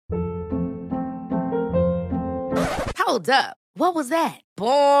Hold up. What was that?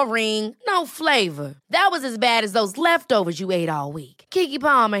 Boring. No flavor. That was as bad as those leftovers you ate all week. Keke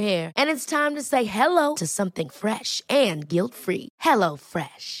Palmer here. And it's time to say hello to something fresh and guilt-free. Hello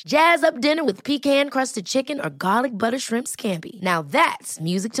Fresh. Jazz up dinner with pecan-crusted chicken or garlic butter shrimp scampi. Now that's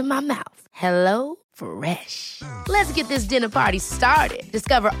music to my mouth. Hello Fresh. Let's get this dinner party started.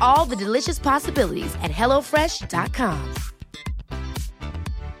 Discover all the delicious possibilities at hellofresh.com.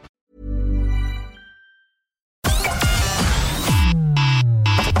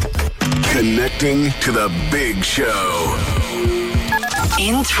 Connecting to the big show.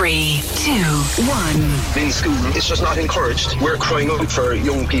 In 3, 2, 1. In school, it's just not encouraged. We're crying out for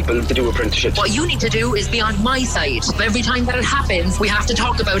young people to do apprenticeships. What you need to do is be on my side. Every time that it happens, we have to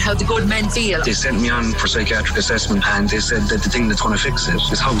talk about how the good men feel. They sent me on for psychiatric assessment and they said that the thing that's going to fix it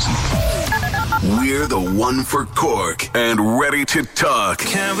is housing. We're the one for Cork and ready to talk.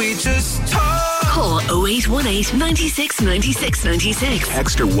 Can we just talk? Call 0818 96 96 96.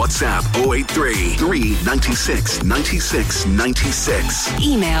 Text or WhatsApp 083 396 96 96.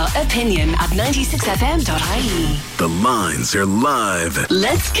 Email opinion@96fm.ie. The lines are live.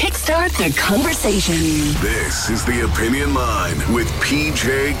 Let's kickstart the conversation. This is the Opinion Line with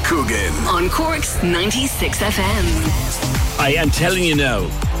PJ Coogan. On Cork's 96 FM. I am telling you now,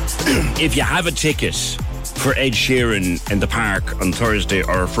 if you have a ticket for Ed Sheeran in the park on Thursday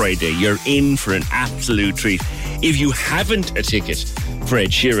or Friday, you're in for an absolute treat. If you haven't a ticket for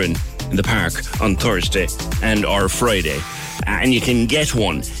Ed Sheeran in the park on Thursday and or Friday, and you can get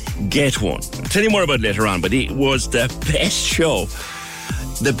one. I'll tell you more about it later on, but it was the best show,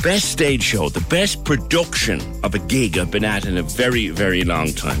 the best stage show, the best production of a gig I've been at in a very, very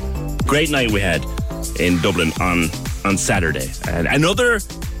long time. Great night we had in Dublin on Saturday. And another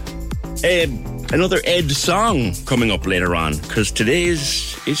Ed song coming up later on, because today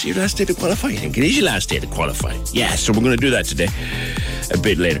is your last day to qualify. I think it is your last day to qualify. Yeah, so we're going to do that today a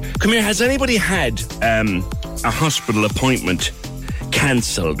bit later. Come here, has anybody had a hospital appointment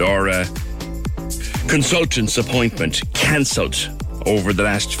cancelled or a consultant's appointment cancelled over the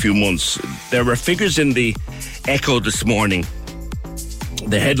last few months? There were figures in the Echo this morning.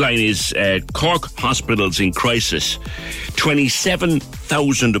 The headline is Cork Hospitals in Crisis.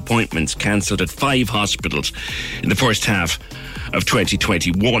 27,000 appointments cancelled at 5 hospitals in the first half of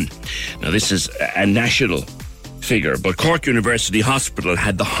 2021. Now, this is a national figure, but Cork University Hospital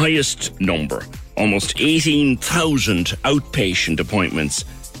had the highest number, almost 18,000 outpatient appointments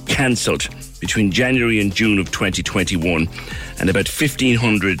cancelled between January and June of 2021, and about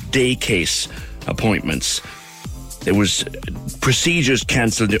 1,500 day case appointments. There was procedures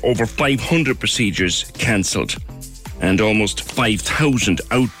cancelled, over 500 procedures cancelled, and almost 5,000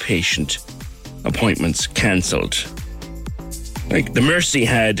 outpatient appointments cancelled. Like the Mercy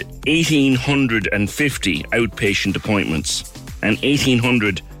had 1,850 outpatient appointments and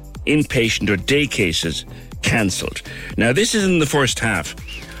 1,800 inpatient or day cases cancelled. Now, this is in the first half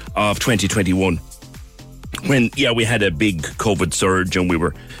of 2021 when, we had a big COVID surge and we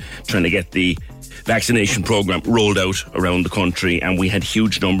were trying to get the vaccination program rolled out around the country, and we had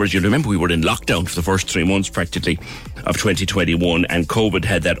huge numbers. You'll remember we were in lockdown for the first 3 months practically of 2021, and COVID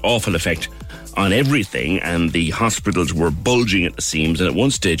had that awful effect on everything, and the hospitals were bulging at the seams, and at one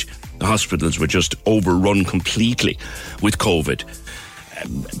stage the hospitals were just overrun completely with COVID.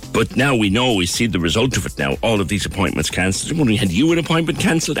 But now we see the result of it now. All of these appointments cancelled. When we had you an appointment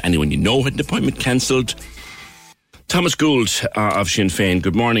cancelled, anyone you know had an appointment cancelled. Thomas Gould of Sinn Féin.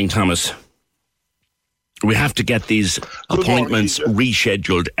 Good morning, Thomas. We have to get these appointments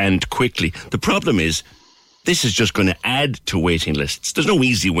rescheduled and quickly. The problem is, this is just going to add to waiting lists. There's no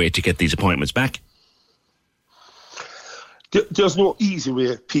easy way to get these appointments back. There's no easy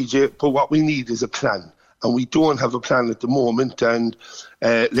way, PJ, but what we need is a plan. And we don't have a plan at the moment. And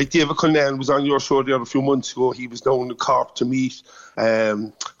like David Cullen was on your show the other few months ago, he was down in Cork to meet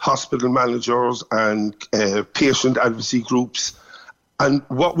hospital managers and patient advocacy groups. And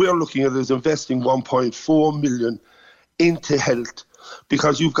what we're looking at is investing 1.4 million into health,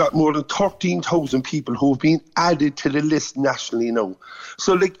 because you've got more than 13,000 people who have been added to the list nationally now.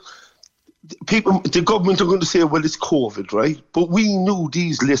 So, the government are going to say, well, it's COVID, right? But we knew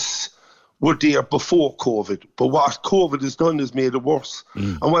these lists were there before COVID. But what COVID has done is made it worse.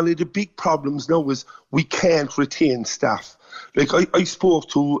 And one of the big problems now is we can't retain staff. I spoke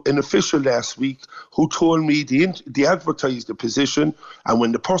to an official last week who told me they advertised the position, and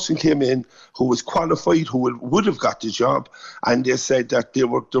when the person came in who was qualified, who would have got the job, and they said that there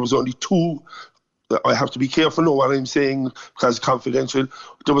was only 2 I have to be careful now what I'm saying because it's confidential.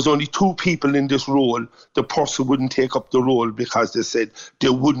 There was only 2 people in this role. The person wouldn't take up the role because they said they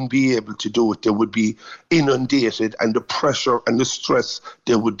wouldn't be able to do it. They would be inundated, and the pressure and the stress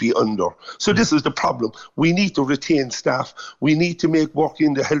they would be under. So this is the problem. We need to retain staff. We need to make work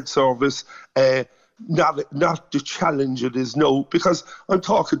in the health service not the challenge it is now, because I'm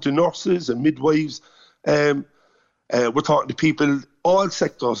talking to nurses and midwives. We're talking to people, all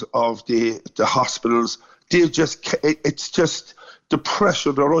sectors of the hospitals. It's just the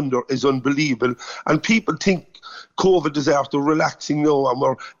pressure they're under is unbelievable. And people think COVID is after relaxing now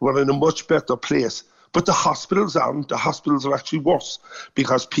and we're in a much better place. But the hospitals aren't. The hospitals are actually worse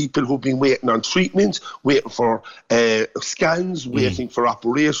because people who've been waiting on treatments, waiting for scans, waiting for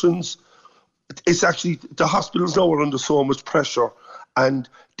operations. It's actually, the hospitals now are under so much pressure, and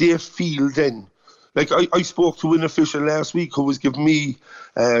they feel then, like I spoke to an official last week who was giving me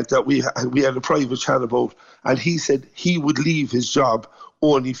that we had a private chat about, and he said he would leave his job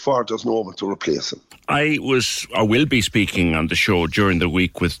only for there's no one to replace him. I will be speaking on the show during the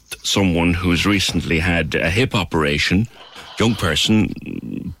week with someone who's recently had a hip operation, young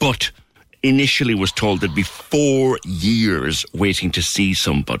person, but initially was told there'd be 4 years waiting to see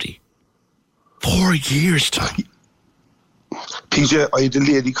somebody. 4 years, Tom. PJ, I had a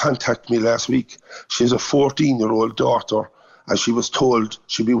lady contact me last week. She has a 14-year-old daughter, and she was told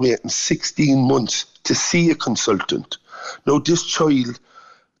she'd be waiting 16 months to see a consultant. Now, this child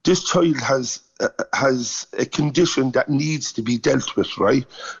has a condition that needs to be dealt with, right?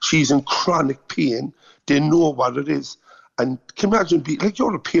 She's in chronic pain. They know what it is. And can you imagine, like,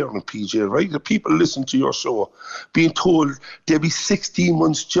 you're a parent, PJ, right? The people listen to your show, being told there'll be 16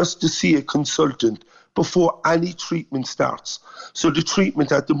 months just to see a consultant before any treatment starts. So the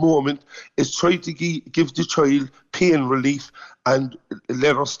treatment at the moment is try to give the child pain relief and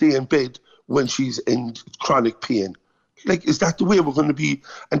let her stay in bed when she's in chronic pain. Like, is that the way we're going to be?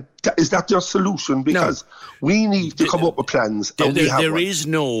 And is that their solution? Because we need to come up with plans. There is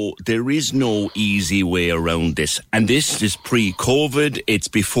no easy way around this. And this is pre-COVID. It's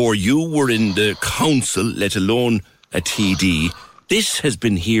before you were in the council, let alone a TD. This has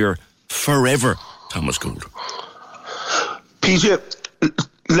been here forever, Thomas Gould. PJ,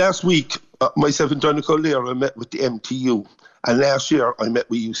 last week, myself and Donegal Lera met with the MTU. And last year, I met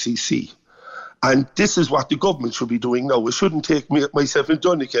with UCC. And this is what the government should be doing now. It shouldn't take myself and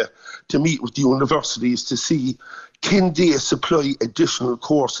Donegal to meet with the universities to see, can they supply additional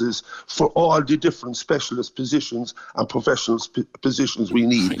courses for all the different specialist positions and professional positions we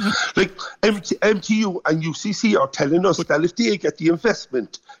need. Like MTU and UCC are telling us that if they get the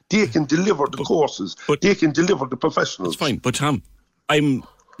investment, they can deliver the courses, they can deliver the professionals. That's fine, but Tom, I'm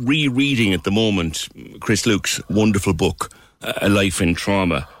rereading at the moment Chris Luke's wonderful book, A Life in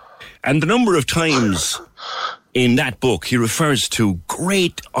Trauma. And the number of times in that book he refers to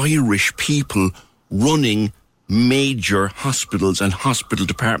great Irish people running major hospitals and hospital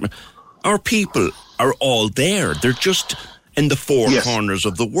departments. Our people are all there. They're just in the four corners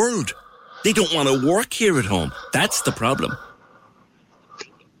of the world. They don't want to work here at home. That's the problem.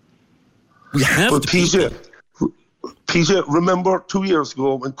 We have but PJ, remember 2 years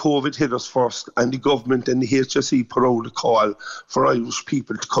ago when COVID hit us first and the government and the HSE put out a call for Irish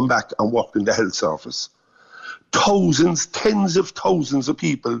people to come back and work in the health service. Thousands, tens of thousands of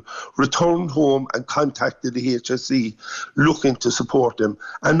people returned home and contacted the HSE looking to support them.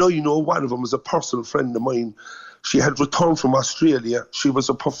 And I know one of them was a personal friend of mine. She had returned from Australia. She was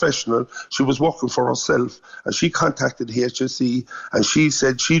a professional. She was working for herself. And she contacted the HSE and she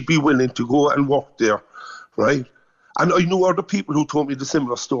said she'd be willing to go and work there, right? And I know other people who told me the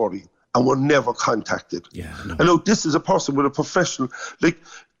similar story and were never contacted. Yeah, I know this is a person with a professional. Like,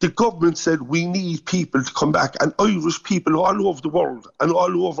 the government said we need people to come back, and Irish people all over the world and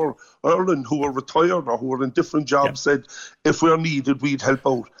all over Ireland who are retired or who are in different jobs said if we're needed, we'd help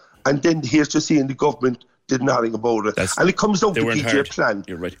out. And then the HSE and the government did nothing about it. And it comes down to PJ plan.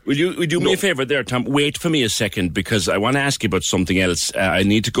 You're right. Will you do me a favour there, Tom? Wait for me a second, because I want to ask you about something else. I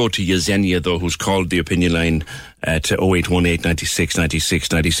need to go to Yesenia, though, who's called the opinion line to 0818 96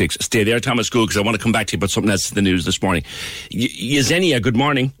 96 96. Stay there, Thomas Gould, because I want to come back to you about something else in the news this morning. Yesenia, good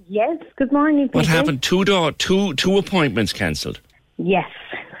morning. Yes, good morning. What happened? Two appointments cancelled. Yes.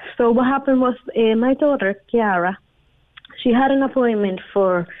 So what happened was my daughter, Chiara, she had an appointment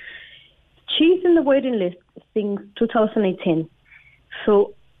for... She's in the waiting list since 2018.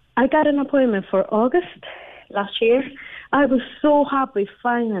 So I got an appointment for August last year. I was so happy,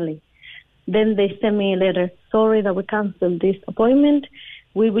 finally. Then they sent me a letter. Sorry that we canceled this appointment.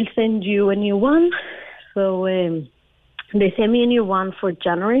 We will send you a new one. So they sent me a new one for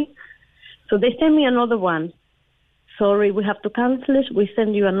January. So they sent me another one. Sorry, we have to cancel it. We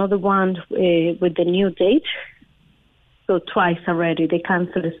send you another one with the new date. So twice already they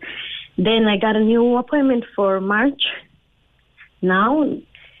canceled it. Then I got a new appointment for March. Now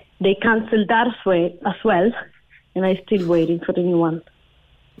they canceled that as well, and I'm still waiting for the new one.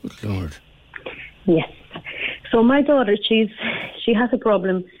 Good Lord. Yes. So my daughter, she has a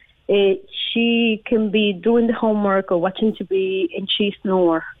problem. She can be doing the homework or watching TV, and she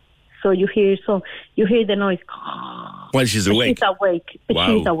snores. So you hear the noise. While she's awake. She's awake. Wow.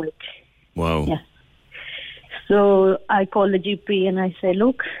 She's awake. Wow. Yes. So I called the GP and I said,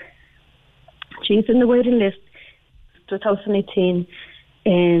 look, she's in the waiting list, 2018,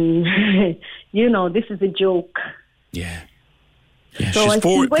 and this is a joke. Yeah. Yeah. So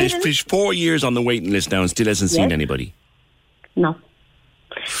she's 4 years on the waiting list now and still hasn't seen anybody. No.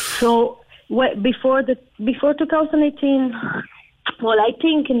 So before 2018. Well, I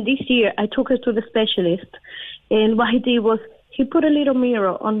think in this year I took her to the specialist, and what he did was he put a little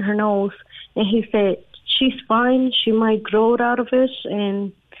mirror on her nose, and he said, she's fine, she might grow out of it,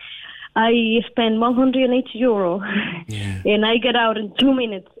 and I spent €180, and I get out in 2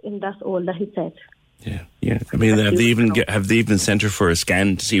 minutes, and that's all that he said. Yeah. I mean, have they even sent her for a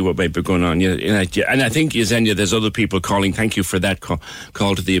scan to see what might be going on? Yeah, and I think, Yesenia, there's other people calling. Thank you for that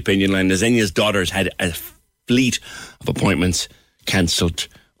call to the opinion line. Yesenia's daughter's had a fleet of appointments cancelled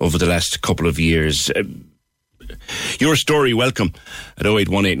over the last couple of years. Your story, welcome at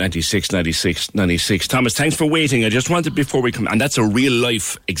 0818 96 96 96. Thomas, thanks for waiting. I just wanted, before we come, and that's a real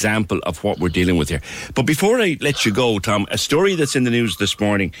life example of what we're dealing with here. But before I let you go, Tom, a story that's in the news this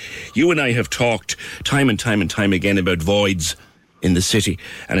morning. You and I have talked time and time again about voids in the city.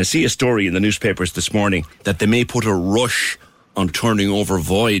 And I see a story in the newspapers this morning that they may put a rush on turning over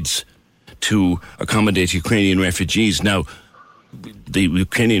voids to accommodate Ukrainian refugees. Now, the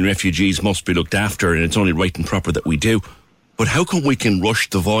Ukrainian refugees must be looked after, and it's only right and proper that we do. But how come we can rush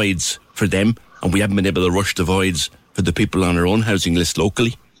the voids for them, and we haven't been able to rush the voids for the people on our own housing list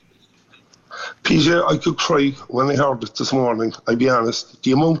locally? PJ, I could cry when I heard it this morning, I'll be honest.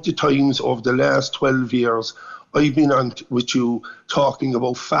 The amount of times over the last 12 years I've been on with you talking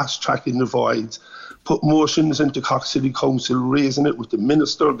about fast-tracking the voids, put motions into Cork City Council, raising it with the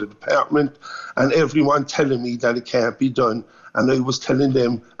Minister, the Department, and everyone telling me that it can't be done. And I was telling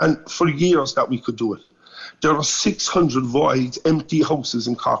them, and for years, that we could do it. There are 600 voids, empty houses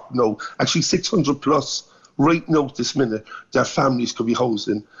in Cork now, actually 600 plus right now this minute, that families could be housed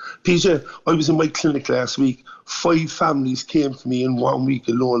in. PJ, I was in my clinic last week. 5 families came to me in 1 week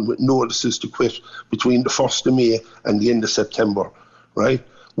alone with notices to quit between the 1st of May and the end of September, right?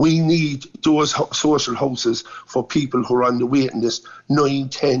 We need those social houses for people who are on the waiting list 9,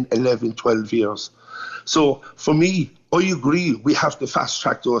 10, 11, 12 years. So for me, I agree we have to fast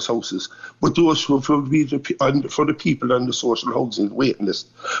track those houses, but those for the people on the social housing waiting list.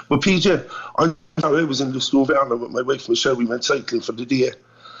 But PJ, I was in the Slovakia with my wife Michelle. We went cycling for the day,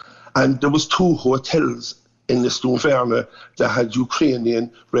 and there was 2 hotels in the Slovakia that had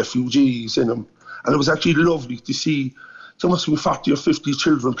Ukrainian refugees in them, and it was actually lovely to see. There must have been 40 or 50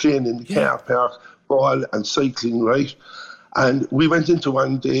 children playing in the car park, ball and cycling, right? And we went into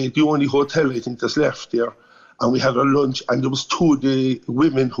one day, the only hotel I think that's left there, and we had our lunch, and there was 2 of the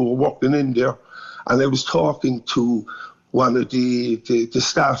women who were working in there, and I was talking to one of the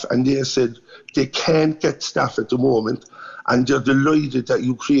staff, and they said they can't get staff at the moment, and they're delighted that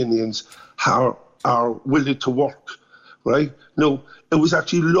Ukrainians are willing to work, right? No, it was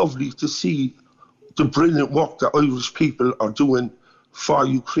actually lovely to see the brilliant work that Irish people are doing for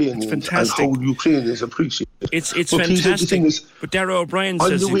Ukrainians and how Ukrainians appreciate it. It's fantastic. But Darragh O'Brien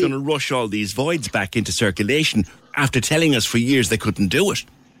says he's going to rush all these voids back into circulation after telling us for years they couldn't do it.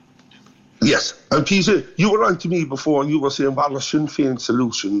 Yes, and Peter, you were on to me before and you were saying, well, there Sinn Féin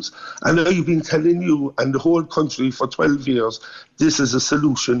solutions. And I've been telling you and the whole country for 12 years, this is a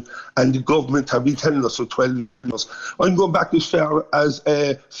solution, and the government have been telling us for 12 years. I'm going back as far as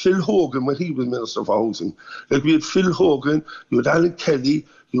Phil Hogan when he was Minister for Housing. Like we had Phil Hogan, you had Alan Kelly,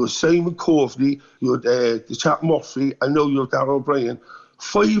 you had Simon Coveney, you had the chap Murphy, and now you have Darragh O'Brien.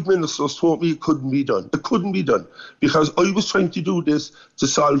 5 ministers told me it couldn't be done. It couldn't be done because I was trying to do this to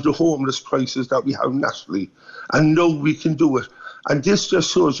solve the homeless crisis that we have nationally, and now we can do it. And this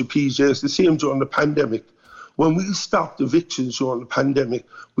just shows you, PJ, it's the same during the pandemic. When we stopped evictions during the pandemic,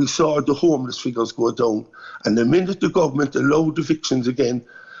 we saw the homeless figures go down. And the minute the government allowed evictions again,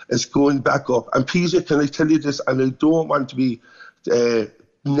 it's going back up. And PJ, can I tell you this, and I don't want to be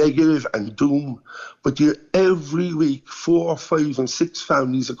negative and doom, but every week 4, 5 and 6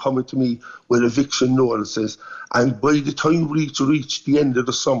 families are coming to me with eviction notices, and by the time we reach the end of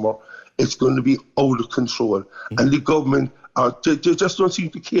the summer, it's going to be out of control. And the government, they just don't seem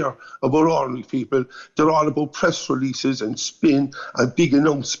to care about ordinary people. They're all about press releases and spin and big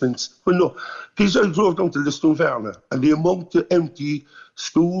announcements. But no, because I drove down to Lisdoonvarna, and the amount of empty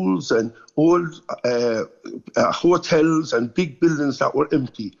schools and old hotels and big buildings that were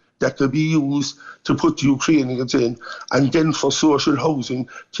empty, that could be used to put the Ukrainians in, and then for social housing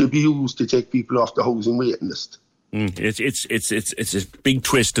to be used to take people off the housing waiting list. It's a big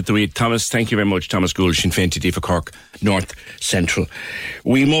twist at the way. Thomas, thank you very much. Thomas Gould, Sinn Féin TD for Cork North Central.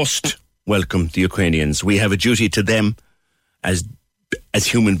 We must welcome the Ukrainians. We have a duty to them as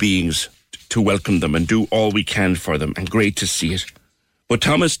human beings to welcome them and do all we can for them, and great to see it. But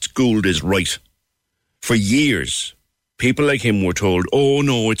Thomas Gould is right. For years, people like him were told, oh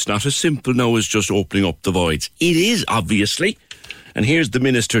no, it's not as simple now as just opening up the voids. It is, obviously. And here's the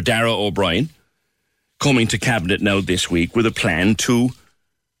Minister, Darragh O'Brien, coming to Cabinet now this week with a plan to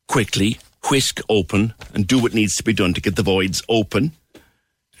quickly whisk open and do what needs to be done to get the voids open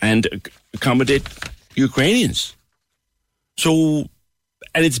and accommodate Ukrainians. So,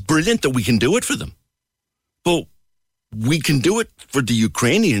 and it's brilliant that we can do it for them. But we can do it for the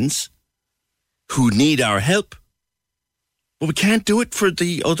Ukrainians who need our help. But we can't do it for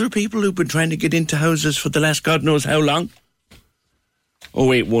the other people who've been trying to get into houses for the last God knows how long.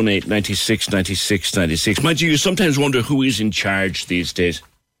 0818 96 96 96. Mind you sometimes wonder who is in charge these days.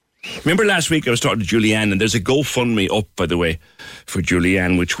 Remember last week I was talking to Julianne, and there's a GoFundMe up, by the way, for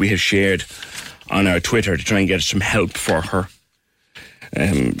Julianne, which we have shared on our Twitter to try and get some help for her.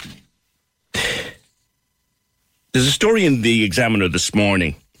 There's a story in the Examiner this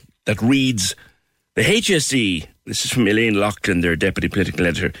morning that reads, the HSE, this is from Elaine Loughlin, their deputy political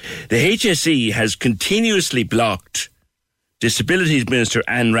editor, the HSE has continuously blocked Disabilities Minister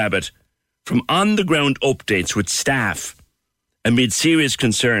Anne Rabbitte from on-the-ground updates with staff amid serious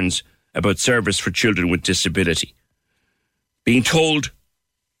concerns about service for children with disability, being told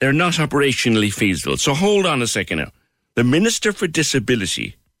they're not operationally feasible. So hold on a second now. The Minister for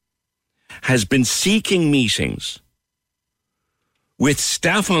Disability has been seeking meetings with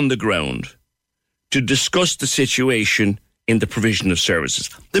staff on the ground to discuss the situation in the provision of services.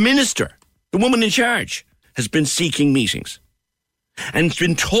 The Minister, the woman in charge, has been seeking meetings and it's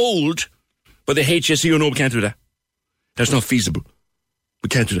been told by the HSE, oh no, we can't do that. That's not feasible. We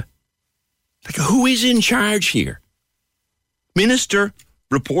can't do that. Like, who is in charge here? Minister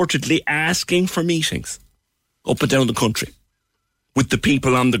reportedly asking for meetings up and down the country with the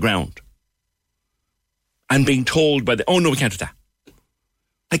people on the ground and being told by the, oh no, we can't do that.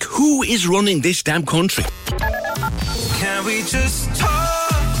 Like, who is running this damn country? Can we just talk?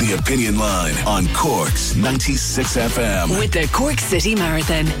 The Opinion Line on Cork's 96 FM. With the Cork City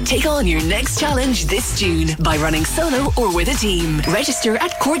Marathon. Take on your next challenge this June by running solo or with a team. Register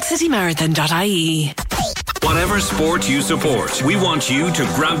at corkcitymarathon.ie. Whatever sport you support, we want you to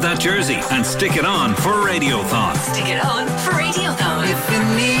grab that jersey and stick it on for Radiothon. Stick it on for Radiothon. If you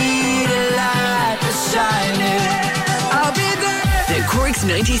need a light to shine it, I'll be there. The Cork's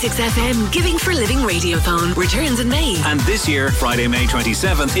 96 FM Giving for Living Radiothon returns in May. And this year, Friday, May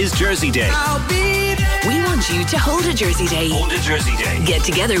 27th, is Jersey Day. I'll be there. We want you to hold a Jersey Day. Hold a Jersey Day. Get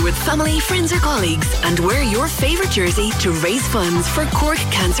together with family, friends or colleagues and wear your favourite jersey to raise funds for Cork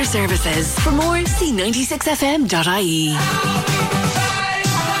Cancer Services. For more, see 96fm.ie.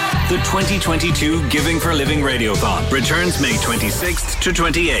 The 2022 Giving for Living Radiothon returns May 26th to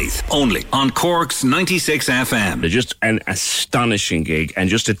 28th, only on Cork's 96 FM. Just an astonishing gig and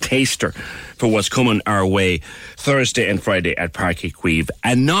just a taster for what's coming our way Thursday and Friday at Páirc Uí Chaoimh.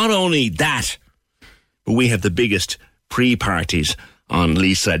 And not only that, but we have the biggest pre-parties on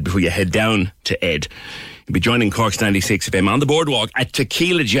Leeside before you head down to Ed. You'll be joining Cork's 96 FM on the boardwalk at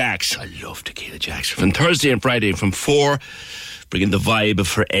Tequila Jacks. I love Tequila Jacks. From Thursday and Friday from 4, bringing the vibe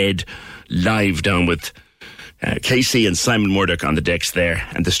for Ed live down with Casey and Simon Murdoch on the decks there,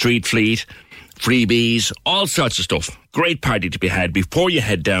 and the Street Fleet, freebies, all sorts of stuff. Great party to be had before you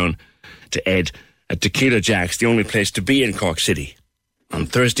head down to Ed at Tequila Jacks, the only place to be in Cork City, on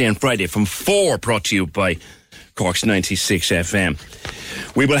Thursday and Friday from 4, brought to you by Cork's 96 FM.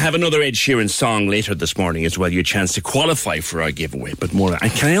 We will have another Ed Sheeran song later this morning as well. You a chance to qualify for our giveaway, but more.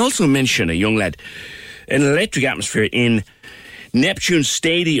 And can I also mention a young lad, an electric atmosphere in Neptune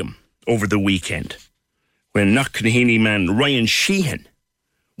Stadium over the weekend, when Knocknaheeny man Ryan Sheehan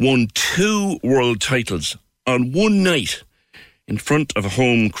won 2 world titles on one night in front of a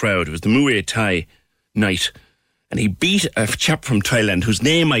home crowd. It was the Muay Thai night, and he beat a chap from Thailand whose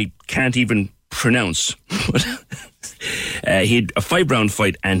name I can't even pronounce. He had a 5-round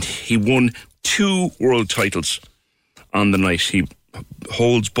fight and he won 2 world titles on the night. He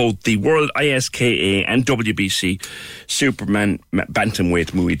holds both the World ISKA and WBC Superman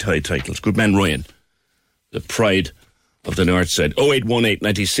Bantamweight Muay Thai titles. Good man Ryan, the pride of the North Side. 0818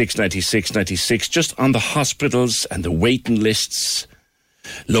 96 96 96. Just on the hospitals and the waiting lists.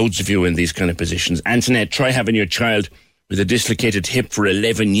 Loads of you in these kind of positions. Antoinette, try having your child with a dislocated hip for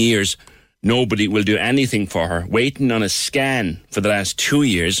 11 years. Nobody will do anything for her. Waiting on a scan for the last 2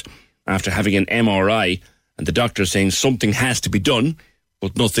 years after having an MRI, and the doctor saying something has to be done,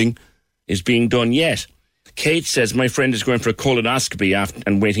 but nothing is being done yet. Kate says, my friend is going for a colonoscopy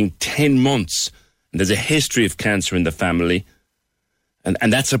and waiting 10 months. And there's a history of cancer in the family.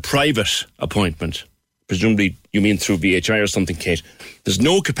 And that's a private appointment. Presumably you mean through VHI or something, Kate. There's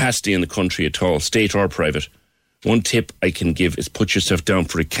no capacity in the country at all, state or private. One tip I can give is put yourself down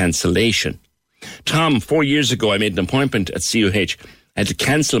for a cancellation. Tom, 4 years ago I made an appointment at CUH. I had to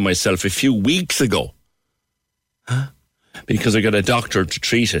cancel myself a few weeks ago. Huh? Because I got a doctor to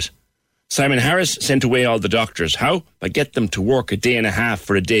treat it. Simon Harris sent away all the doctors. How? By get them to work a day and a half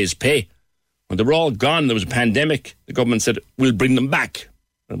for a day's pay. When they were all gone, there was a pandemic. The government said, we'll bring them back.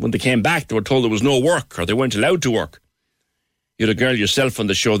 And when they came back, they were told there was no work or they weren't allowed to work. You had a girl yourself on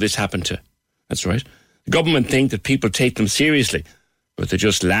the show this happened to. That's right. The government think that people take them seriously, but they're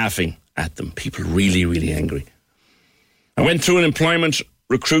just laughing at them. People really, really angry. I went through an employment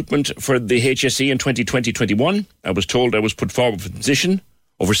recruitment for the HSE in 2020-21. I was told I was put forward for the position.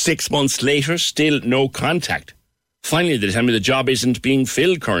 Over 6 months later, still no contact. Finally, they tell me the job isn't being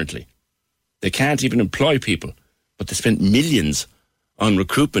filled currently. They can't even employ people, but they spent millions on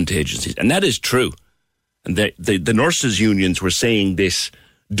recruitment agencies. And that is true. And the nurses' unions were saying this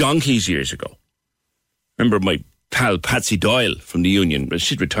donkeys years ago. Remember my pal Patsy Doyle from the union,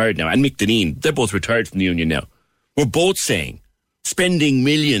 she's retired now, and Mick Deneen, they're both retired from the union now. We're both saying, spending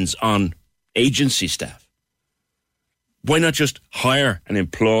millions on agency staff. Why not just hire and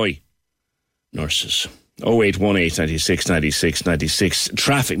employ nurses? 0818 96 96 96.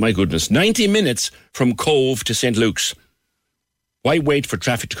 Traffic, my goodness, 90 minutes from Cove to St. Luke's. Why wait for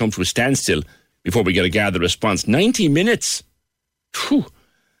traffic to come to a standstill before we get a gather response? 90 minutes. Whew.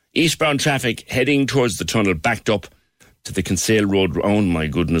 Eastbound traffic heading towards the tunnel, backed up to the Kinsale Road. Oh, my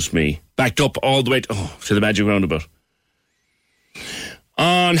goodness me. Backed up all the way to the Magic Roundabout.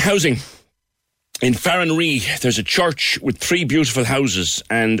 On housing, in Farranree, there's a church with 3 beautiful houses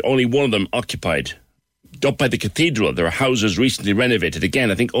and only one of them occupied. Up by the cathedral, there are houses recently renovated.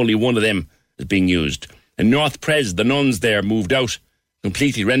 Again, I think only one of them is being used. In North Pres, the nuns there moved out,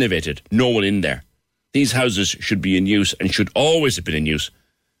 completely renovated. No one in there. These houses should be in use and should always have been in use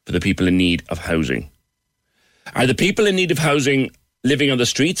for the people in need of housing. Are the people in need of housing living on the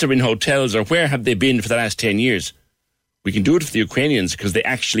streets or in hotels, or where have they been for the last 10 years? We can do it for the Ukrainians because they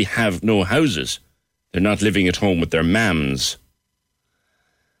actually have no houses. They're not living at home with their mams.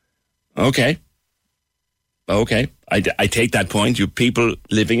 Okay, I take that point. You people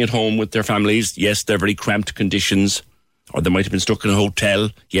living at home with their families, yes, they're very cramped conditions. Or they might have been stuck in a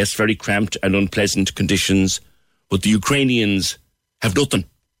hotel, yes, very cramped and unpleasant conditions. But the Ukrainians have nothing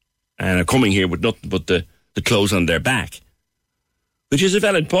and are coming here with nothing but the clothes on their back. Which is a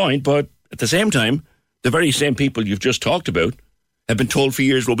valid point, but at the same time, the very same people you've just talked about have been told for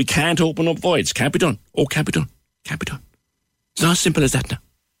years, well, we can't open up voids. Can't be done. Oh, can't be done. Can't be done. It's not as simple as that now.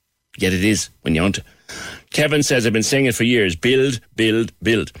 Yet it is when you want to. Kevin says, I've been saying it for years. Build, build,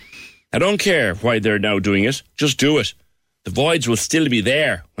 build. I don't care why they're now doing it. Just do it. The voids will still be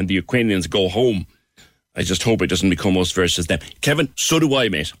there when the Ukrainians go home. I just hope it doesn't become us versus them. Kevin, so do I,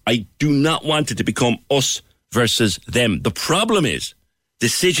 mate. I do not want it to become us versus them. The problem is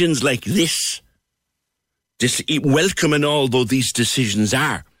decisions like this, welcome and all though these decisions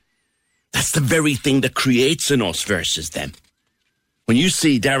are, that's the very thing that creates an us versus them. When you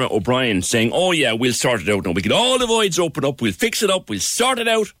see Dara O'Brien saying, oh yeah, we'll sort it out now, we get all the voids open up, we'll fix it up, we'll sort it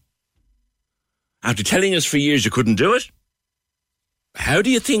out, after telling us for years you couldn't do it, how do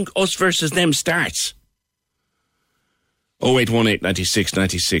you think us versus them starts? 0818 96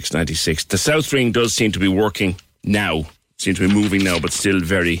 96 96. The South Ring does seem to be working now, seems to be moving now, but still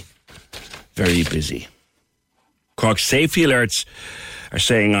very, very busy. Cork Safety Alerts are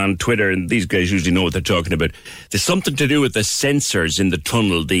saying on Twitter, and these guys usually know what they're talking about, there's something to do with the sensors in the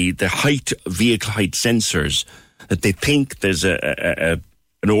tunnel, the height, vehicle height sensors, that they think there's an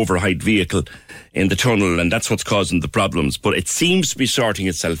overheight vehicle in the tunnel, and that's what's causing the problems. But it seems to be sorting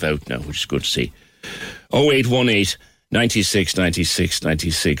itself out now, which is good to see. 0818 96 96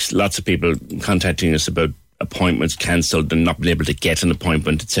 96. Lots of people contacting us about appointments cancelled and not being able to get an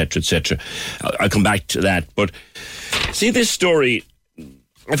appointment, etc., etc. I'll come back to that. But see, this story,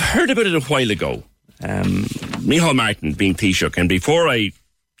 I've heard about it a while ago. Micheál Martin being Taoiseach, and before I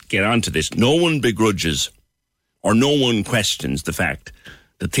get on to this, no one begrudges or no one questions the fact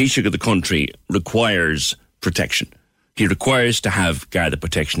that Taoiseach of the country requires protection. He requires to have Garda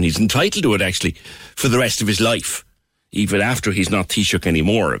protection. He's entitled to it, actually, for the rest of his life, even after he's not Taoiseach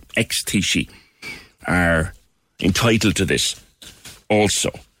anymore. Ex-Taoiseach are entitled to this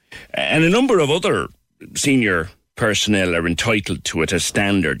also. And a number of other senior personnel are entitled to it as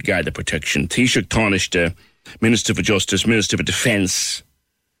standard Garda protection. Taoiseach Taoiseach, Minister for Justice, Minister for Defence,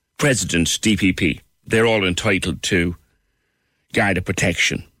 President, DPP, they're all entitled to Garda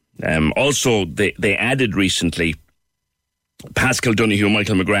protection. Also, they added recently Pascal Donoghue,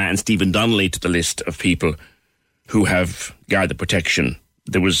 Michael McGrath and Stephen Donnelly to the list of people who have Garda protection.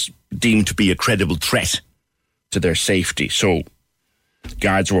 There was deemed to be a credible threat to their safety, so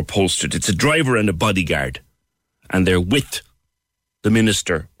guards were posted. It's a driver and a bodyguard, and they're with the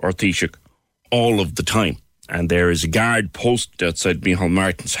Minister or Taoiseach all of the time. And there is a guard posted outside Micheál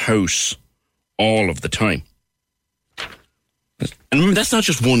Martin's house all of the time. And remember, that's not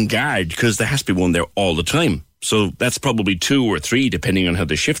just one guard, because there has to be one there all the time. So that's probably 2 or 3, depending on how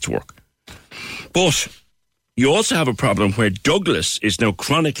the shifts work. But you also have a problem where Douglas is now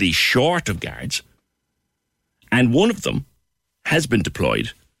chronically short of guards, and one of them has been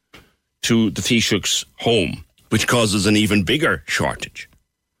deployed to the Taoiseach's home, which causes an even bigger shortage.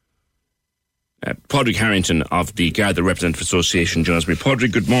 Padraig Harrington of the Garda Representative Association joins me.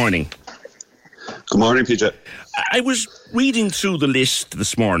 Padraig, good morning. Good morning, PJ. I was reading through the list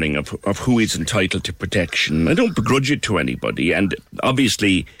this morning of who is entitled to protection. I don't begrudge it to anybody, and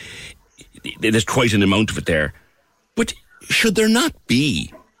obviously there's quite an amount of it there. But should there not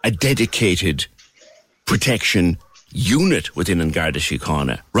be a dedicated protection unit within An Garda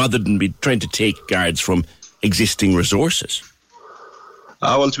Síochána, rather than be trying to take guards from existing resources?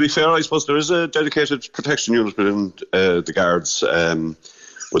 Well, to be fair, I suppose there is a dedicated protection unit within the guards,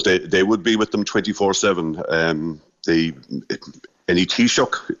 but they would be with them 24/7. Any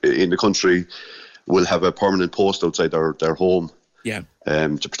Taoiseach in the country will have a permanent post outside their home. Yeah.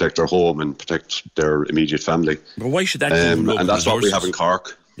 To protect their home and protect their immediate family. But why should that come from local and that's resources? what we have in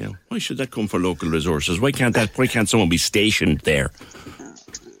Cork. Yeah. Why should that come for local resources? Why can't someone be stationed there?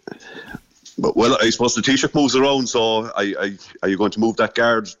 But, well, I suppose the Taoiseach moves around, so are you going to move that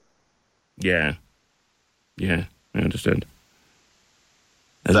guard? Yeah, I understand.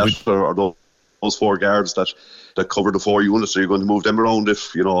 Or those 4 guards that cover the 4 units, are you going to move them around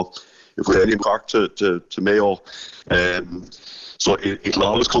if we're in Cork to Mayo? So it'll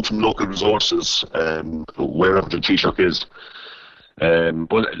always come from local resources, wherever the Taoiseach is.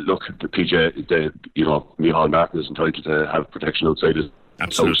 But look, the PJ, Micheál Martin is entitled to have protection outside his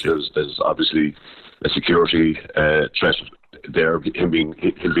Absolutely. house. There's obviously a security threat there, him being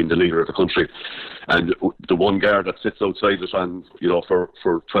the leader of the country. And the one guard that sits outside it on,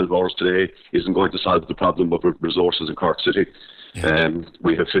 for 12 hours today isn't going to solve the problem of resources in Cork City. Yeah.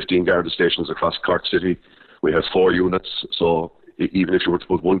 We have 15 Garda stations across Cork City. We have 4 units, so even if you were to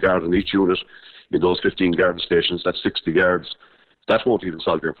put one guard in each unit, in those 15 Garda stations, that's 60 guards. That won't even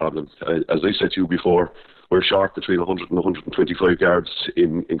solve your problem. As I said to you before, we're short between 100 and 125 guards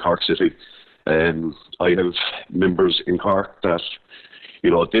in Cork City. I have members in Cork that,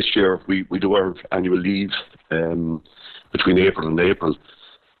 this year we do our annual leave between April and April.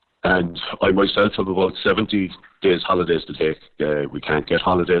 And I myself have about 70 days holidays to take. We can't get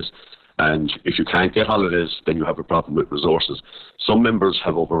holidays. And if you can't get holidays, then you have a problem with resources. Some members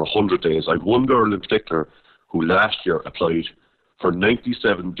have over 100 days. I have one girl in particular who last year applied for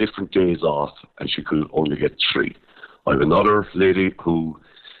 97 different days off, and she could only get 3. I have another lady who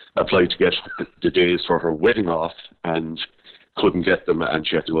applied to get the days for her wedding off and couldn't get them, and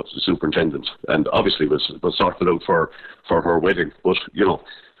she had to go to the superintendent. And obviously was sorted out for her wedding. But,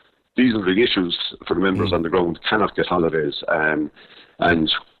 these are the issues for the members on the ground. Cannot get holidays. And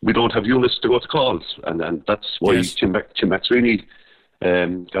we don't have units to go to calls. And that's why Tim McSweeney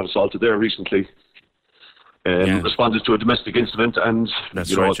got assaulted there recently. Responded to a domestic incident, and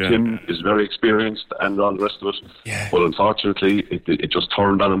Tim is very experienced and all the rest of it. Yeah. But unfortunately, it just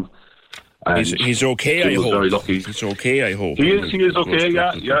turned on him. And he's okay, I hope. Very lucky. He's okay, I hope. He is okay,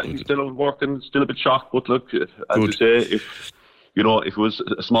 yeah. He's still working, still a bit shocked. But look, as you say, if it was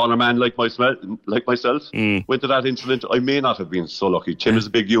a smaller man like myself went to that incident, I may not have been so lucky. Tim is a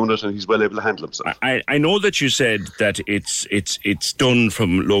big unit and he's well able to handle himself. I know that you said that it's done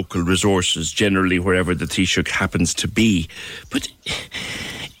from local resources, generally wherever the Taoiseach happens to be. But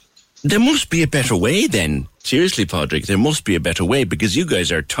there must be a better way then. Seriously, Padraig, there must be a better way, because you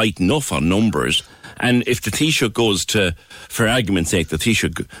guys are tight enough on numbers And if the Taoiseach goes to, for argument's sake, the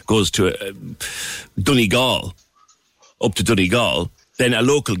Taoiseach goes to Donegal, up to Donegal, then a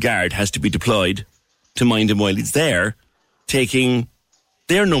local guard has to be deployed to mind him while he's there, taking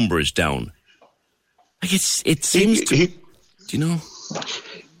their numbers down. Like it seems to... Do you know?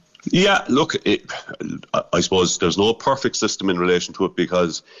 Yeah, look, I suppose there's no perfect system in relation to it,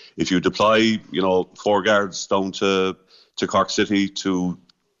 because if you deploy, 4 guards down to Cork City to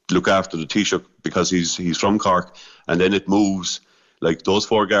look after the Taoiseach because he's from Cork, and then it moves, like those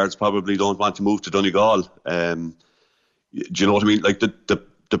 4 guards probably don't want to move to Donegal. Do you know what I mean? Like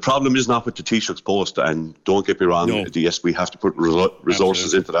the problem is not with the Taoiseach's post, and don't get me wrong, yes, we have to put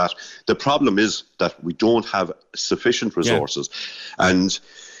resources into that. The problem is that we don't have sufficient resources. Yeah. And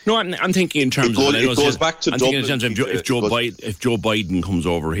no, I'm thinking in terms of... It goes back to Dublin. In terms of if Joe Biden comes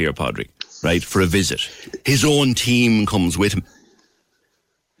over here, Padraig, right, for a visit, his own team comes with him.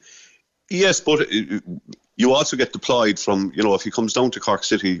 Yes, but you also get deployed from, if he comes down to Cork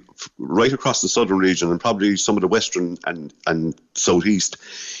City, right across the southern region and probably some of the western and southeast,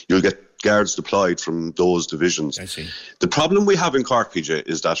 you'll get guards deployed from those divisions. I see. The problem we have in Cork, PJ,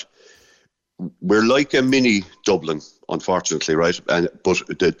 is that we're like a mini Dublin, unfortunately, right? But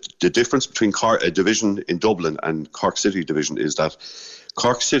the difference between a division in Dublin and Cork City division is that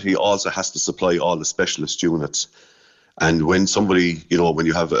Cork City also has to supply all the specialist units. And when somebody, when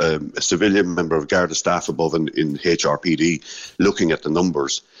you have a civilian member of Garda staff above in HRPD looking at the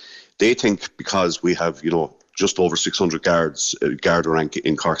numbers, they think because we have, just over 600 guards, Garda rank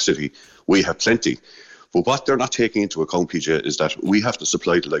in Cork City, we have plenty. But what they're not taking into account, PJ, is that we have to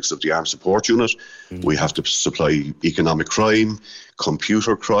supply the likes of the Armed Support Unit, we have to supply economic crime,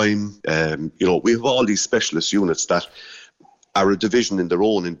 computer crime, we have all these specialist units that are a division in their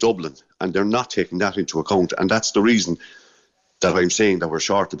own in Dublin, and they're not taking that into account. And that's the reason that I'm saying that we're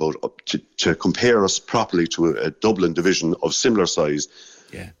short about to compare us properly to a Dublin division of similar size.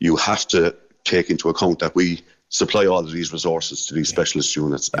 Yeah. You have to take into account that we supply all of these resources to these specialist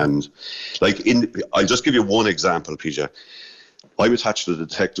units. And I'll just give you one example, PJ. I'm attached to the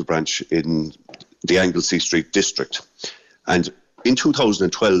detective branch in the Anglesey Street district. And in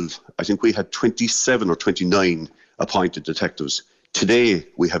 2012, I think we had 27 or 29 appointed detectives. Today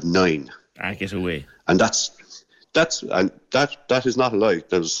we have 9. I get away. And that is not a lie.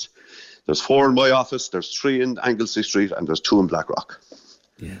 There's 4 in my office, there's 3 in Anglesey Street, and there's 2 in Blackrock.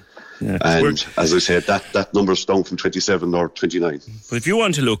 Yeah. And as I said, that number's down from 27 or 29. But if you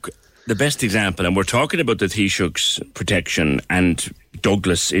want to look, the best example, and we're talking about the Taoiseach's protection and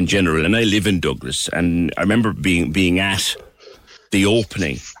Douglas in general, and I live in Douglas, and I remember being at the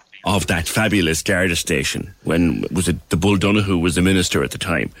opening of that fabulous Garda station when the Bull Donoghue was the minister at the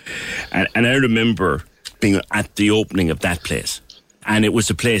time, and I remember being at the opening of that place, and it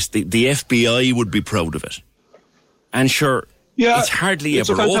was a place the FBI would be proud of it. And sure, it's hardly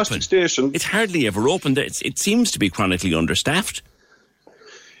ever open. It's a fantastic station. It's hardly ever open. It seems to be chronically understaffed.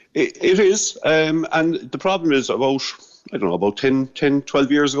 It is, and the problem is about 10,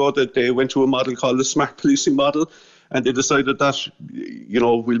 12 years ago that they went to a model called the Smart Policing model. And they decided that,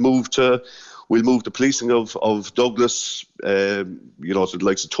 we'll move the policing of Douglas, to the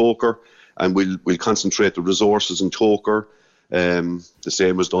likes of Toker, and we'll concentrate the resources in Toker. The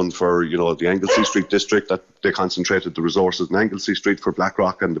same was done for, the Anglesey Street district, that they concentrated the resources in Anglesey Street for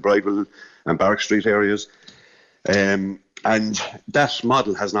Blackrock and the Bridewell and Barrack Street areas. And that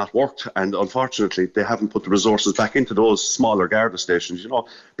model has not worked, and unfortunately they haven't put the resources back into those smaller Garda stations.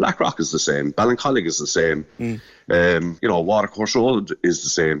 Blackrock is the same, Ballincollig is the same, Watercourse Road is the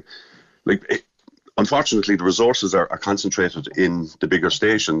same. Unfortunately the resources are concentrated in the bigger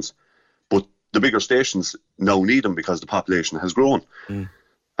stations, but the bigger stations now need them because the population has grown.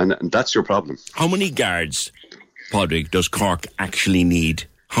 And that's your problem. How many guards, Padraig, does Cork actually need?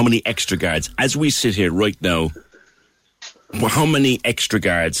 How many extra guards? As we sit here right now, how many extra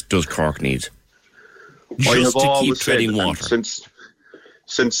guards does Cork need? Just to keep treading water.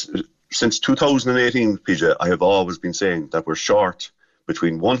 Since 2018, PJ, I have always been saying that we're short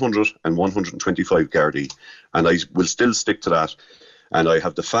between 100 and 125 Gardaí, and I will still stick to that. And I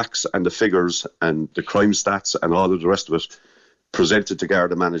have the facts and the figures and the crime stats and all of the rest of it presented to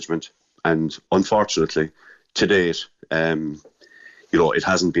Garda management. And unfortunately, to date, it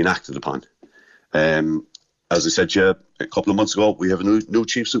hasn't been acted upon. As I said to you a couple of months ago, we have a new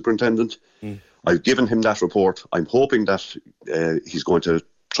chief superintendent. I've given him that report. I'm hoping that he's going to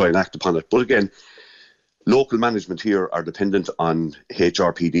try and act upon it. But again, local management here are dependent on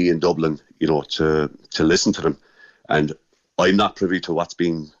HRPD in Dublin, to listen to them. And I'm not privy to what's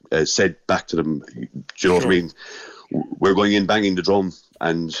being said back to them. Do you know what I mean? We're going in banging the drum,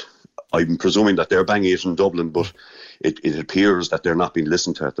 and I'm presuming that they're banging it in Dublin, but it appears that they're not being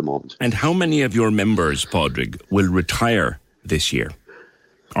listened to at the moment. And how many of your members, Padraig, will retire this year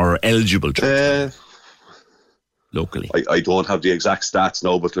or are eligible to retire locally? I don't have the exact stats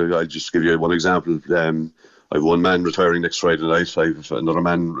now, but I'll just give you one example. I have one man retiring next Friday night. I have another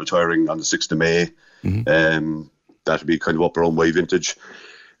man retiring on the 6th of May. Mm-hmm. That'll be kind of up around my vintage.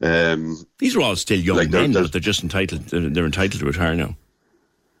 These are all still young men, but they're just entitled. They're entitled to retire now.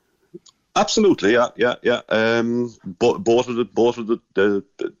 Absolutely, yeah. Both of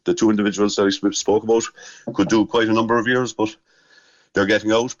the two individuals that I spoke about could do quite a number of years, but they're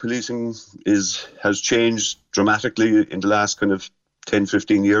getting out. Policing has changed dramatically in the last kind of 10,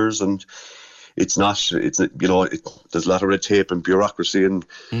 15 years, and there's a lot of red tape and bureaucracy and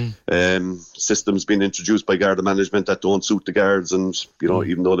systems being introduced by Garda management that don't suit the guards, and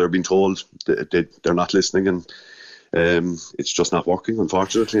even though they're being told they're not listening, and it's just not working,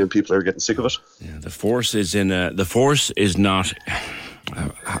 unfortunately, and people are getting sick of it. Yeah, the force is not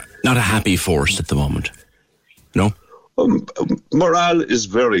a happy force at the moment. No, morale is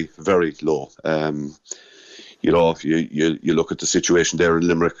very, very low. You look at the situation there in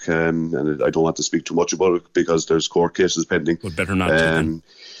Limerick, and I don't want to speak too much about it because there's court cases pending. But better not to.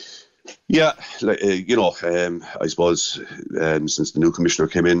 Yeah, I suppose since the new commissioner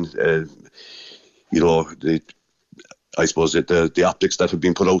came in, I suppose that the optics that have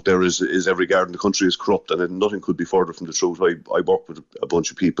been put out there is every guard in the country is corrupt, and nothing could be further from the truth. I work with a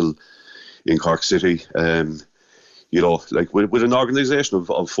bunch of people in Cork City, with an organisation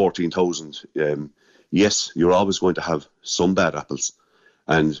of 14,000. Yes, you're always going to have some bad apples,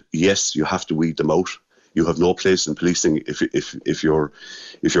 and yes, you have to weed them out. You have no place in policing if you're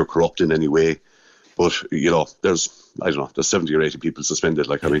corrupt in any way. But there's 70 or 80 people suspended.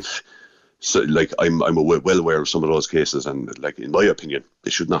 I'm well aware of some of those cases, and in my opinion,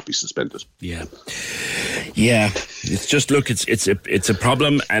 they should not be suspended. Yeah. It's just it's a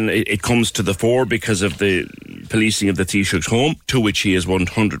problem, and it comes to the fore because of the policing of the Taoiseach's home, to which he is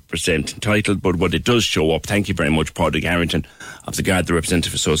 100% entitled. But what it does show up, thank you very much, Padraig Harrington of the Garda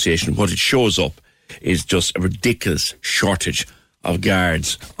Representative Association. What it shows up is just a ridiculous shortage of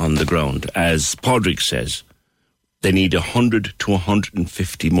guards on the ground. As Padraig says, they need 100 to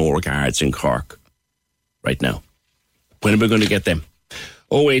 150 more guards in Cork right now. When are we going to get them?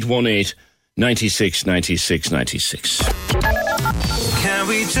 0818 96 96 96. Can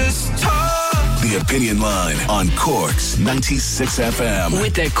we just talk? The Opinion Line on Cork's 96 FM.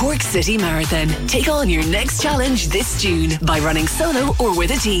 With the Cork City Marathon. Take on your next challenge this June by running solo or with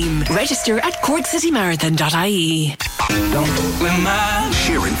a team. Register at corkcitymarathon.ie.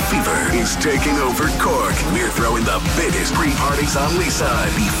 Sheeran Fever is taking over Cork. We're throwing the biggest pre-parties on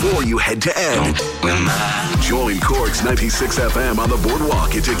Leaside before you head to Ed. Join Cork's 96 FM on the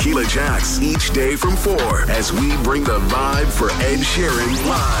boardwalk at Tequila Jack's each day from 4 as we bring the vibe for Ed Sheeran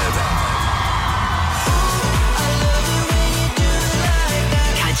live.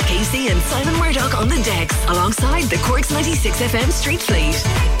 Casey and Simon Murdoch on the decks alongside the Cork's 96 FM Street Fleet.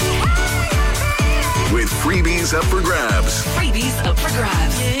 With freebies up for grabs.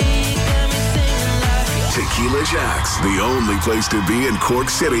 Tequila Jack's, the only place to be in Cork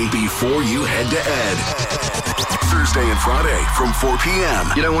City before you head to Ed. Thursday and Friday from 4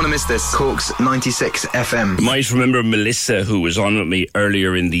 p.m. You don't want to miss this. Cork's 96 FM. You might remember Melissa, who was on with me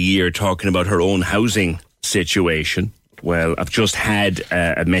earlier in the year talking about her own housing situation. Well, I've just had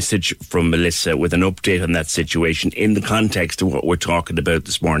a message from Melissa with an update on that situation in the context of what we're talking about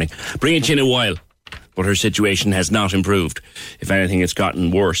this morning. Bring it in a while, but her situation has not improved. If anything, it's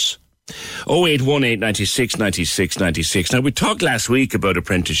gotten worse. 0818 96 96 96. Now, we talked last week about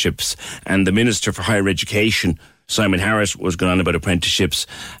apprenticeships, and the Minister for Higher Education, Simon Harris, was going on about apprenticeships,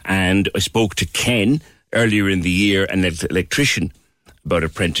 and I spoke to Ken earlier in the year, an electrician, about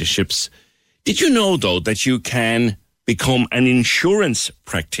apprenticeships. Did you know, though, that you can become an insurance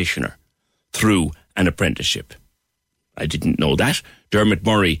practitioner through an apprenticeship? I didn't know that. Dermot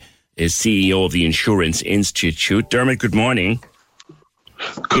Murray is CEO of the Insurance Institute. Dermot, good morning.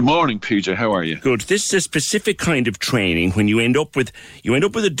 Good morning, PJ. How are you? Good. This is a specific kind of training when you end up with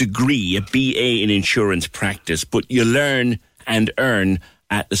a degree, a BA in insurance practice, but you learn and earn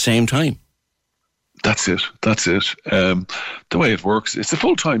at the same time. That's it. The way it works, it's a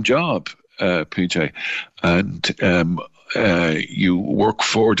full-time job, PJ, and you work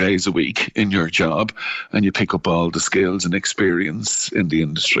 4 days a week in your job, and you pick up all the skills and experience in the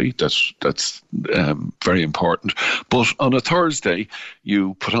industry. That's very important. But on a Thursday,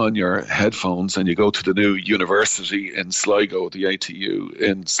 you put on your headphones and you go to the new university in Sligo, the ATU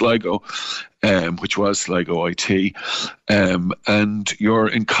in Sligo, which was Sligo IT, and you're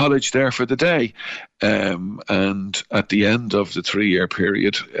in college there for the day. And at the end of the 3-year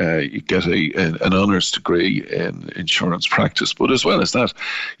period, you get an honours degree in insurance practice. But as well as that,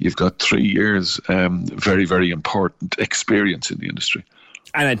 you've got 3 years very, very important experience in the industry.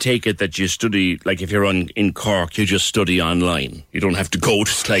 And I take it that you study, like if you're in Cork, you just study online. You don't have to go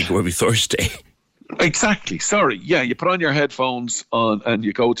to Sligo every Thursday. Exactly. Sorry. Yeah, you put on your headphones on and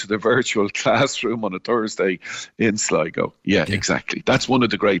you go to the virtual classroom on a Thursday in Sligo. Yeah, exactly. That's one of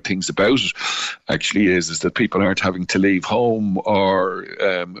the great things about it, actually, is that people aren't having to leave home or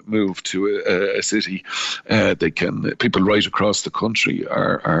move to a city. People right across the country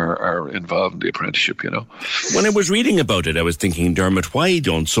are involved in the apprenticeship, you know. When I was reading about it, I was thinking, Dermot, why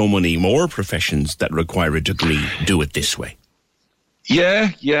don't so many more professions that require a degree do it this way? Yeah,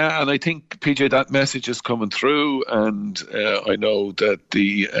 and I think, PJ, that message is coming through, and I know that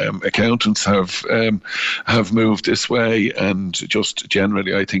the accountants have moved this way, and just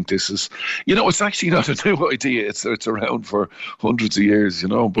generally, I think this is, you know, it's actually not a new idea. It's around for hundreds of years, you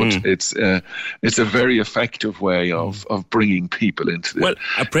know, but it's a very effective way of bringing people into the. Well,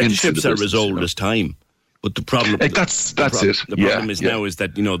 apprenticeships are as old as time. But the problem that's it. The problem is now is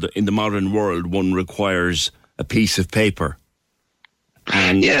that, you know, in the modern world, one requires a piece of paper.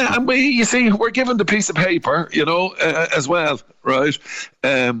 And you see, we're given the piece of paper, you know, as well, right?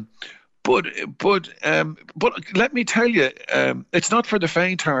 But let me tell you, it's not for the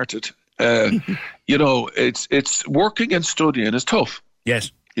faint-hearted. You know, it's working and studying is tough.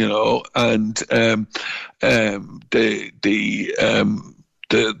 Yes, you know, and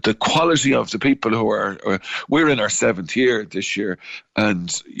the quality of the people who we're in our 7th year this year,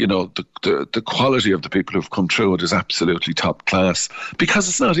 and you know the quality of the people who've come through it is absolutely top class, because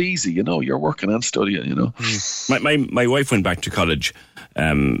it's not easy, you know. You're working and studying, you know. My wife went back to college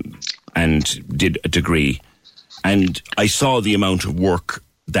and did a degree, and I saw the amount of work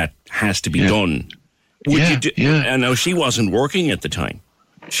that has to be done. And now she wasn't working at the time;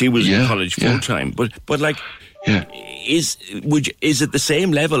 she was in college full time. But like. Yeah. Is it the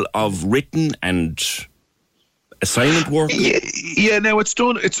same level of written and assignment work? Yeah. Now it's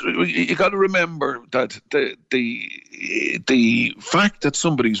done. You got to remember that the fact that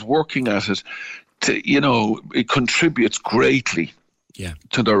somebody's working at it, it contributes greatly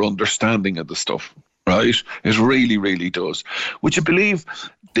to their understanding of the stuff. Right? It really, really does. Would you believe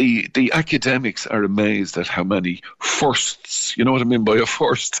the academics are amazed at how many firsts, you know what I mean by a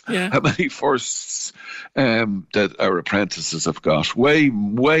first? Yeah. How many firsts that our apprentices have got. Way,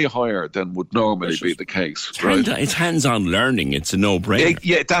 way higher than would normally be the case. It's hands-on learning. It's a no-brainer.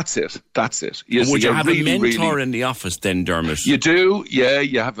 Yeah, that's it. Would you have a mentor in the office then, Dermot? You do, yeah.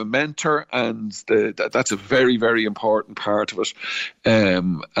 You have a mentor, and that's a very, very important part of it.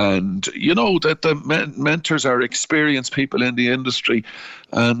 And you know that the mentors are experienced people in the industry,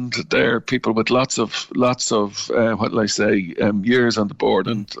 and they're people with lots of years on the board,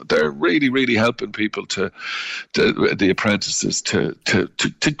 and they're really, really helping people the apprentices to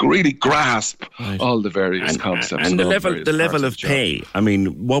really grasp all the various concepts and the level of pay. I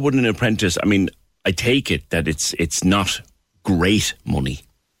mean, what would an apprentice? I mean, I take it that it's not great money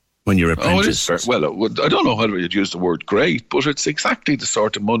when you're apprentice. Well, I don't know whether you'd use the word great, but it's exactly the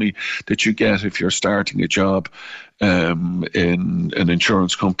sort of money that you get if you're starting a job in an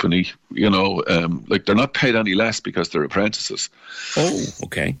insurance company. You know, like they're not paid any less because they're apprentices. Oh,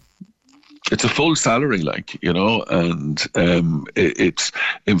 okay. It's a full salary, like, you know, and it's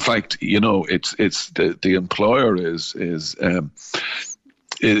in fact, you know, it's the employer is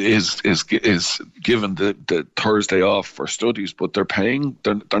given the Thursday off for studies, but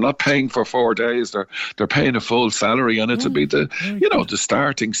they're not paying for 4 days. They're paying a full salary, and it'll be the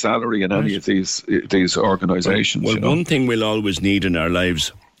starting salary in any of these organisations. Well, one thing we'll always need in our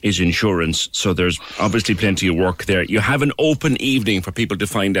lives is insurance. So there's obviously plenty of work there. You have an open evening for people to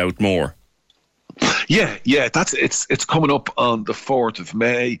find out more. Yeah, it's coming up on the 4th of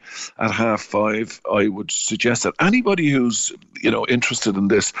May at 5:30. I would suggest that anybody who's interested in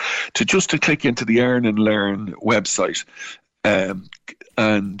this to click into the Earn and Learn website, and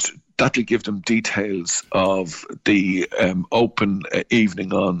that'll give them details of the open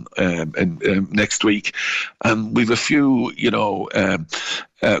evening on next week. And we've a few,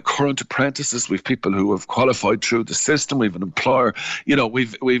 current apprentices. We've people who have qualified through the system. We've an employer.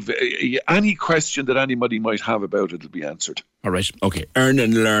 We've any question that anybody might have about it will be answered. All right. Okay.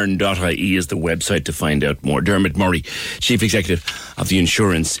 earnandlearn.ie is the website to find out more. Dermot Murray, Chief Executive of the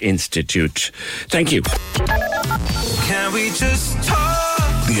Insurance Institute. Thank you. Can we just talk?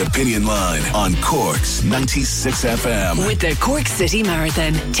 The The Opinion Line on Cork's 96 FM. With the Cork City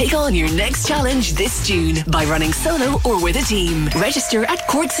Marathon, take on your next challenge this June by running solo or with a team. Register at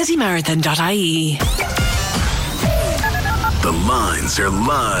corkcitymarathon.ie. The lines are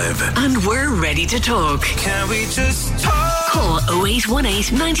live. And we're ready to talk. Can we just talk? Call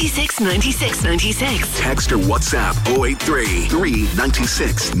 0818 96 96 96. Text or WhatsApp 083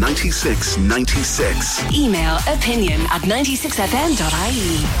 396 96 96. Email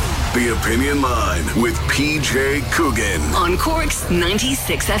opinion@96fm.ie. The Opinion Line with PJ Coogan. On Cork's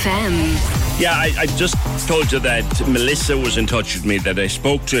 96 FM. Yeah, I just told you that Melissa was in touch with me, that I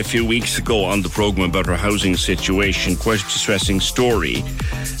spoke to a few weeks ago on the programme about her housing situation. Quite a distressing story.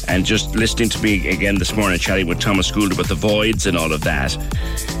 And just listening to me again this morning, chatting with Thomas Gould about the voids and all of that.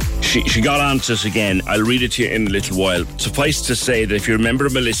 She got on to us again. I'll read it to you in a little while. Suffice to say that if you remember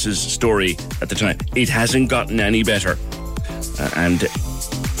Melissa's story at the time, it hasn't gotten any better. And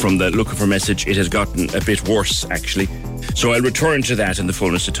from the look of her message, it has gotten a bit worse, actually. So I'll return to that in the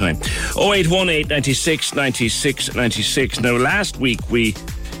fullness of time. 0818 96 96 96. Now, last week we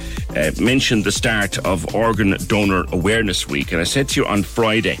mentioned the start of Organ Donor Awareness Week, and I said to you on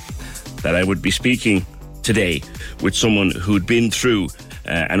Friday that I would be speaking today with someone who'd been through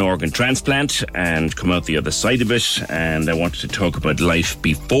an organ transplant and come out the other side of it, and I wanted to talk about life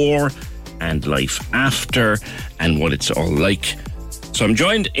before and life after and what it's all like. So I'm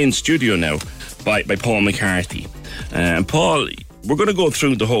joined in studio now by Paul McCarthy. And Paul, we're going to go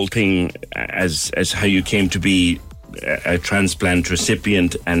through the whole thing as how you came to be a transplant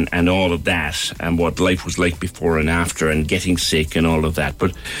recipient and all of that, and what life was like before and after, and getting sick and all of that.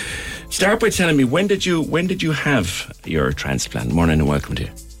 But start by telling me, when did you have your transplant? Morning and welcome to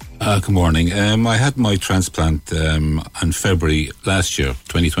you. Good morning. I had my transplant in February last year,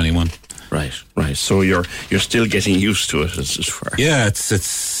 2021. Right. So you're still getting used to it, as far. Yeah, it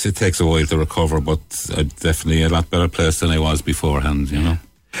takes a while to recover, but I'm definitely a lot better place than I was beforehand. You know.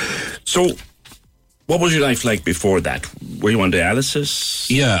 So, what was your life like before that? Were you on dialysis?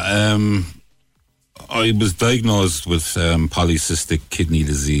 Yeah, I was diagnosed with polycystic kidney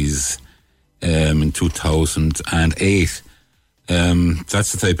disease in 2008.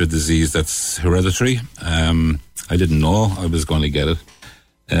 That's the type of disease that's hereditary. I didn't know I was going to get it.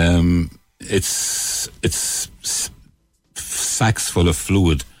 It's sacs full of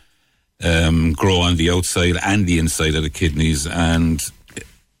fluid grow on the outside and the inside of the kidneys, and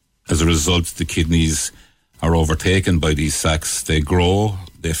as a result, the kidneys are overtaken by these sacs. They grow,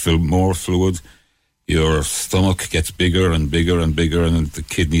 they fill more fluid, your stomach gets bigger and bigger and bigger, and the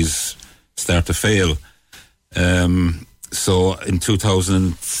kidneys start to fail. So in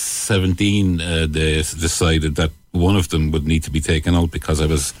 2017, they decided that one of them would need to be taken out because I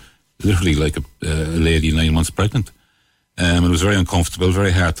was literally like a lady 9 months pregnant. It was very uncomfortable,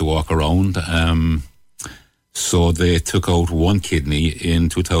 very hard to walk around. So they took out one kidney in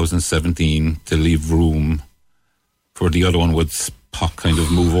 2017 to leave room for the other one would kind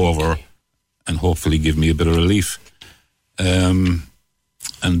of move over and hopefully give me a bit of relief. And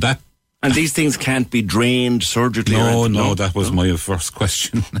these things can't be drained surgically? No, that was my first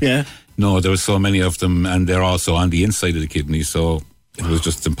question. Yeah. No, there were so many of them, and they're also on the inside of the kidney, so it was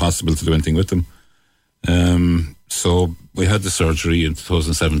just impossible to do anything with them. So we had the surgery in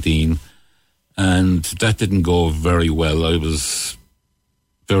 2017, and that didn't go very well. I was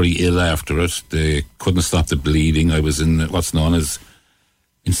very ill after it. They couldn't stop the bleeding. I was in what's known as,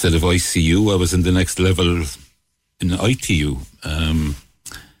 instead of ICU, I was in the next level in ITU,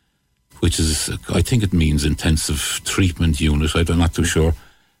 which is, I think it means intensive treatment unit. I'm not too sure.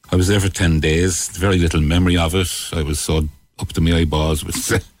 I was there for 10 days, very little memory of it. I was so up to my eyeballs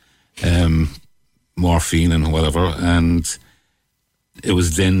with morphine and whatever. And it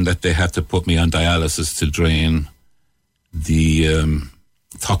was then that they had to put me on dialysis to drain the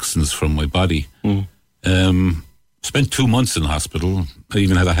toxins from my body. Spent 2 months in hospital. I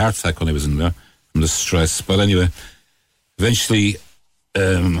even had a heart attack when I was in there from the stress. But anyway, eventually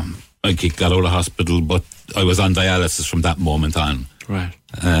I got out of hospital, but I was on dialysis from that moment on. Right.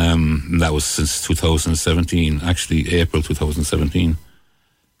 That was since 2017, actually April 2017.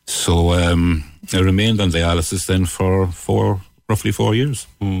 So I remained on dialysis then for roughly 4 years.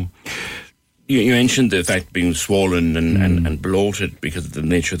 You mentioned the fact of being swollen and bloated because of the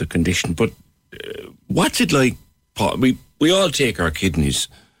nature of the condition, but what's it like, Paul? We all take our kidneys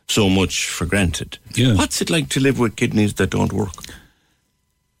so much for granted. Yeah. What's it like to live with kidneys that don't work?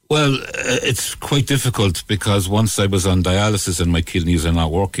 Well, it's quite difficult because once I was on dialysis and my kidneys are not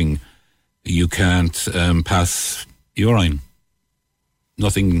working, you can't pass urine.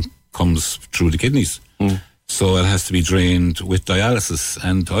 Nothing comes through the kidneys. So it has to be drained with dialysis.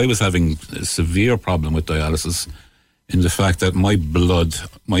 And I was having a severe problem with dialysis in the fact that my blood,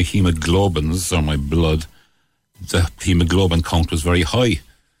 my hemoglobins, or my blood, the hemoglobin count was very high.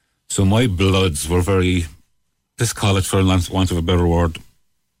 So my bloods were very, let's call it, for want of a better word,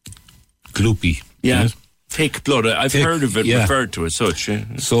 gloopy. Yeah, thick blood. I've heard of it referred to as such. Yeah.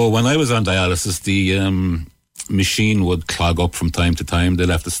 So when I was on dialysis, the machine would clog up from time to time. They'd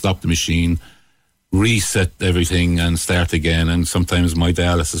have to stop the machine, reset everything and start again. And sometimes my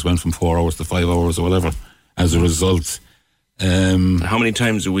dialysis went from 4 hours to 5 hours or whatever as a result. How many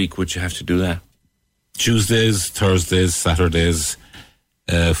times a week would you have to do that? Tuesdays, Thursdays, Saturdays,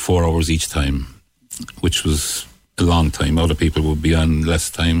 4 hours each time, which was a long time. Other people would be on less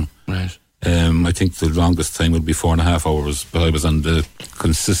time. Right. I think the longest time would be 4.5 hours, but I was on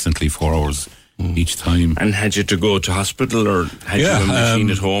consistently 4 hours each time. And had you to go to hospital, or had you a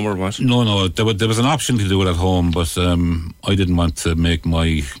machine at home, or what? No. There was an option to do it at home, but I didn't want to make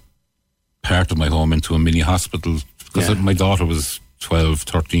my part of my home into a mini hospital, because my daughter was 12,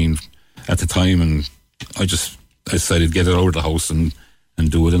 13 at the time, and I decided to get it out of the house and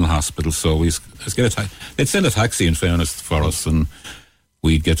do it in the hospital. So let's get they'd send a taxi, in fairness, for us, and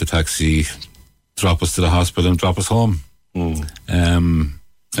we'd get the taxi, drop us to the hospital and drop us home.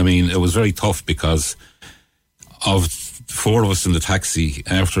 I mean, it was very tough because of 4 of us in the taxi.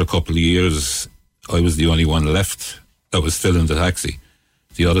 After a couple of years, I was the only one left that was still in the taxi.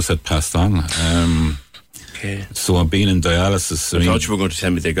 The others had passed on. Okay. So I'm being in dialysis. I thought you were going to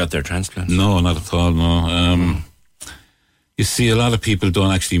tell me they got their transplant. No, not at all, no. You see, a lot of people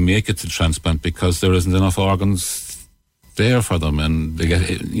don't actually make it to transplant because there isn't enough organs there for them, and they get,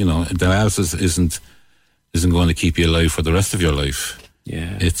 dialysis isn't going to keep you alive for the rest of your life.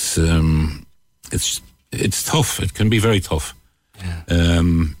 Yeah, it's tough. It can be very tough. Yeah.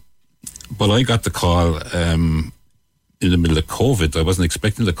 But I got the call in the middle of COVID. I wasn't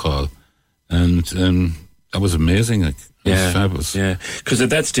expecting the call, and that was amazing. It was fabulous. Yeah, because at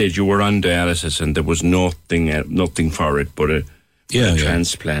that stage you were on dialysis and there was nothing for it but a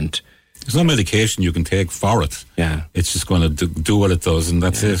transplant. There's no medication you can take for it. Yeah, it's just going to do what it does, and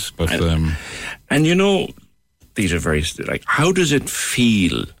that's it. But and these are very how does it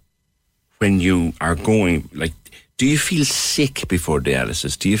feel when you are going? Like, do you feel sick before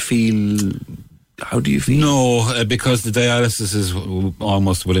dialysis? How do you feel? No, because the dialysis is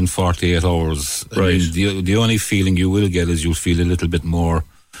almost within 48 hours. Right. I mean, the only feeling you will get is you'll feel a little bit more,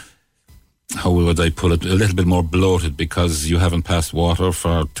 how would I put it, a little bit more bloated because you haven't passed water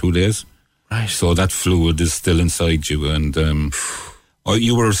for 2 days. Right. So that fluid is still inside you, and I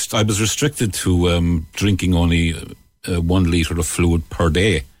was restricted to drinking only 1 litre of fluid per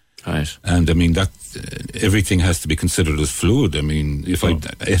day. Right. And I mean, that everything has to be considered as fluid. I mean, if I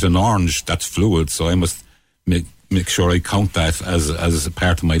ate an orange, that's fluid, so I must make sure I count that as a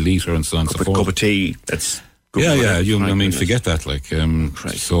part of my litre and so on and so forth. A cup of tea, that's good. Yeah. Forget that.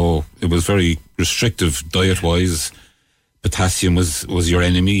 So it was very restrictive diet-wise. Potassium was your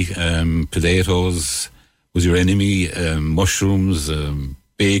enemy. Potatoes was your enemy. Mushrooms,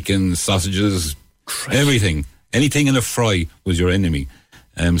 bacon, sausages, everything. Anything in a fry was your enemy.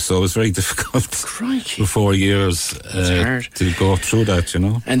 So it was very difficult for 4 years to go through that,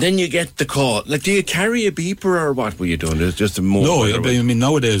 And then you get the call. Like, do you carry a beeper or what were you doing? It's just a mobile. No, I mean,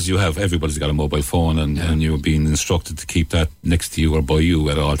 nowadays everybody's got a mobile phone and you're being instructed to keep that next to you or by you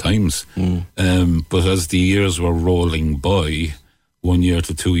at all times. But as the years were rolling by, 1 year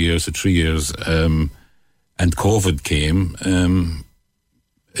to 2 years to 3 years, and COVID came,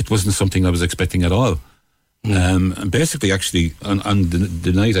 it wasn't something I was expecting at all. And basically, actually, on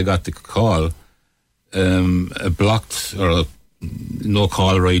the night I got the call, a blocked or a no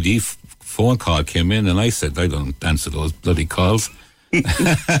caller ID phone call came in, and I said, I don't answer those bloody calls.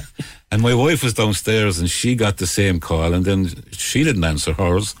 And my wife was downstairs, and she got the same call, and then she didn't answer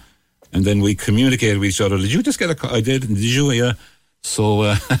hers. And then we communicated with each other. Did you just get a call? I did. Did you? Yeah.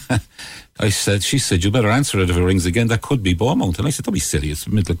 So she said, you better answer it if it rings again. That could be Beaumont. And I said, don't be silly. It's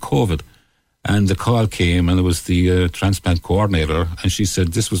the middle of COVID. And the call came, and it was the transplant coordinator, and she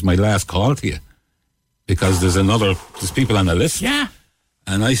said, this was my last call to you, because there's people on the list. Yeah.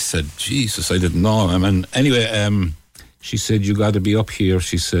 And I said, Jesus, I didn't know. Anyway, she said, you got to be up here,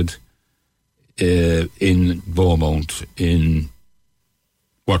 she said, in Beaumont, in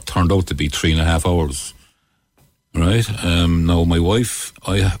what turned out to be 3.5 hours. Right? Now, my wife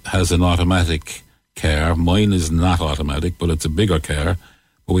has an automatic car. Mine is not automatic, but it's a bigger car.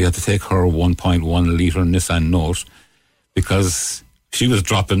 But we had to take her 1.1 litre Nissan Note because she was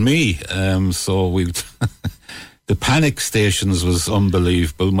dropping me. So the panic stations was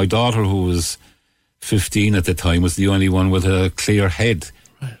unbelievable. My daughter, who was 15 at the time, was the only one with a clear head.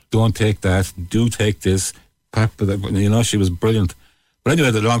 Right. Don't take that. Do take this. You know, she was brilliant. But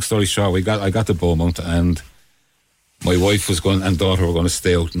anyway, the long story short, I got to Beaumont, and my wife and daughter were going to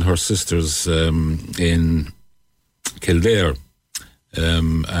stay out in her sister's in Kildare.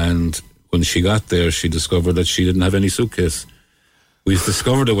 And when she got there, she discovered that she didn't have any suitcase. We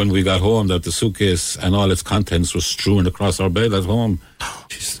discovered it when we got home, that the suitcase and all its contents were strewn across our bed at home.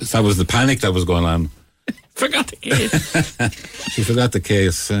 That was the panic that was going on. Forgot the case. She forgot the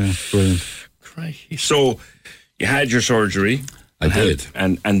case. Brilliant. Crikey. So you had your surgery. I did.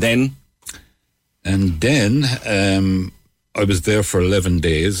 And then? And then I was there for 11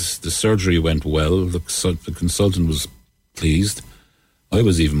 days. The surgery went well. The consultant was pleased. I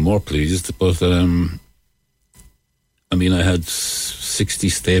was even more pleased. But, I mean, I had 60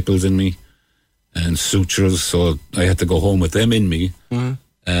 staples in me and sutures, so I had to go home with them in me.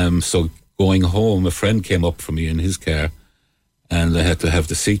 Mm-hmm. So going home, a friend came up for me in his car, and I had to have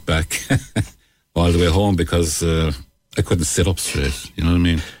the seat back all the way home because I couldn't sit up straight. You know what I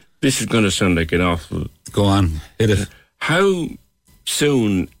mean? This is going to sound like an awful... Go on, hit it. How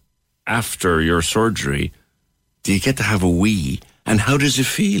soon after your surgery do you get to have a wee, and how does it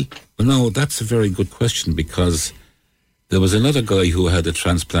feel? Well, no, that's a very good question, because there was another guy who had a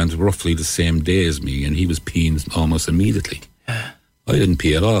transplant roughly the same day as me, and he was peeing almost immediately. I didn't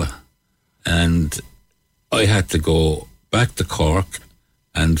pee at all. And I had to go back to Cork,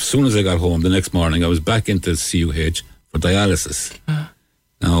 and as soon as I got home the next morning, I was back into CUH for dialysis.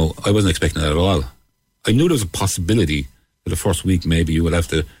 Now, I wasn't expecting that at all. I knew there was a possibility for the first week maybe you would have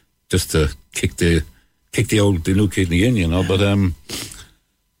to just to kick the new kidney in, you know, but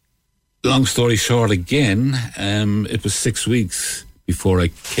long story short again, it was 6 weeks before I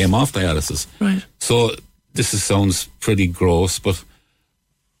came off dialysis. Right. So this sounds pretty gross, but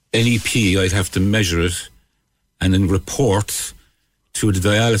any pee, I'd have to measure it and then report to the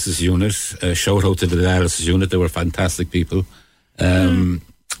dialysis unit. Shout out to the dialysis unit, they were fantastic people.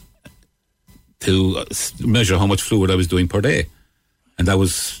 To measure how much fluid I was doing per day. And that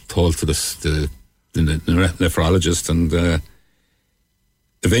was told to the nephrologist, and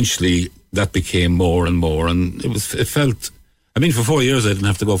eventually that became more and more, and it felt, I mean, for 4 years I didn't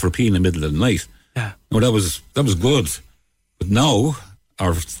have to go for a pee in the middle of the night. Yeah. No, that was good. But now,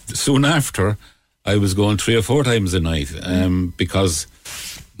 or soon after, I was going 3 or 4 times a night because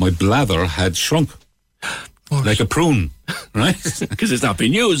my bladder had shrunk. Like a prune, right? Because it's not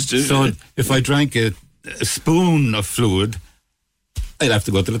been used. So if I drank a spoon of fluid, I'd have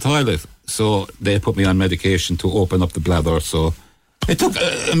to go to the toilet. So they put me on medication to open up the bladder. So it took,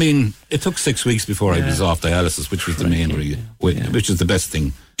 it took 6 weeks before I was off dialysis, which was the main reason, which is the best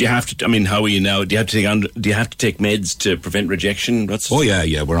thing. Do you have to? I mean, how are you now? Do you have to take meds to prevent rejection?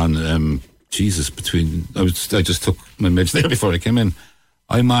 Yeah. We're on. Jesus, I just took my meds there before I came in.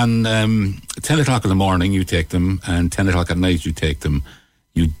 I'm on 10 o'clock in the morning, you take them, and 10 o'clock at night, you take them.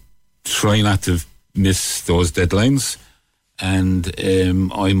 You try not to miss those deadlines. And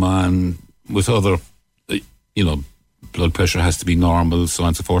I'm on, with other, blood pressure has to be normal, so on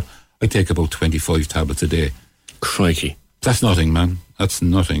and so forth. I take about 25 tablets a day. Crikey. That's nothing, man. That's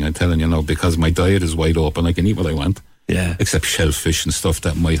nothing, I'm telling you now, because my diet is wide open. I can eat what I want. Yeah. Except shellfish and stuff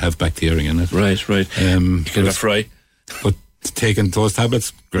that might have bacteria in it. Right. You can have a fry. But taking those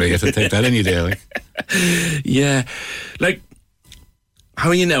tablets, great. I'd take that any day. Like. Yeah. Like, how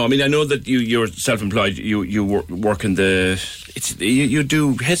are you now? I mean, I know that you're self-employed. You work in you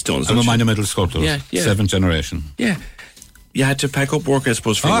do headstones. I'm a monumental sculptor. Yeah. 7th generation. Yeah. You had to pack up work, I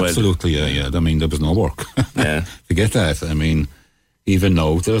suppose, for a while. Absolutely, yeah. I mean, there was no work. Yeah. Forget that. I mean, even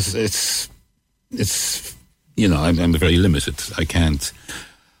though it's I'm very limited.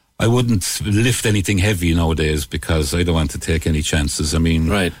 I wouldn't lift anything heavy nowadays because I don't want to take any chances. I mean,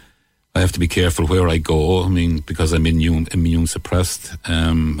 right. I have to be careful where I go. I mean, because I'm immune suppressed.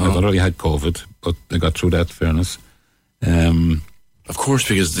 I've already had COVID, but I got through that, fairness. Of course,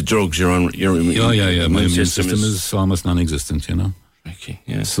 because the drugs you're on, your my immune system is almost non-existent, you know. Okay,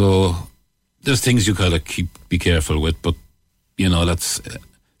 yeah. So there's things you gotta be careful with, but that's,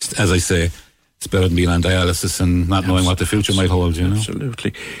 as I say, it's better than being on dialysis and not knowing what the future might hold, you know.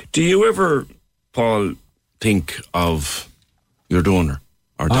 Absolutely. Do you ever, Paul, think of your donor?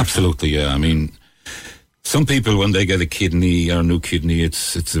 Absolutely, yeah. I mean, some people, when they get a kidney or a new kidney,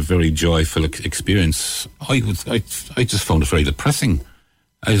 it's a very joyful experience. I just found it very depressing.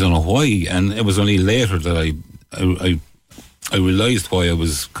 I don't know why, and it was only later that I realised why I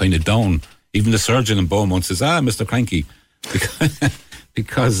was kind of down. Even the surgeon in Beaumont says, Mr. Cranky,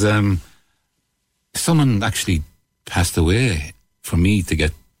 because someone actually passed away for me to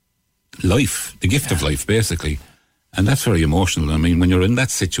get life, the gift of life, basically. And that's very emotional. I mean, when you're in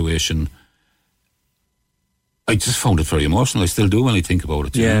that situation, I just found it very emotional. I still do when I think about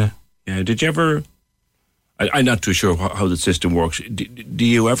it. Yeah. Did you ever... I'm not too sure how the system works. Do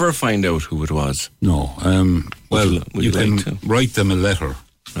you ever find out who it was? No. You can write them a letter,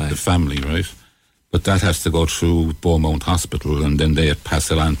 the family, right? But that has to go through Beaumont Hospital, and then they pass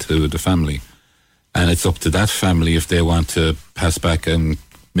it on to the family. And it's up to that family if they want to pass back and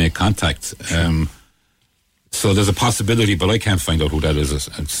make contact. So there's a possibility, but I can't find out who that is.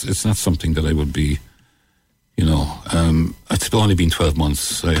 It's not something that I would be, it's only been 12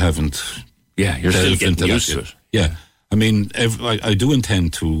 months. I haven't... Yeah, you're still getting used to it. Yeah. I mean, I do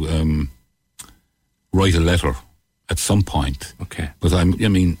intend to write a letter at some point. Okay. But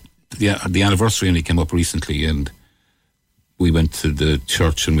the anniversary only came up recently, and we went to the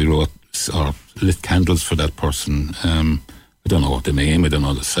church and we wrote or lit candles for that person. I don't know what the name, I don't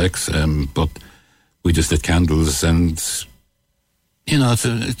know the sex, but we just lit candles, and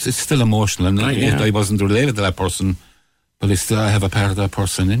it's still emotional. And I wasn't related to that person, but I have a part of that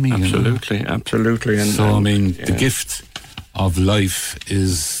person in me. Absolutely. And the gift of life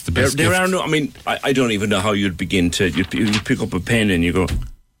is the best. There are no. I mean, I don't even know how you'd begin to. You pick up a pen and you go,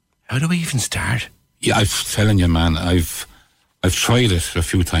 how do I even start? Yeah, I'm telling you, man. I've tried it a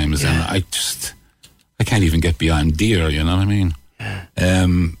few times, and I can't even get beyond dear. You know what I mean? Yeah.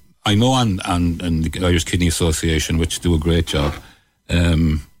 I know on the Irish Kidney Association, which do a great job.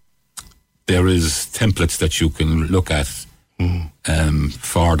 There is templates that you can look at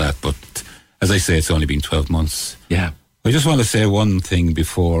for that, but as I say, it's only been 12 months. Yeah. I just want to say one thing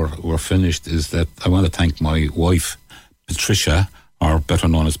before we're finished, is that I want to thank my wife, Patricia, or better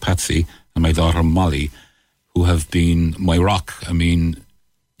known as Patsy, and my daughter Molly, who have been my rock. I mean,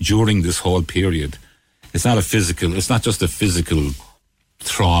 during this whole period, it's not just a physical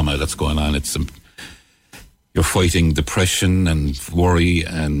trauma that's going on. You're fighting depression and worry,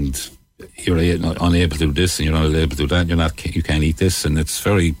 and you're unable to do this and you're not able to do that. You can't eat this, and it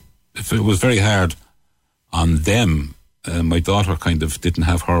was very hard on them. My daughter kind of didn't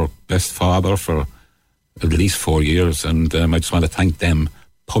have her best father for at least 4 years, and I just want to thank them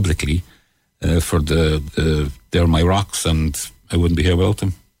publicly for they're my rocks, and I wouldn't be here without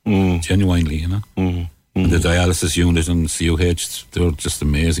them. Genuinely, And the dialysis unit and CUH, they're just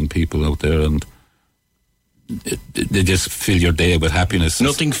amazing people out there, and they just fill your day with happiness.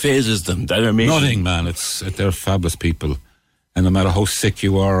 Nothing phases them. They're amazing. Nothing, man. They're fabulous people, and no matter how sick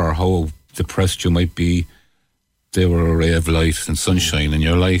you are or how depressed you might be, they were a ray of light and sunshine in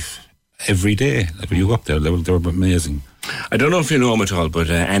your life every day. You go up there, they were amazing. I don't know if you know him at all, but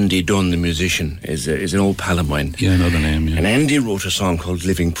Andy Dunn, the musician, is an old pal of mine. Yeah, I know the name. Yeah. And Andy wrote a song called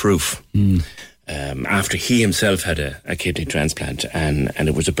 "Living Proof." After he himself had a kidney transplant, and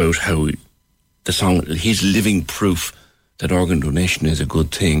it was about how the song, he's living proof that organ donation is a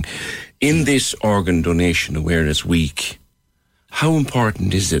good thing. In this Organ Donation Awareness Week, how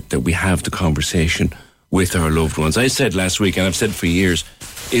important is it that we have the conversation with our loved ones? I said last week, and I've said for years,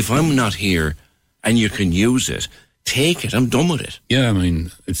 if I'm not here and you can use it, take it. I'm done with it. Yeah, I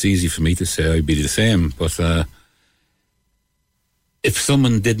mean, it's easy for me to say I'd be the same, but if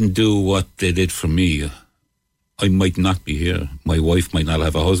someone didn't do what they did for me, I might not be here. My wife might not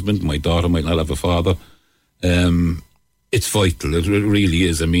have a husband. My daughter might not have a father. It's vital. It really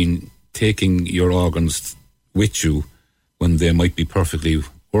is. I mean, taking your organs with you when they might be perfectly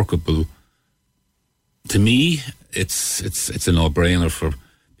workable, to me, it's a no-brainer for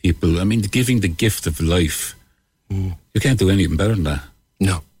people. I mean, giving the gift of life, you can't do anything better than that.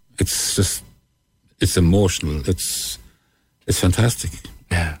 No. It's emotional. It's fantastic.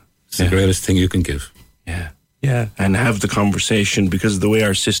 Yeah. It's the greatest thing you can give. Yeah. Yeah, and have the conversation, because of the way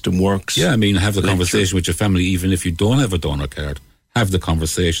our system works. Yeah, I mean, have the conversation with your family, even if you don't have a donor card. Have the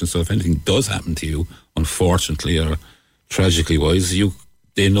conversation, so if anything does happen to you, unfortunately or tragically wise,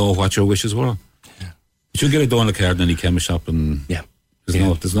 they know what your wishes were. Yeah. But you'll get a donor card in any chemist shop, and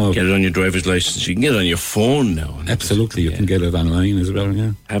there's no get it on your driver's license. You can get it on your phone now. Absolutely, you can get it online as well.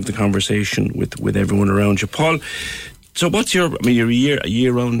 Yeah. Have the conversation with everyone around you, Paul. So you're a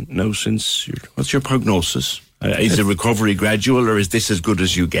year on now since. What's your prognosis? Is the recovery gradual, or is this as good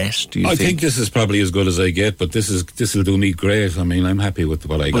as you get? Do you think? I think this is probably as good as I get, but this will do me great. I mean, I'm happy with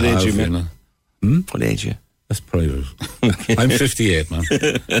what I got. What age you, man? What age you? That's private. I'm 58, man.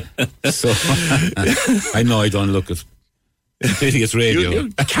 So I know I don't look as it's radio. You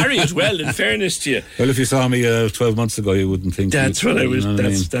carry it well, in fairness to you. Well, if you saw me 12 months ago, you wouldn't think. That's what I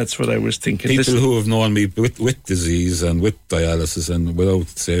was. That's what I was thinking. People who have known me with disease and with dialysis, and without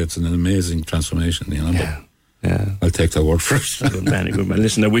say, it's an amazing transformation. Yeah. Yeah, I'll take that word for it. Good man.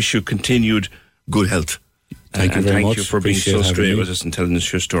 Listen, I wish you continued good health. Thank you very much. Thank you for being so straight with us and telling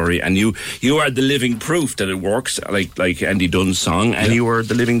us your story. And you are the living proof that it works, like Andy Dunn's song, and you are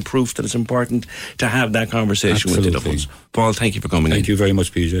the living proof that it's important to have that conversation with the loved ones. Paul, thank you for coming in. Thank you very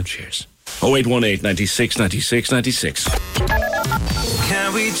much, PJ. Cheers. 0818 96 96 96.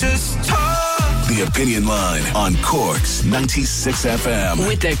 Can we just talk? The Opinion Line on Cork's 96 FM.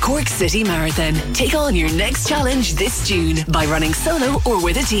 With the Cork City Marathon. Take on your next challenge this June by running solo or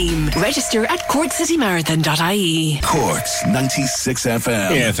with a team. Register at corkcitymarathon.ie. Cork's 96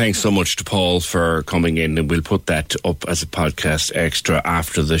 FM. Yeah, thanks so much to Paul for coming in, and we'll put that up as a podcast extra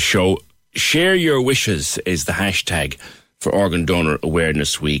after the show. Share your wishes is the hashtag for Organ Donor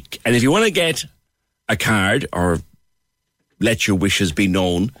Awareness Week. And if you want to get a card or let your wishes be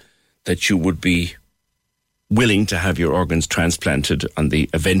known that you would be willing to have your organs transplanted on the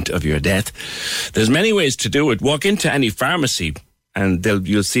event of your death, there's many ways to do it. Walk into any pharmacy and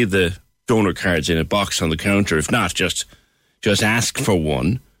you'll see the donor cards in a box on the counter. If not, just ask for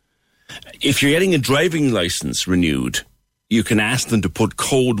one. If you're getting a driving license renewed, you can ask them to put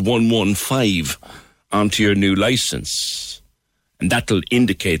code 115 onto your new license, and that'll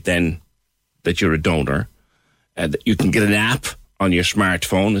indicate then that you're a donor. You can get an app on your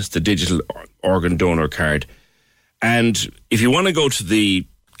smartphone. It's the digital organ donor card. And if you want to go to the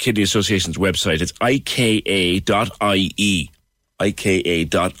Kidney Association's website, it's ika.ie,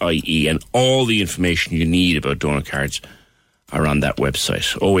 ika.ie, and all the information you need about donor cards are on that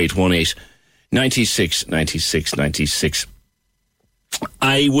website. 0818 96 96 96.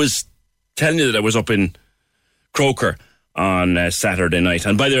 I was telling you that I was up in Croker on Saturday night,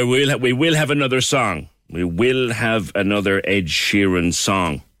 and by the way, we will have another song. We will have another Ed Sheeran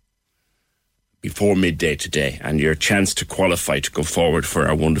song before midday today, and your chance to qualify to go forward for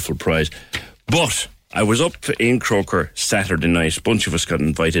our wonderful prize. But I was up in Croker Saturday night. A bunch of us got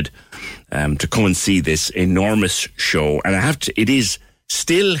invited to come and see this enormous show, and it is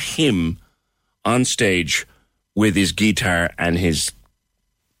still him on stage with his guitar and his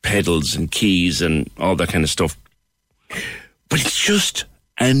pedals and keys and all that kind of stuff. But it's just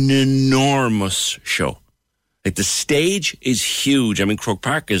an enormous show. Like, the stage is huge. I mean, Croke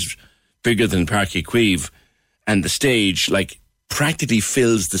Park is bigger than Páirc Uí Chaoimh, and the stage, practically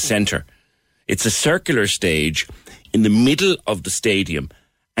fills the centre. It's a circular stage in the middle of the stadium,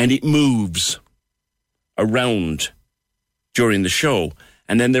 and it moves around during the show.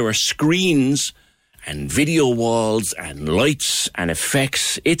 And then there are screens and video walls and lights and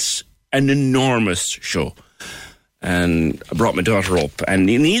effects. It's an enormous show. And I brought my daughter up, and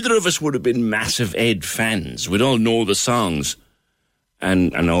neither of us would have been massive Ed fans. We'd all know the songs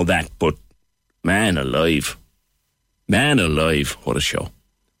and all that, but man alive, what a show.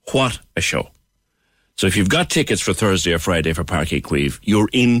 What a show. So if you've got tickets for Thursday or Friday for Páirc Uí Chaoimh, you're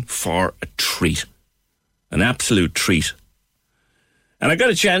in for a treat. An absolute treat. And I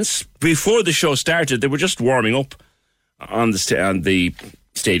got a chance, before the show started, they were just warming up on the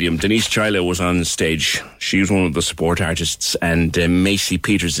stadium. Denise Chilo was on stage. She was one of the support artists, and Maisie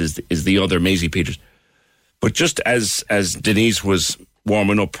Peters is the other, Maisie Peters. But just as Denise was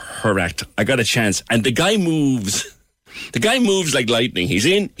warming up her act, I got a chance, and the guy moves like lightning. He's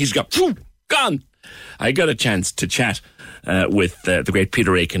in, he's got, gone. I got a chance to chat with the great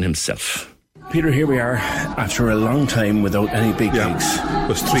Peter Aiken himself. Peter, here we are after a long time without any big gigs. It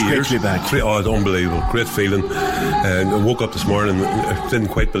was 3 years. Great to be back. It's unbelievable. Great feeling. And I woke up this morning and I didn't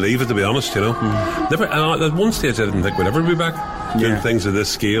quite believe it, to be honest, Never. At one stage I didn't think we'd ever be back doing things of this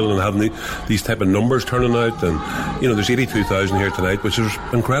scale and having these type of numbers turning out. And, there's 82,000 here tonight, which is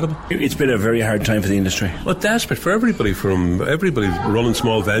incredible. It's been a very hard time for the industry. Well, desperate for everybody, from everybody running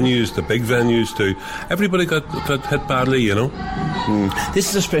small venues to big venues to everybody got hit badly, This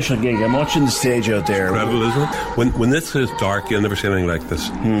is a special gig. I'm watching the stage out there. It's incredible, isn't it? When this is dark, you'll never see anything like this.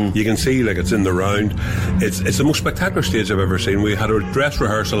 You can see it's in the round. It's the most spectacular stage I've ever seen. We had a dress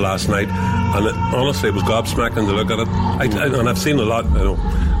rehearsal last night, and honestly, it was gobsmacking to look at it. And I've seen a lot.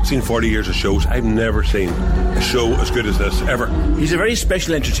 I've seen 40 years of shows. I've never seen a show as good as this ever. He's a very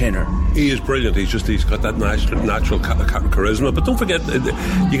special entertainer. He is brilliant. He's got that natural charisma. But don't forget,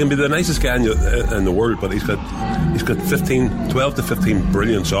 you can be the nicest guy in the world, but he's got 12 to 15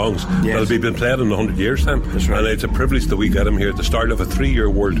 brilliant songs that'll be been played in 100 years' time. That's right. And it's a privilege that we get him here at the start of a 3-year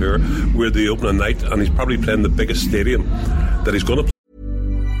world tour. We're the opening night, and he's probably playing the biggest stadium that he's going to play.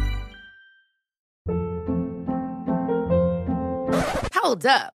 Hold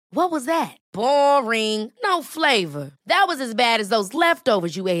up. What was that? Boring. No flavor. That was as bad as those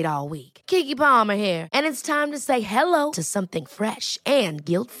leftovers you ate all week. Keke Palmer here, and it's time to say hello to something fresh and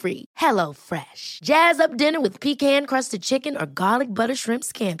guilt-free. Hello Fresh. Jazz up dinner with pecan-crusted chicken or garlic butter shrimp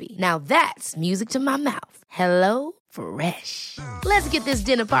scampi. Now that's music to my mouth. Hello Fresh. Let's get this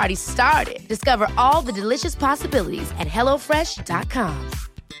dinner party started. Discover all the delicious possibilities at HelloFresh.com.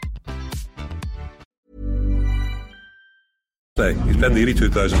 He's playing the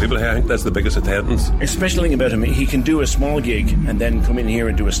 82,000 people here. I think that's the biggest attendance. A special thing about him, he can do a small gig and then come in here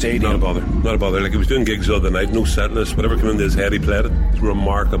and do a stadium. Not a bother. Like, he was doing gigs the other night, no set list, whatever came into his head, he played it. It's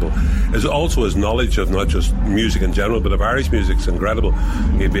remarkable. It's also his knowledge of not just music in general, but of Irish music is incredible.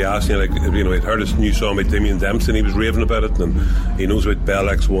 He'd be asking, like, you know, he'd heard his new song by Damien Dempsey and he was raving about it, and he knows about Bell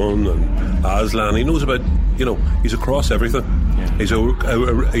X1 and Aslan. He knows about, you know, he's across everything. Yeah.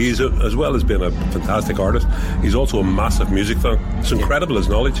 He's as well as being a fantastic artist, he's also a massive music fan. It's incredible, his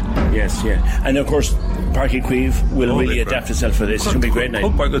knowledge. Yes, yeah. And of course, Páirc Uí Chaoimh will really adapt itself for this. It's going to be a great night.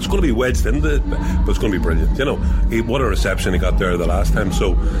 It's going to be wedged into it, but it's going to be brilliant. You know, what a reception he got there the last time.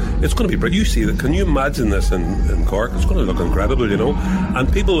 So it's going to be brilliant. You see that? Can you imagine this in Cork? It's going to look incredible, you know.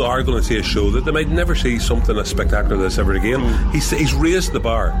 And people are going to see a show that they might never see something as spectacular as this ever again. He's raised the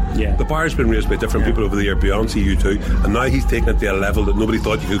bar. Yeah. The bar's been raised by different people over the year, Beyonce, U2, and now he's taken it to a level that nobody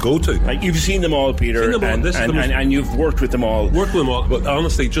thought you could go to. Like, you've seen them all, Peter, and you've worked with them all. But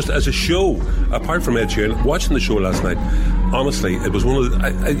honestly, just as a show, apart from Ed Sheeran, watching the show last night, honestly, it was one of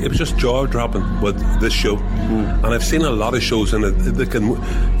the, it was just jaw-dropping with this show. And I've seen a lot of shows, and they can,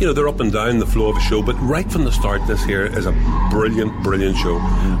 you know, they're up and down the flow of a show, but right from the start, this here is a brilliant show.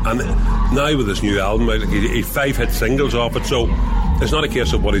 And now with this new album, he 5-hit singles off it, so it's not a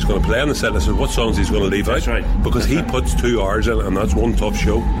case of what he's going to play on the set list, it's what songs he's going to leave out. Right. Because he puts 2 hours in, and that's one tough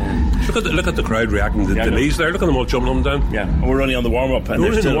show. Look at the crowd reacting to Denise there. Look at them all jumping up and down. Yeah, and we're only on the warm up, and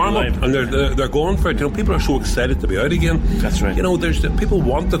they're going for it. You know, people are so excited to be out again. That's right. You know, people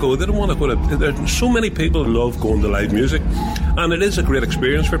want to go. They don't want to go to. There's so many people who love going to live music, and it is a great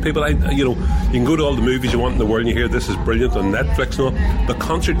experience for people. You know, you can go to all the movies you want in the world, and you hear this is brilliant on Netflix and all. The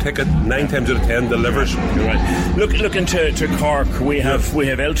concert ticket 9 times out of 10 delivers. You're right. Looking to Cork, we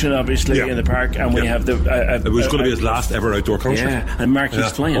have Elton obviously in the park, and we have the. It was going to be his last ever outdoor concert. Yeah, and Marquis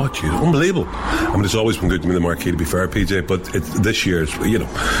playing. Oh, gee, unbelievable. I mean, it's always been good to me, the Marquee, to be fair, PJ, but this year, you know,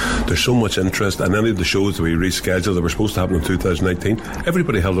 there's so much interest, and any of the shows that we rescheduled that were supposed to happen in 2019,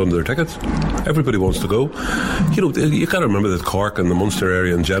 everybody held on to their tickets. Everybody wants to go. You know, you got to remember that Cork and the Munster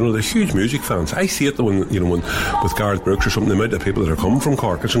area in general, they're huge music fans. I see it when with Gareth Brooks or something, the amount of people that are coming from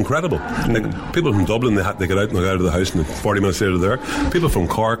Cork, it's incredible. Like, people from Dublin, they get out and go out of the house, and 40 minutes later they're there. People from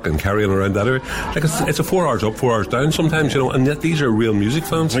Cork and Kerry and around that area, like, it's a 4 hours up, 4 hours down sometimes, you know, and yet these are real music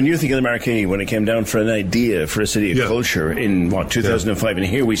fans. When you think of the Marquee, when it came down for an idea for a city of culture in 2005, and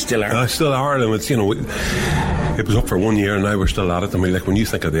here we still are. Still are, and it's, you know, it was up for 1 year, and now we're still at it. I mean, like, when you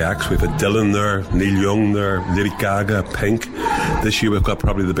think of the acts, we've had Dylan there, Neil Young there, Lady Gaga, Pink. This year we've got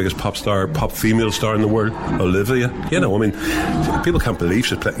probably the biggest pop female star in the world, Olivia. You know, I mean, people can't believe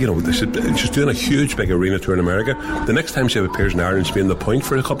she's doing a huge big arena tour in America. The next time she appears in Ireland, she'll be in the Point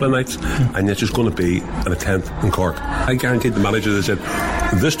for a couple of nights, and yet she's going to be in a tent in Cork. I guaranteed the manager, they said,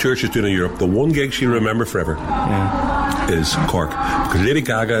 this tour she's doing in Europe, the one gig she'll remember forever is Cork. Because Lady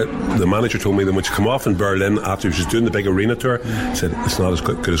Gaga, the manager told me that when she come off in Berlin after she was doing the big arena tour, said it's not as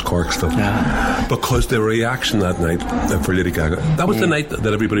good as Cork stuff. Because the reaction that night for Lady Gaga, that was the night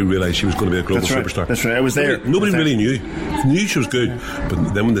that everybody realised she was going to be a global superstar. That's right, I was there. Nobody really knew she was good,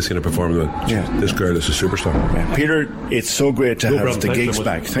 but then when they seen her perform, they went, this girl is a superstar. Peter, it's so great to have the gigs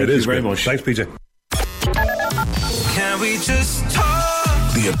back. Thank you very much. Thanks, PJ. Can we just talk?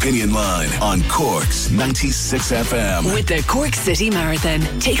 The Opinion Line on Cork's 96 FM. With the Cork City Marathon.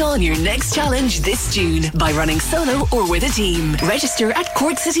 Take on your next challenge this June by running solo or with a team. Register at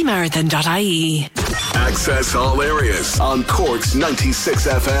corkcitymarathon.ie. Access all areas on Cork's 96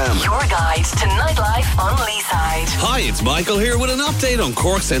 FM. Your guide to nightlife on Leeside. Hi, it's Michael here with an update on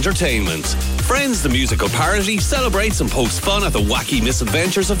Cork's entertainment. Friends, the musical parody, celebrates and pokes fun at the wacky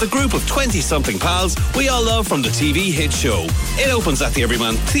misadventures of the group of 20-something pals we all love from the TV hit show. It opens at the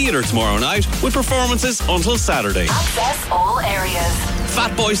Everyman Theatre tomorrow night with performances until Saturday. Access all areas.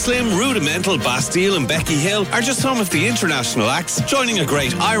 Fatboy Slim, Rudimental, Bastille and Becky Hill are just some of the international acts joining a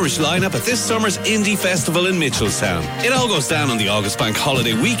great Irish lineup at this summer's Indie Festival in Mitchelstown. It all goes down on the August Bank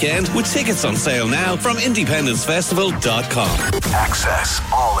holiday weekend with tickets on sale now from independencefestival.com. Access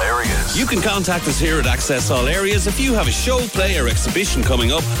all areas. You can contact us here at Access All Areas if you have a show, play or exhibition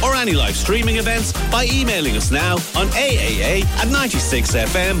coming up or any live streaming events by emailing us now on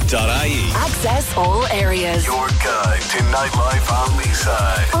aaa@96fm.ie. Access all areas. Your guide to nightlife on Leeside.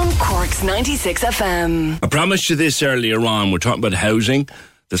 Leaside. On Cork's 96 FM. I promised you this earlier on. We're talking about housing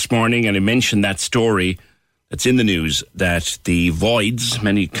this morning, and I mentioned that story that's in the news that the voids,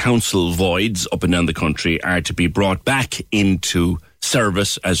 many council voids up and down the country, are to be brought back into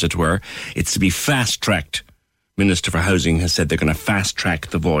service, as it were. It's to be fast-tracked. Minister for Housing has said they're going to fast-track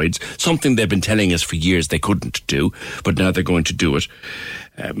the voids, something they've been telling us for years they couldn't do, but now they're going to do it.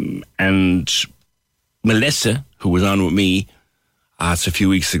 And Melissa, who was on with me, it's a few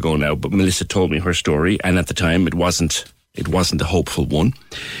weeks ago now, but Melissa told me her story, and at the time it wasn't a hopeful one.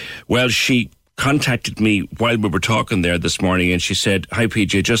 Well, she contacted me while we were talking there this morning, and she said, "Hi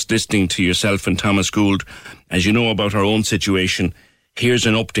PJ, just listening to yourself and Thomas Gould, as you know about our own situation, here's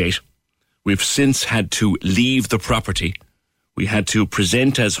an update. We've since had to leave the property. We had to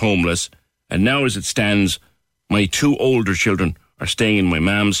present as homeless, and now as it stands, my 2 older children are staying in my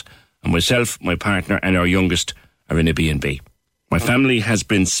mum's, and myself, my partner, and our youngest are in a B&B. My family has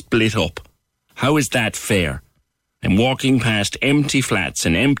been split up. How is that fair? I'm walking past empty flats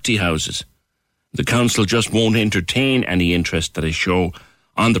and empty houses. The council just won't entertain any interest that I show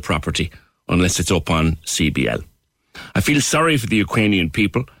on the property unless it's up on CBL. I feel sorry for the Ukrainian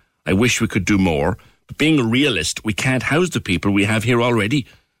people. I wish we could do more. But being a realist, we can't house the people we have here already.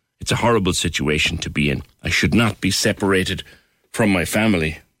 It's a horrible situation to be in. I should not be separated from my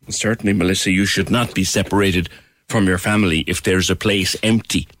family." Certainly, Melissa, you should not be separated from your family if there's a place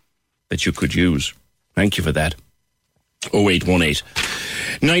empty that you could use. Thank you for that. 0818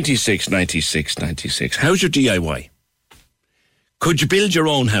 96 96 96. How's your DIY? Could you build your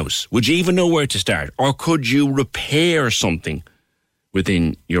own house? Would you even know where to start? Or could you repair something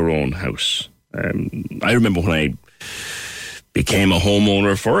within your own house? I remember when I became a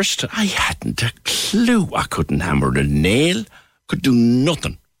homeowner first, I hadn't a clue. I couldn't hammer a nail, could do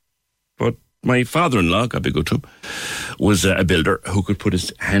nothing. But my father-in-law, God be good to him, was a builder who could put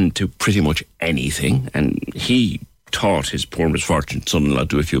his hand to pretty much anything, and he taught his poor misfortunate son-in-law to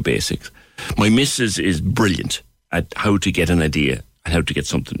do a few basics. My missus is brilliant at how to get an idea and how to get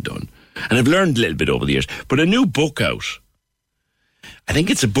something done. And I've learned a little bit over the years. But a new book out, I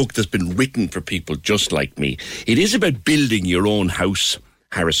think it's a book that's been written for people just like me. It is about building your own house,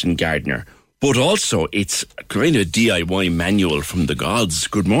 Harrison Gardner, but also it's kind of a DIY manual from the gods.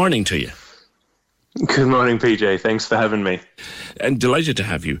 Good morning to you. Good morning, PJ. Thanks for having me. And delighted to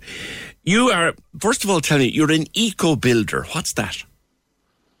have you. You are, first of all, tell me, you're an eco-builder. What's that?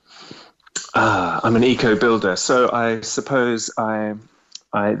 I'm an eco-builder. So I suppose I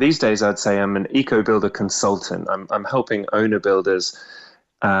these days I'd say I'm an eco-builder consultant. I'm helping owner builders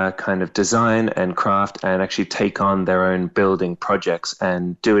kind of design and craft and actually take on their own building projects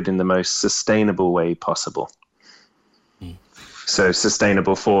and do it in the most sustainable way possible. So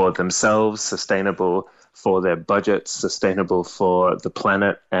sustainable for themselves, sustainable for their budgets, sustainable for the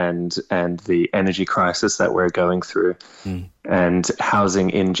planet and the energy crisis that we're going through, and housing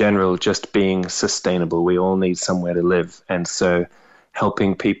in general just being sustainable. We all need somewhere to live, and so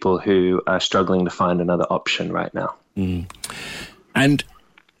helping people who are struggling to find another option right now. And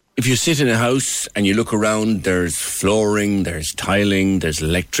if you sit in a house and you look around, there's flooring, there's tiling, there's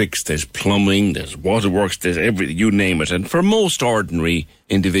electrics, there's plumbing, there's waterworks, there's everything, you name it. And for most ordinary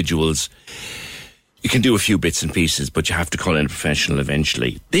individuals, you can do a few bits and pieces, but you have to call in a professional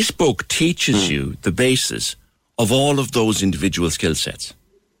eventually. This book teaches you the basis of all of those individual skill sets.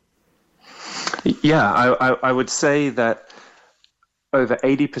 Yeah, I would say that over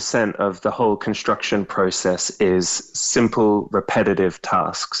 80% of the whole construction process is simple, repetitive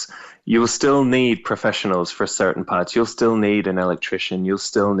tasks. You'll still need professionals for certain parts. You'll still need an electrician. You'll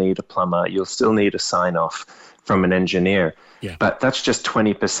still need a plumber. You'll still need a sign-off from an engineer. Yeah. But that's just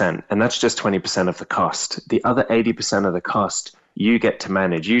 20%, and that's just 20% of the cost. The other 80% of the cost, you get to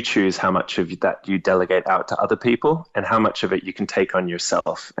manage. You choose how much of that you delegate out to other people and how much of it you can take on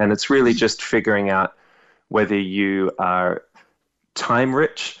yourself. And it's really just figuring out whether you are time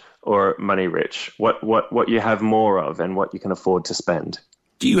rich or money rich, what you have more of and what you can afford to spend.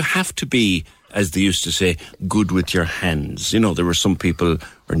 Do you have to be, as they used to say, good with your hands? You know, there were some people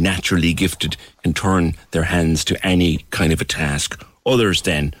who are naturally gifted and turn their hands to any kind of a task. Others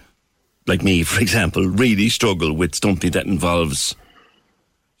then, like me, for example, really struggle with something that involves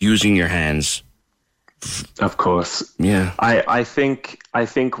using your hands. Of course. Yeah. I think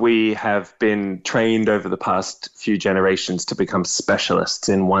we have been trained over the past few generations to become specialists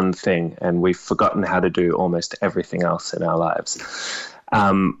in one thing, and we've forgotten how to do almost everything else in our lives.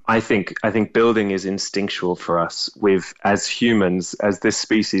 I think building is instinctual for us. As humans, as this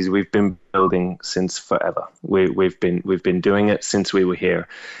species, we've been building since forever. We've been doing it since we were here.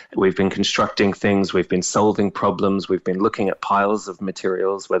 We've been constructing things. We've been solving problems. We've been looking at piles of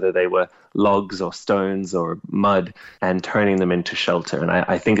materials, whether they were logs or stones or mud, and turning them into shelter. And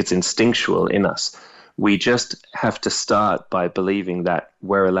I think it's instinctual in us. We just have to start by believing that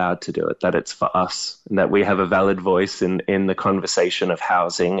we're allowed to do it, that it's for us, and that we have a valid voice in the conversation of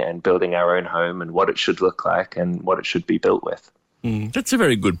housing and building our own home and what it should look like and what it should be built with. That's a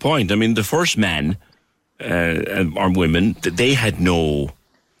very good point. I mean, the first men or women, they had no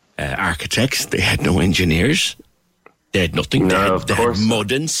architects, they had no engineers, they had nothing. They had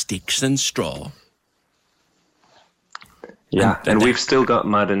mud and sticks and straw. Yeah, and we've still got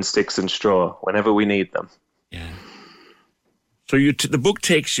mud and sticks and straw whenever we need them. Yeah. So the book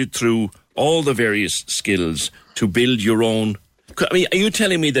takes you through all the various skills to build your own. I mean, are you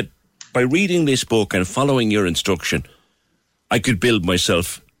telling me that by reading this book and following your instruction, I could build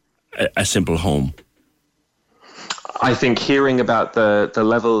myself a simple home? I think hearing about the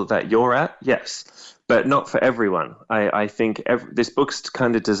level that you're at, yes, but not for everyone. I think this book's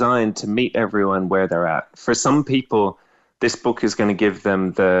kind of designed to meet everyone where they're at. For some people, this book is going to give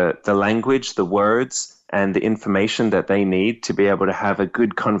them the language, the words, and the information that they need to be able to have a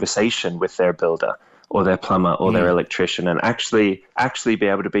good conversation with their builder or their plumber or their electrician, and actually be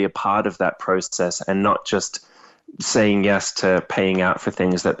able to be a part of that process and not just saying yes to paying out for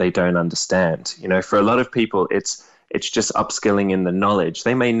things that they don't understand. You know, for a lot of people, it's just upskilling in the knowledge.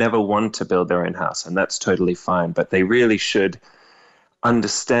 They may never want to build their own house, and that's totally fine, but they really should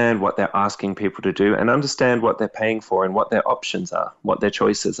understand what they're asking people to do and understand what they're paying for and what their options are, what their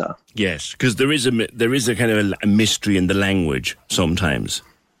choices are. Yes, because there is a kind of a mystery in the language sometimes.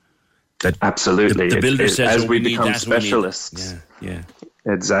 That absolutely. The builder says, as we become specialists. Yeah.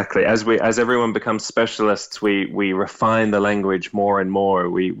 Exactly. As everyone becomes specialists, we refine the language more and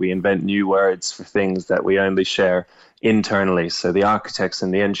more. We invent new words for things that we only share internally. So the architects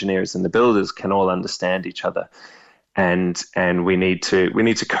and the engineers and the builders can all understand each other. And we need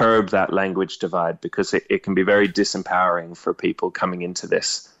to curb that language divide, because it can be very disempowering for people coming into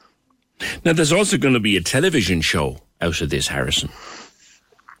this. Now, there's also going to be a television show out of this, Harrison.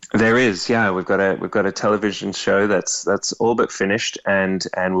 There is, yeah. We've got a television show that's all but finished and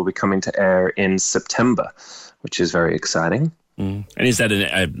will be coming to air in September, which is very exciting. And is that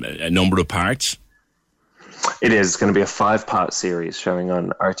a number of parts? It is going to be a 5-part series showing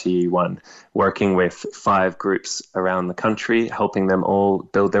on RTE1, working with 5 groups around the country, helping them all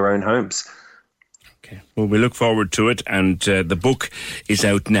build their own homes. Okay. Well, we look forward to it. And the book is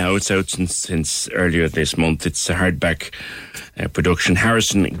out now. It's out since earlier this month. It's a hardback production.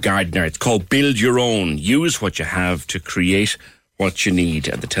 Harrison Gardner. It's called Build Your Own. Use what you have to create what you need.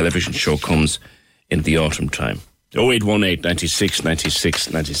 And the television show comes in the autumn time. 0818 96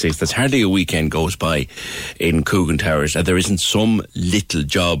 96 96. That's hardly a weekend goes by in Coogan Towers that there isn't some little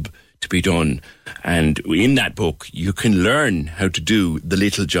job to be done. And in that book, you can learn how to do the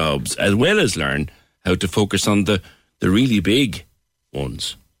little jobs as well as learn how to focus on the really big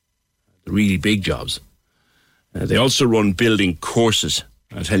ones, the really big jobs. They also run building courses.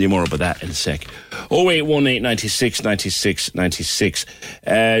 I'll tell you more about that in a sec. 0818 96 96 96.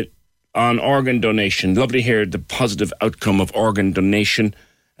 On organ donation. Lovely to hear the positive outcome of organ donation.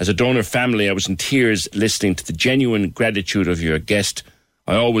 As a donor family, I was in tears listening to the genuine gratitude of your guest.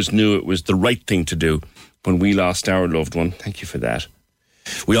 I always knew it was the right thing to do when we lost our loved one. Thank you for that.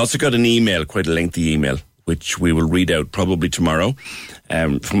 We also got an email, quite a lengthy email, which we will read out probably tomorrow,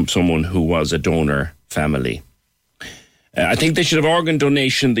 from someone who was a donor family. I think they should have organ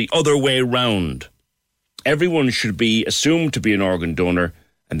donation the other way round. Everyone should be assumed to be an organ donor,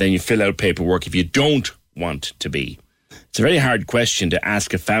 and then you fill out paperwork if you don't want to be. It's a very hard question to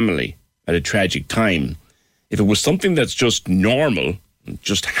ask a family at a tragic time. If it was something that's just normal,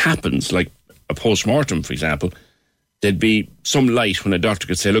 just happens, like a post-mortem, for example, there'd be some light when a doctor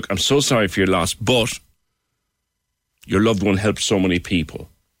could say, look, I'm so sorry for your loss, but your loved one helped so many people.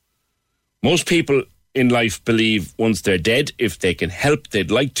 Most people in life believe once they're dead, if they can help,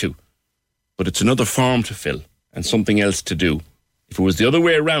 they'd like to. But it's another form to fill and something else to do. If it was the other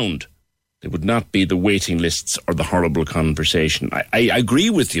way around, there would not be the waiting lists or the horrible conversation. I agree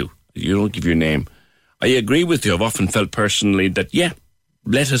with you. You don't give your name. I agree with you. I've often felt personally that, yeah,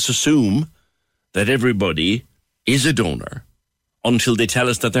 let us assume that everybody is a donor until they tell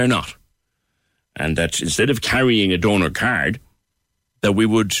us that they're not. And that instead of carrying a donor card, that we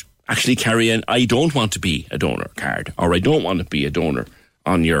would actually carry an I don't want to be a donor card, or I don't want to be a donor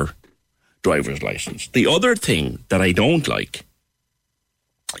on your driver's license. The other thing that I don't like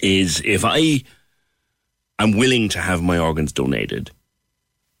is if I am willing to have my organs donated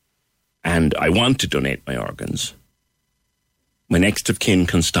and I want to donate my organs, my next of kin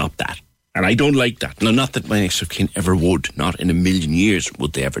can stop that. And I don't like that. Now, not that my next of kin ever would. Not in a million years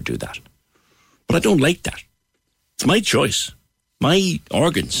would they ever do that. But I don't like that. It's my choice. My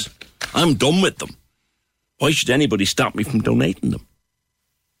organs. I'm done with them. Why should anybody stop me from donating them?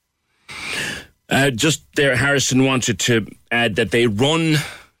 Just there, Harrison wanted to add that they run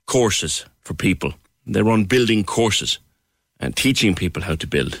courses for people. They run building courses and teaching people how to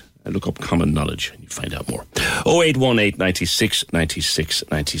build. Look up Common Knowledge and you find out more. 0818 96 96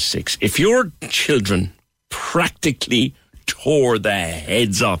 96. If your children practically tore the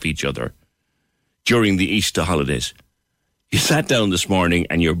heads off each other during the Easter holidays, you sat down this morning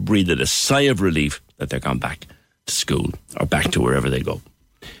and you breathed a sigh of relief that they're gone back to school or back to wherever they go.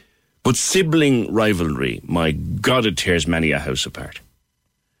 But sibling rivalry, my God, it tears many a house apart.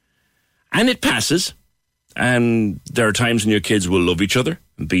 And it passes. And there are times when your kids will love each other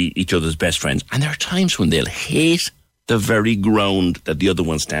and be each other's best friends. And there are times when they'll hate the very ground that the other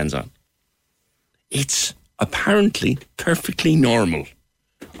one stands on. It's apparently perfectly normal.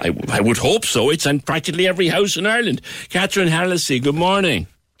 I would hope so. It's in practically every house in Ireland. Catherine Hallisey, good morning.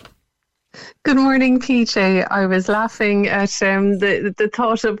 Good morning, PJ. I was laughing at the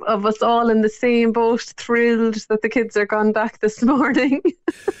thought of us all in the same boat, thrilled that the kids are gone back this morning.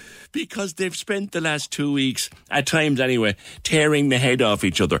 Because they've spent the last 2 weeks, at times anyway, tearing the head off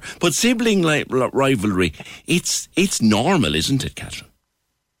each other. But sibling rivalry, it's normal, isn't it, Catherine?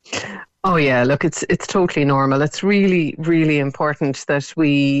 Oh yeah, look, it's totally normal. It's really, really important that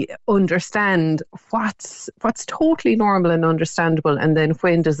we understand what's totally normal and understandable, and then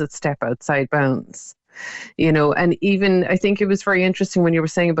when does it step outside bounds. You know, and even I think it was very interesting when you were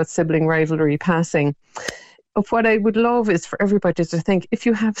saying about sibling rivalry passing. What I would love is for everybody to think, if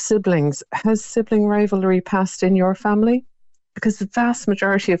you have siblings, has sibling rivalry passed in your family? Because the vast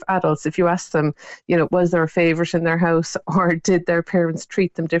majority of adults, if you ask them, you know, was there a favourite in their house or did their parents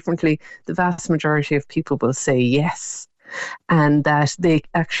treat them differently? The vast majority of people will say yes, and that they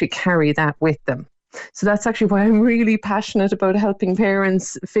actually carry that with them. So that's actually why I'm really passionate about helping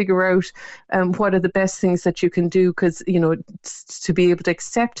parents figure out what are the best things that you can do, because, you know, to be able to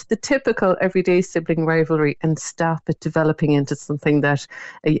accept the typical everyday sibling rivalry and stop it developing into something that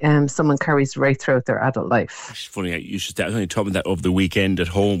someone carries right throughout their adult life. It's funny, you should start talking that over the weekend at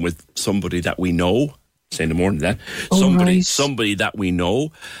home with somebody that we know. Say in the morning that. Somebody that we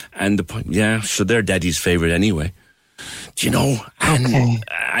know. And the point, so they're daddy's favourite anyway. Do you know?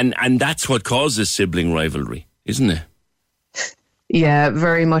 And that's what causes sibling rivalry, isn't it? Yeah,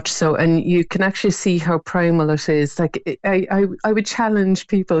 very much so. And you can actually see how primal it is. Like, I would challenge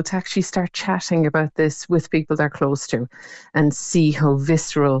people to actually start chatting about this with people they're close to and see how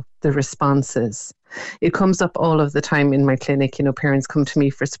visceral the response is. It comes up all of the time in my clinic. You know, parents come to me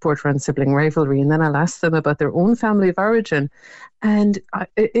for support around sibling rivalry, and then I'll ask them about their own family of origin. And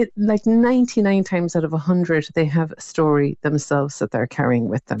it like 99 times out of 100, they have a story themselves that they're carrying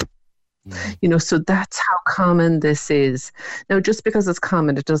with them. You know, so that's how common this is. Now, just because it's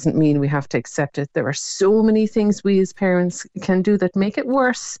common, it doesn't mean we have to accept it. There are so many things we as parents can do that make it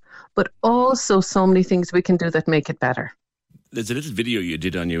worse, but also so many things we can do that make it better. There's a little video you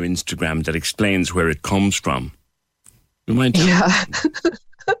did on your Instagram that explains where it comes from. You mind? Yeah.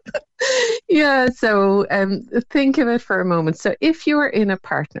 Yeah, so think of it for a moment. So if you are in a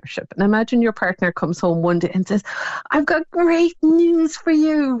partnership, and imagine your partner comes home one day and says, I've got great news for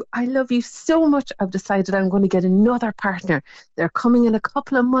you. I love you so much. I've decided I'm going to get another partner. They're coming in a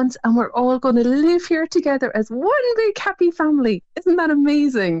couple of months and we're all going to live here together as one big happy family. Isn't that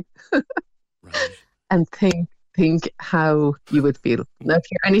amazing? Right. And think how you would feel. Now, if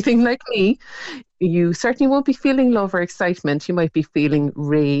you're anything like me, you certainly won't be feeling love or excitement. You might be feeling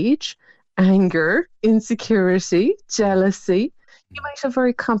rage, anger, insecurity, jealousy. You might have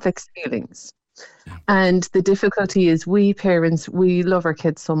very complex feelings. And the difficulty is we parents, we love our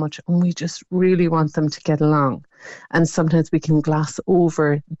kids so much and we just really want them to get along. And sometimes we can gloss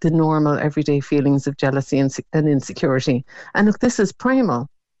over the normal everyday feelings of jealousy and insecurity. And look, this is primal.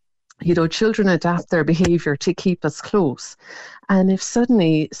 You know, children adapt their behaviour to keep us close. And if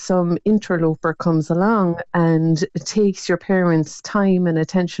suddenly some interloper comes along and takes your parents' time and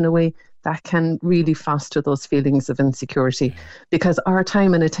attention away, that can really foster those feelings of insecurity, because our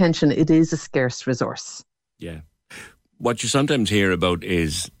time and attention, it is a scarce resource. Yeah. What you sometimes hear about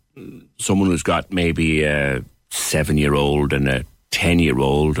is someone who's got maybe a 7-year-old and a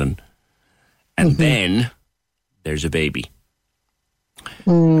 10-year-old and then there's a baby.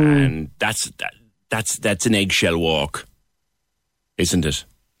 And that's an eggshell walk, isn't it?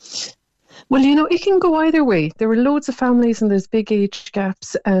 Well, it can go either way. There are loads of families and there's big age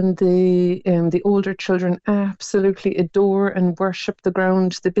gaps, and the older children absolutely adore and worship the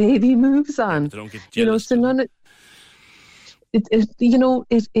ground the baby moves on. They don't get jealous. So none of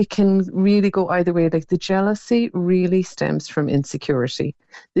it can really go either way. Like, the jealousy really stems from insecurity.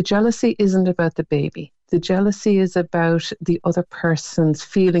 The jealousy isn't about the baby. The jealousy is about the other person's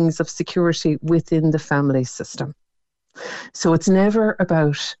feelings of security within the family system. So it's never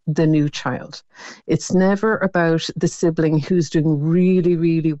about the new child. It's never about the sibling who's doing really,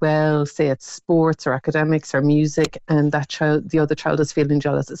 really well, say at sports or academics or music, and the other child is feeling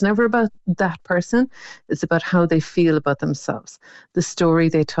jealous. It's never about that person. It's about how they feel about themselves, the story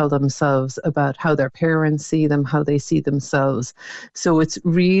they tell themselves about how their parents see them, how they see themselves. So it's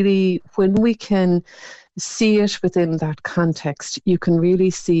really, when we can see it within that context, you can really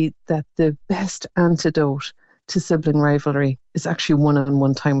see that the best antidote to sibling rivalry is actually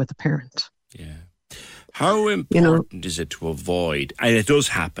one-on-one time with the parent. Yeah. How important is it to avoid, and it does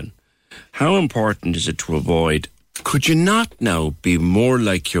happen, how important is it to avoid, could you not now be more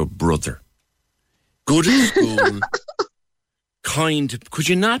like your brother? Good at school, could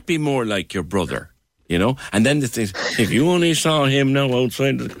you not be more like your brother? And then the things, if you only saw him now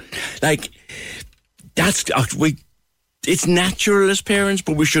outside, it's natural as parents,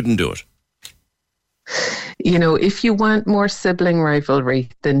 but we shouldn't do it. If you want more sibling rivalry,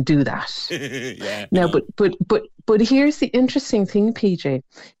 then do that. Yeah. Now, but here's the interesting thing, PJ.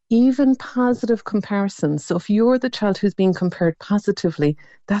 Even positive comparisons. So if you're the child who's being compared positively,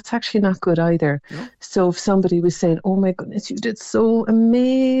 that's actually not good either. Yeah. So if somebody was saying, "Oh my goodness, you did so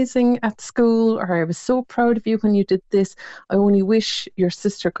amazing at school," or "I was so proud of you when you did this. I only wish your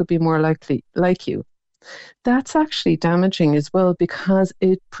sister could be more likely like you." That's actually damaging as well, because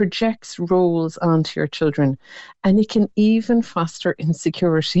it projects roles onto your children, and it can even foster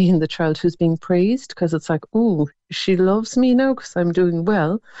insecurity in the child who's being praised, because it's like, "Oh, she loves me now because I'm doing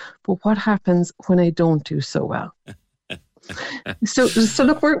well, but what happens when I don't do so well?" so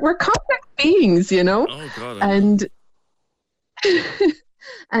look, we're complex beings, Oh, God, and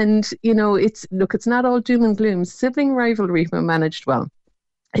and it's not all doom and gloom. Sibling rivalry, when managed well,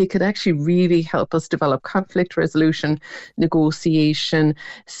 it could actually really help us develop conflict resolution, negotiation,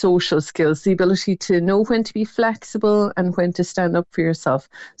 social skills, the ability to know when to be flexible and when to stand up for yourself.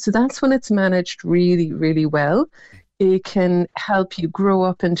 So that's when it's managed really, really well. It can help you grow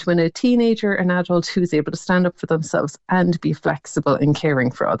up into a teenager, an adult who's able to stand up for themselves and be flexible in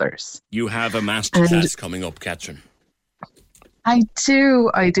caring for others. You have a masterclass coming up, Catherine. I do.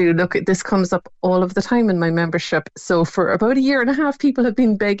 Look, this comes up all of the time in my membership. So for about 1.5 years, people have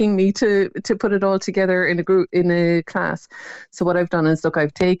been begging me to put it all together in a class. So what I've done is, look,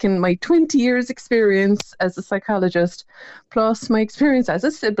 I've taken my 20 years experience as a psychologist, plus my experience as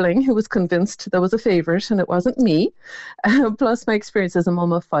a sibling who was convinced there was a favourite and it wasn't me, plus my experience as a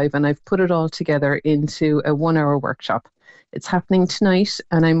mum of 5, and I've put it all together into a 1-hour workshop. It's happening tonight,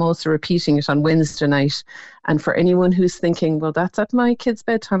 and I'm also repeating it on Wednesday night. And for anyone who's thinking, well, that's at my kid's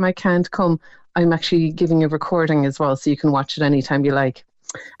bedtime, I can't come, I'm actually giving a recording as well, so you can watch it anytime you like.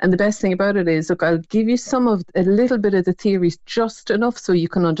 And the best thing about it is, look, I'll give you a little bit of the theories, just enough so you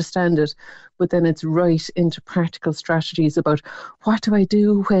can understand it, but then it's right into practical strategies about, what do I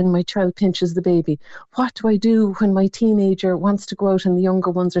do when my child pinches the baby? What do I do when my teenager wants to go out and the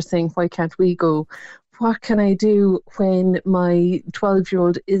younger ones are saying, why can't we go? What can I do when my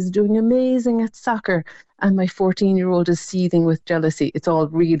 12-year-old is doing amazing at soccer and my 14-year-old is seething with jealousy? It's all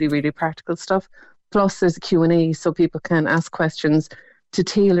really, really practical stuff. Plus there's a Q&A so people can ask questions to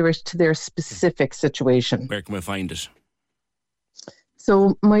tailor it to their specific situation. Where can we find it?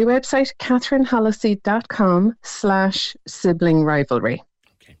 So my website, catherinehallesy.com/sibling rivalry.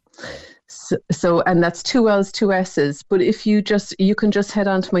 Okay. So, and that's 2 L's, 2 S's. But if you can just head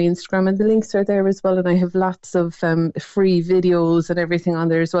on to my Instagram, and the links are there as well. And I have lots of free videos and everything on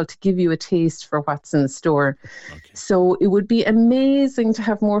there as well to give you a taste for what's in store. Okay. So it would be amazing to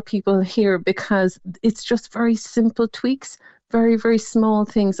have more people here, because it's just very simple tweaks, very, very small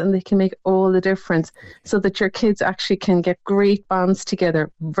things, and they can make all the difference, so that your kids actually can get great bonds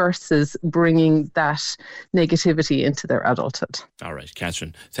together versus bringing that negativity into their adulthood. All right,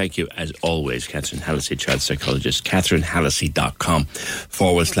 Catherine, thank you as always. Catherine Hallisey, child psychologist,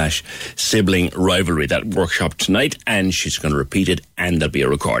 catherinehallesy.com/sibling rivalry. That workshop tonight, and she's going to repeat it, and there'll be a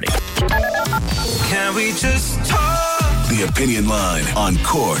recording. Can we just talk? The Opinion Line on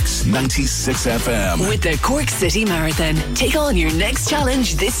Cork's 96 FM. With the Cork City Marathon. Take on your next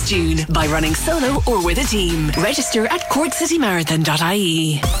challenge this June by running solo or with a team. Register at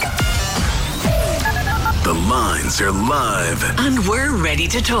corkcitymarathon.ie. The lines are live. And we're ready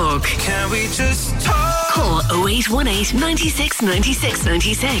to talk. Can we just talk? Call 0818 96 96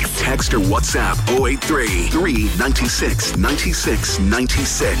 96. Text or WhatsApp 083 396 96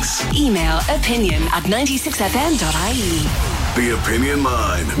 96. Email opinion@96fm.ie. The Opinion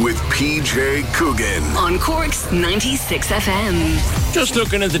Line with PJ Coogan. On Cork's 96 FM. Just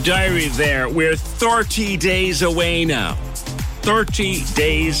looking at the diary there, we're 30 days away now. 30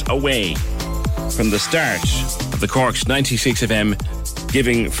 days away from the start of the Cork's 96 FM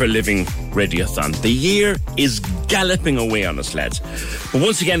Giving for Living Radiothon. The year is galloping away on us, lads. But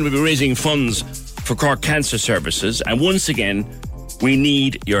once again, we'll be raising funds for Cork Cancer Services, and once again, we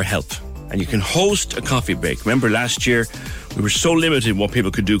need your help. And you can host a coffee break. Remember last year, we were so limited in what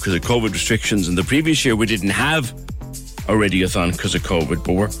people could do because of COVID restrictions, and the previous year we didn't have a radiothon because of COVID,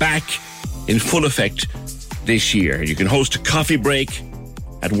 but we're back in full effect this year. You can host a coffee break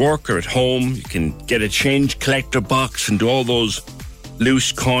at work or at home. You can get a change collector box and do all those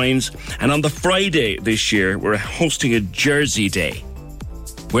loose coins. And on the Friday this year, we're hosting a jersey day.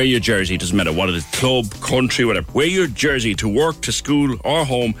 Wear your jersey, doesn't matter what it is, club, country, whatever. Wear your jersey to work, to school or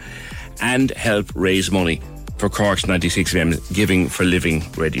home and help raise money for Cork's 96FM Giving for Living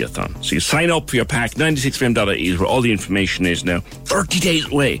Radiothon. So you sign up for your pack, 96fm.ie is where all the information is now. 30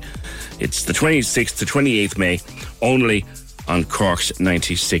 days away. It's the 26th to 28th May, only on Cork's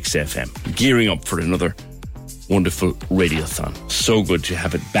 96FM. Gearing up for another wonderful radiothon. So good to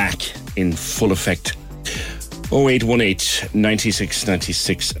have it back in full effect. 0818 96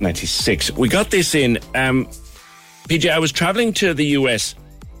 96 96. We got this in. PJ, I was travelling to the US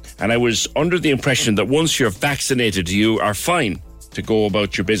and I was under the impression that once you're vaccinated, you are fine to go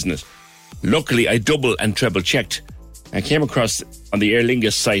about your business. Luckily, I double and treble checked. I came across on the Aer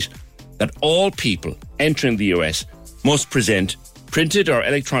Lingus site that all people entering the US must present printed or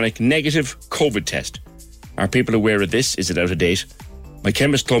electronic negative COVID test. Are people aware of this? Is it out of date? My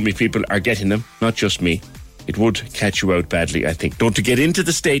chemist told me people are getting them, not just me. It would catch you out badly, I think. Though to get into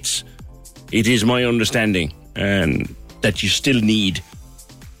the States, it is my understanding that you still need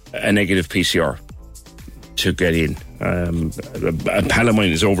a negative PCR to get in. A pal of mine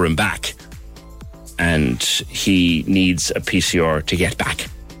is over and back, and he needs a PCR to get back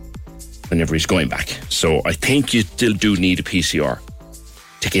whenever he's going back. So I think you still do need a PCR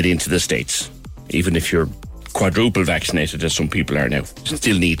to get into the States, even if you're quadruple vaccinated, as some people are now. You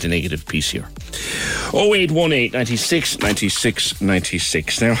still need the negative PCR. 0818 96 96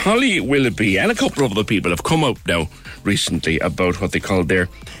 96. Now, Holly Willoughby and a couple of other people have come out now recently about what they call their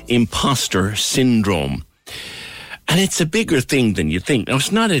imposter syndrome. And it's a bigger thing than you think. Now,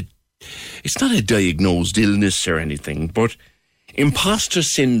 it's not a diagnosed illness or anything, but imposter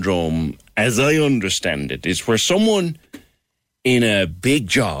syndrome, as I understand it, is where someone in a big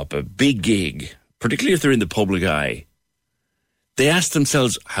job, a big gig, particularly if they're in the public eye, they ask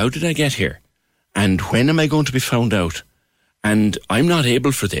themselves, how did I get here? And when am I going to be found out? And I'm not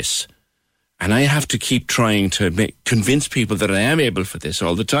able for this. And I have to keep trying to convince people that I am able for this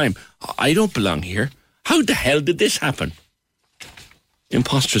all the time. I don't belong here. How the hell did this happen?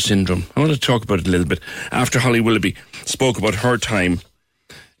 Imposter syndrome. I want to talk about it a little bit after Holly Willoughby spoke about her time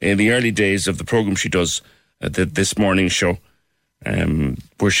in the early days of the programme she does, This Morning Show,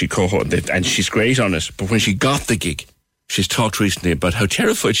 where she co-hosted, and she's great on it. But when she got the gig, she's talked recently about how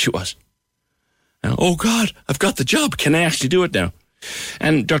terrified she was. Oh God, I've got the job. Can I actually do it now?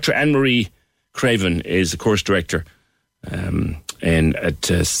 And Dr. Anne-Marie Craven is the course director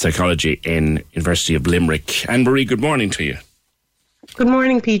at psychology in University of Limerick. Anne-Marie, good morning to you. Good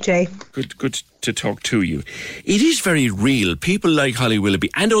morning, PJ. Good to talk to you. It is very real. People like Holly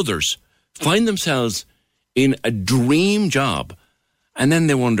Willoughby and others find themselves in a dream job, and then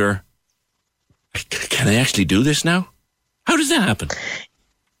they wonder, can I actually do this now? How does that happen?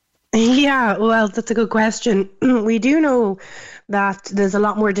 Yeah, well, that's a good question. We do know that there's a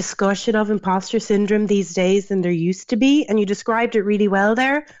lot more discussion of imposter syndrome these days than there used to be, and you described it really well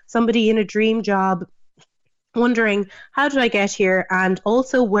there. Somebody in a dream job wondering, how did I get here? And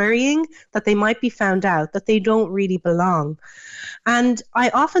also worrying that they might be found out, that they don't really belong. And I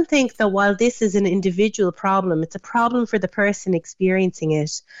often think that while this is an individual problem, it's a problem for the person experiencing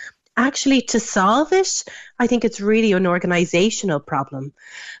it. Actually, to solve it, I think it's really an organizational problem.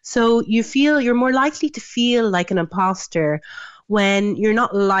 So you're more likely to feel like an imposter when you're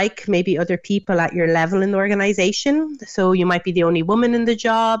not like maybe other people at your level in the organization. So you might be the only woman in the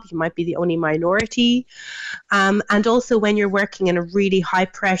job, you might be the only minority. And also when you're working in a really high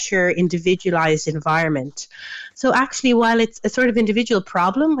pressure, individualized environment. So actually, while it's a sort of individual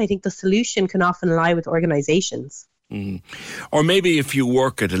problem, I think the solution can often lie with organizations. Or maybe if you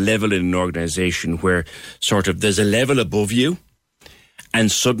work at a level in an organisation where sort of there's a level above you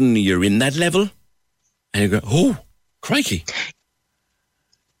and suddenly you're in that level and you go, oh, crikey.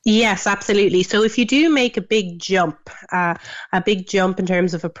 Yes, absolutely. So if you do make a big jump in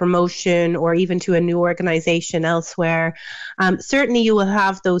terms of a promotion or even to a new organisation elsewhere, certainly you will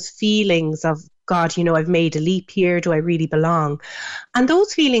have those feelings of, God, I've made a leap here. Do I really belong? And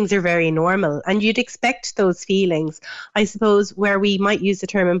those feelings are very normal. And you'd expect those feelings. I suppose where we might use the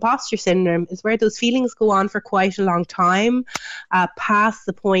term imposter syndrome is where those feelings go on for quite a long time, past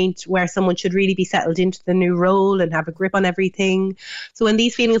the point where someone should really be settled into the new role and have a grip on everything. So when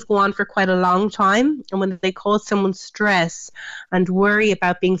these feelings go on for quite a long time, and when they cause someone stress and worry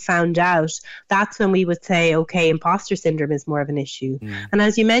about being found out, that's when we would say, okay, imposter syndrome is more of an issue. And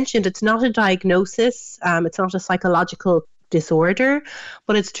as you mentioned, it's not a diagnosis. It's not a psychological disorder,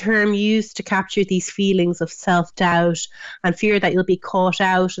 but it's a term used to capture these feelings of self-doubt and fear that you'll be caught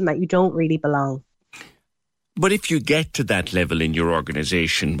out and that you don't really belong. But if you get to that level in your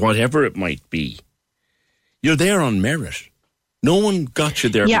organisation, whatever it might be, you're there on merit. No one got you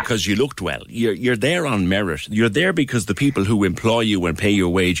there because you looked well. You're there on merit. You're there because the people who employ you and pay your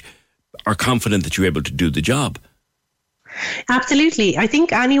wage are confident that you're able to do the job. Absolutely. I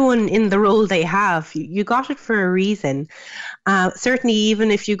think anyone in the role they have, you got it for a reason. Certainly,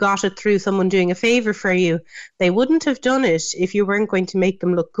 even if you got it through someone doing a favour for you, they wouldn't have done it if you weren't going to make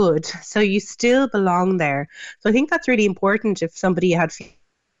them look good. So you still belong there. So I think that's really important if somebody had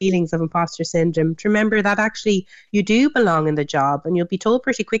feelings of imposter syndrome, to remember that actually you do belong in the job, and you'll be told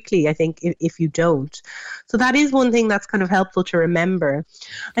pretty quickly, I think, if you don't. So that is one thing that's kind of helpful to remember.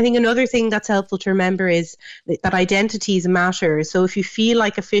 I think another thing that's helpful to remember is that identities matter. So if you feel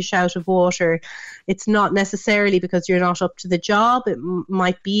like a fish out of water, it's not necessarily because you're not up to the job. It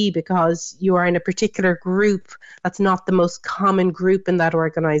might be because you are in a particular group that's not the most common group in that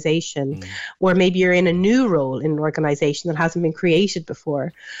organisation. Or maybe you're in a new role in an organisation that hasn't been created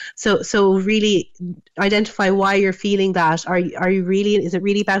before. So really identify why you're feeling that. Are you really, is it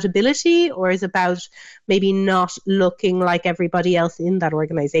really about ability, or is it about maybe not looking like everybody else in that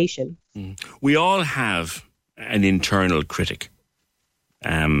organisation? We all have an internal critic.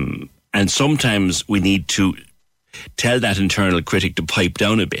 And sometimes we need to tell that internal critic to pipe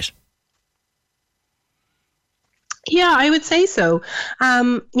down a bit. Yeah, I would say so.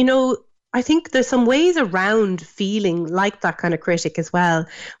 I think there's some ways around feeling like that kind of critic as well.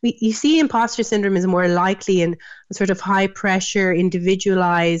 You see imposter syndrome is more likely in a sort of high pressure,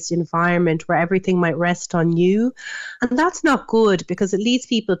 individualized environment where everything might rest on you. And that's not good, because it leads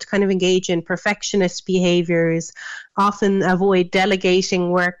people to kind of engage in perfectionist behaviors, often avoid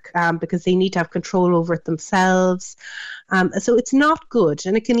delegating work because they need to have control over it themselves. So it's not good,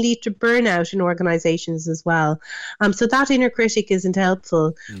 and it can lead to burnout in organizations as well. So that inner critic isn't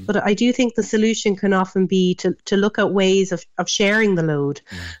helpful. But I do think the solution can often be to look at ways of sharing the load.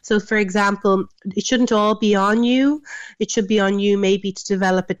 So, for example, it shouldn't all be on you. It should be on you maybe to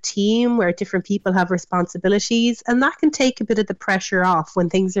develop a team where different people have responsibilities, and that can take a bit of the pressure off when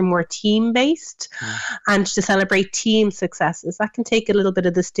things are more team-based, and to celebrate team successes. That can take a little bit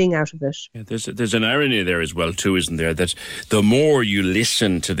of the sting out of it. Yeah, there's an irony there as well too, isn't there? That the more you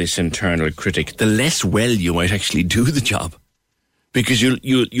listen to this internal critic, the less well you might actually do the job, because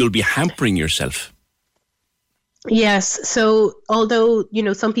you'll be hampering yourself. Yes. So although,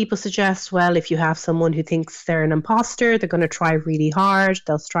 some people suggest, well, if you have someone who thinks they're an imposter, they're going to try really hard,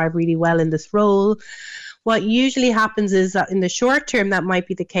 they'll strive really well in this role. What usually happens is that in the short term, that might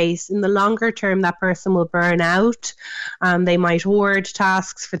be the case. In the longer term, that person will burn out. They might hoard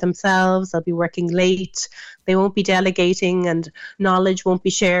tasks for themselves. They'll be working late. They won't be delegating, and knowledge won't be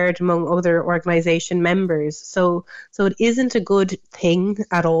shared among other organisation members. So it isn't a good thing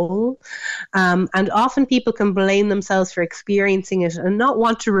at all. And often people can blame themselves for experiencing it and not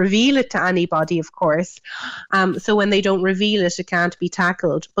want to reveal it to anybody, of course. So when they don't reveal it, it can't be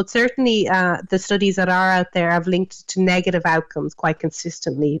tackled. But certainly the studies that are out there have linked to negative outcomes quite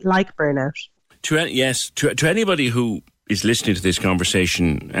consistently, like burnout. To anybody who is listening to this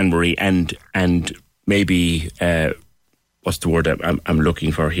conversation, Anne-Marie, and maybe, what's the word I'm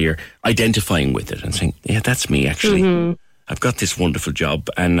looking for here, identifying with it and saying, yeah, that's me actually. I've got this wonderful job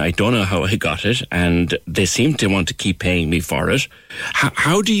and I don't know how I got it, and they seem to want to keep paying me for it.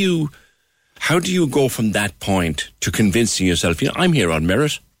 How do you go from that point to convincing yourself, I'm here on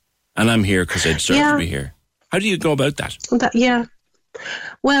merit and I'm here because I deserve to be here? How do you go about that?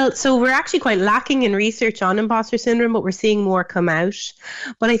 Well, so we're actually quite lacking in research on imposter syndrome, but we're seeing more come out.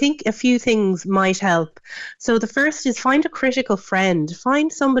 But I think a few things might help. So the first is find a critical friend.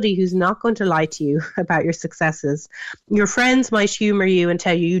 Find somebody who's not going to lie to you about your successes. Your friends might humor you and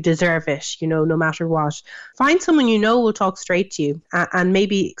tell you you deserve it, no matter what. Find someone you know will talk straight to you, and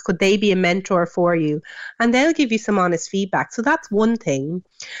maybe could they be a mentor for you? And they'll give you some honest feedback. So that's one thing.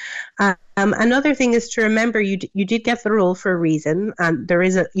 Another thing is to remember you did get the role for a reason, and there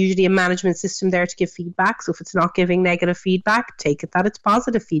is usually a management system there to give feedback. So if it's not giving negative feedback, take it that it's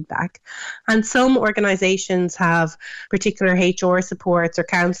positive feedback. And some organizations have particular HR supports or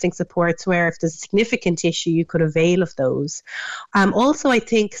counseling supports where if there's a significant issue, you could avail of those. Also, I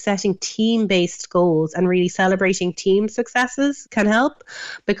think setting team-based goals and really celebrating team successes can help,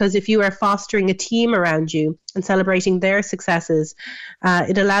 because if you are fostering a team around you and celebrating their successes,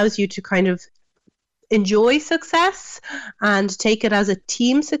 it allows you to kind of enjoy success and take it as a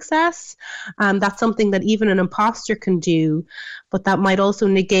team success. That's something that even an imposter can do, but that might also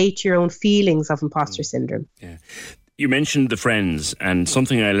negate your own feelings of imposter syndrome. Yeah. You mentioned the friends, and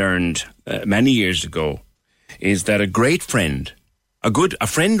something I learned many years ago is that a great friend, a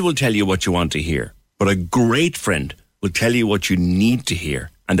friend will tell you what you want to hear, but a great friend will tell you what you need to hear,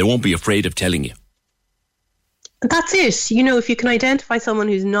 and they won't be afraid of telling you. That's it. If you can identify someone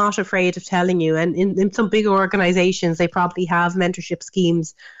who's not afraid of telling you, and in some big organizations, they probably have mentorship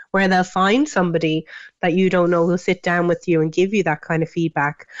schemes where they'll find somebody that you don't know who'll sit down with you and give you that kind of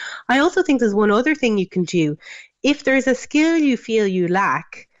feedback. I also think there's one other thing you can do. If there's a skill you feel you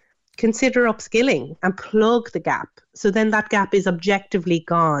lack, consider upskilling and plug the gap. So then that gap is objectively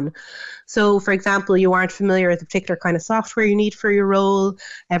gone. So, for example, you aren't familiar with a particular kind of software you need for your role.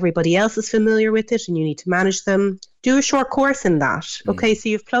 Everybody else is familiar with it and you need to manage them. Do a short course in that. Okay, so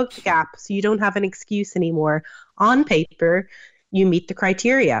you've plugged the gap, so you don't have an excuse anymore. On paper, you meet the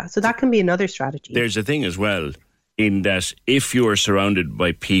criteria. So that can be another strategy. There's a thing as well, in that if you are surrounded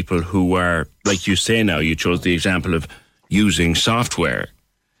by people who are, like you say now, you chose the example of using software,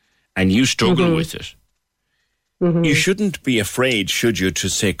 and you struggle with it, you shouldn't be afraid, should you, to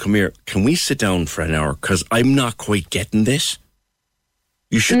say, come here, can we sit down for an hour? Because I'm not quite getting this.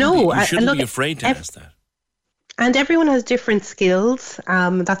 You shouldn't be afraid to ask that. And everyone has different skills.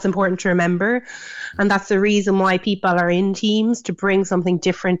 That's important to remember. And that's the reason why people are in teams, to bring something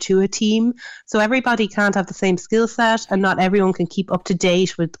different to a team. So everybody can't have the same skill set, and not everyone can keep up to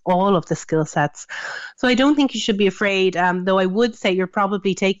date with all of the skill sets. So I don't think you should be afraid, though I would say you're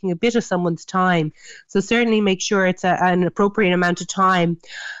probably taking a bit of someone's time. So certainly make sure it's an appropriate amount of time.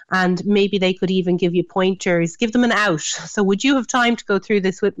 And maybe they could even give you pointers, give them an out. So would you have time to go through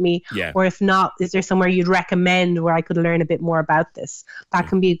this with me? Yeah. Or if not, is there somewhere you'd recommend where I could learn a bit more about this? That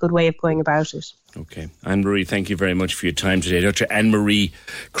can be a good way of going about it. Okay. Anne-Marie, thank you very much for your time today. Dr. Anne-Marie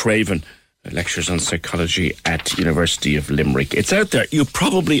Craven lectures on psychology at University of Limerick. It's out there. You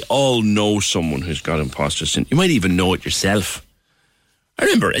probably all know someone who's got imposter syndrome. You might even know it yourself. I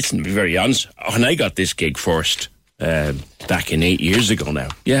remember, listen, to be very honest, when I got this gig first, back in 8 years ago now.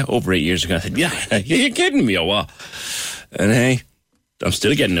 Yeah, over 8 years ago. I said, yeah, you're kidding me or what? And hey, I'm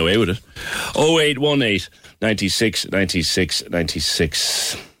still getting away with it. 0818 96 96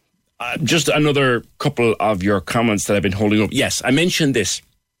 96. Just another couple of your comments that I've been holding up. Yes, I mentioned this.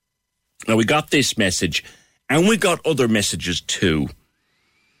 Now, we got this message, and we got other messages too.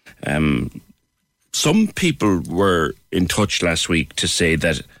 Some people were in touch last week to say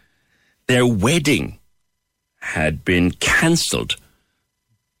that their wedding had been cancelled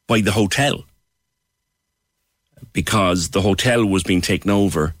by the hotel because the hotel was being taken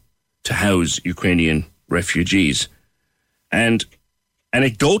over to house Ukrainian refugees. And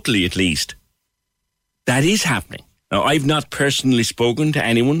anecdotally, at least, that is happening. Now, I've not personally spoken to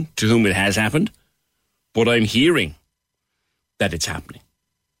anyone to whom it has happened, but I'm hearing that it's happening.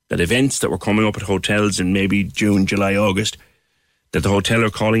 That events that were coming up at hotels in maybe June, July, August, that the hotel are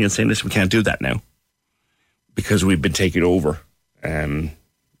calling and saying, listen, we can't do that now, because we've been taken over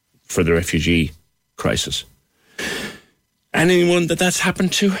for the refugee crisis. Anyone that's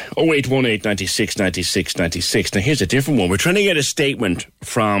happened to? 0818 96 96 96. Now, here's a different one. We're trying to get a statement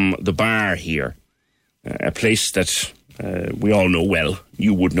from the bar here, a place that we all know well.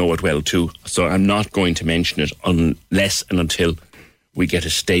 You would know it well too. So I'm not going to mention it unless and until we get a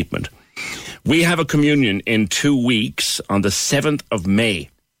statement. We have a communion in 2 weeks on the 7th of May.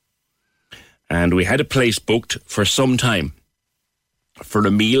 And we had a place booked for some time for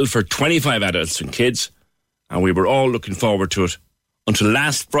a meal for 25 adults and kids. And we were all looking forward to it until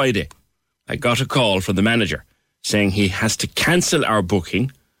last Friday. I got a call from the manager saying he has to cancel our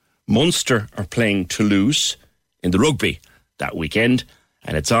booking. Munster are playing Toulouse in the rugby. that weekend,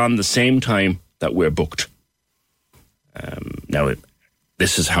 and it's on the same time that we're booked. Now,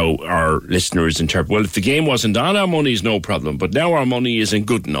 this is how our listeners interpret. Well, if the game wasn't on, our money's no problem, but now our money isn't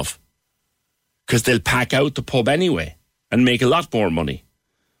good enough because they'll pack out the pub anyway and make a lot more money.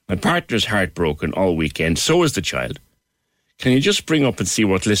 My partner's heartbroken all weekend, so is the child. Can you just bring up and see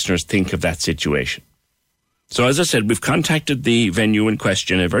what listeners think of that situation? So, as I said, we've contacted the venue in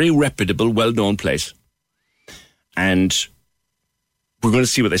question, a very reputable, well-known place, and we're going to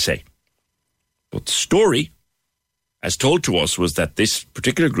see what they say. But the story, as told to us, was that this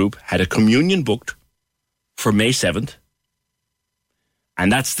particular group had a communion booked for May 7th,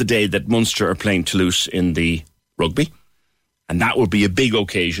 and that's the day that Munster are playing Toulouse in the rugby, and that will be a big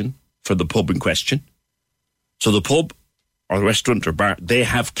occasion for the pub in question. So the pub or the restaurant or bar, they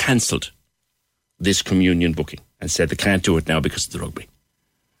have cancelled this communion booking and said they can't do it now because of the rugby.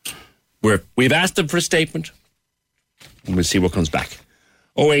 We've asked them for a statement, and we'll see what comes back.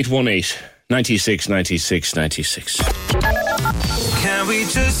 0818 96 96 96. Can we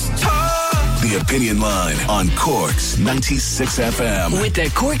just talk? The Opinion Line on Cork's 96 FM. With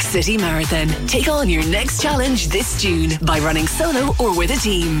the Cork City Marathon. Take on your next challenge this June by running solo or with a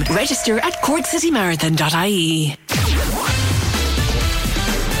team. Register at corkcitymarathon.ie.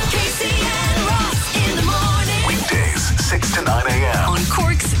 Weekdays, 6 to 9 a.m. On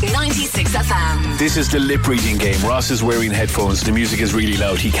Cork's 96 FM. This is the lip reading game. Ross is wearing headphones. The music is really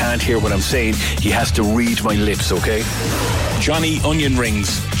loud. He can't hear what I'm saying. He has to read my lips, okay? Johnny Onion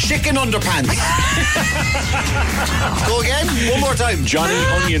Rings. Chicken underpants. Go again, one more time. Johnny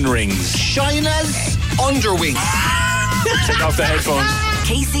Onion Rings. Shina's underwings. Take off the headphones.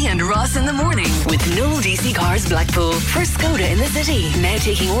 Casey and Ross in the morning with Noel DC Cars Blackpool. First Skoda in the city. Now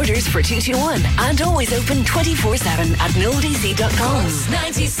taking orders for 221 and always open 24/7 at noeldc.com.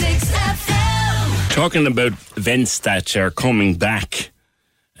 96 FM. Talking about events that are coming back,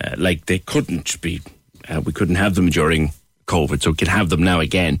 like they couldn't be, we couldn't have them during COVID, so we could have them now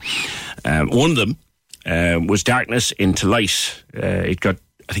again. One of them was Darkness into Light. It got,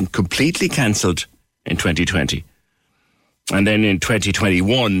 I think, completely cancelled in 2020. And then in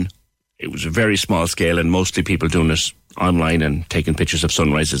 2021, it was a very small scale and mostly people doing it online and taking pictures of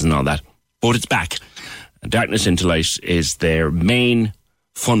sunrises and all that. But it's back. Darkness into Light is their main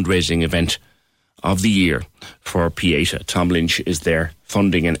fundraising event of the year for Pieta. Tom Lynch is their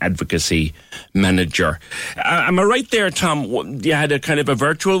funding and advocacy manager. Am I right there, Tom? You had a kind of a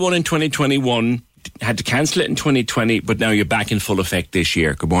virtual one in 2021, had to cancel it in 2020, but now you're back in full effect this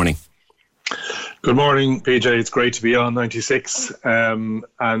year. Good morning. Good morning, PJ. It's great to be on 96. And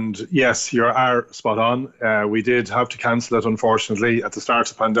yes, you are spot on. We did have to cancel it, unfortunately, at the start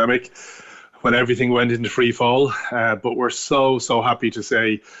of the pandemic when everything went into free fall. But we're so happy to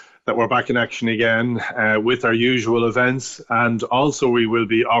say that we're back in action again with our usual events. And also we will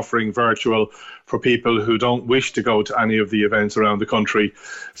be offering virtual for people who don't wish to go to any of the events around the country.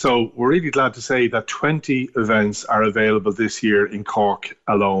 So we're really glad to say that 20 events are available this year in Cork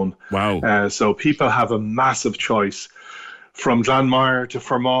alone. Wow. So people have a massive choice from Glanmire to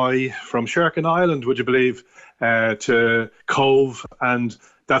Fermoy, from Sherkin Island, would you believe, to Cove. And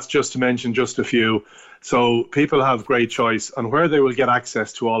that's just to mention just a few. So people have great choice, and where they will get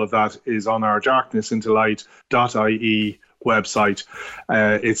access to all of that is on our darknessintolight.ie website.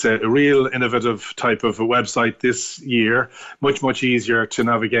 It's a real innovative type of a website this year, much easier to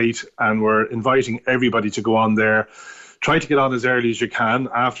navigate, and we're inviting everybody to go on there. Try to get on as early as you can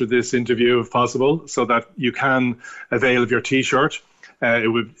after this interview if possible, so that you can avail of your t-shirt.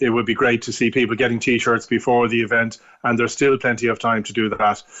 It would be great to see people getting t-shirts before the event, and there's still plenty of time to do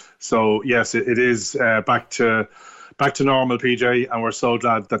that. So yes, it is back to normal, PJ, and we're so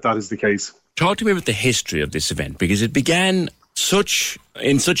glad that is the case. Talk to me about the history of this event, because it began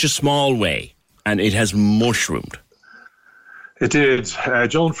in such a small way, and it has mushroomed. It did.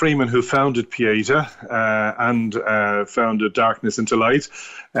 Joan Freeman, who founded Pieta and founded Darkness into Light,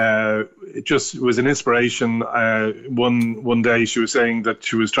 it just was an inspiration. One day she was saying that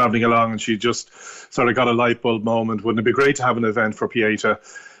she was travelling along and she just sort of got a light bulb moment. Wouldn't it be great to have an event for Pieta?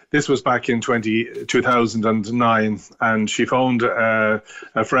 This was back in 2009, and she phoned a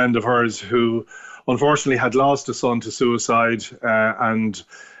friend of hers who unfortunately had lost a son to suicide, and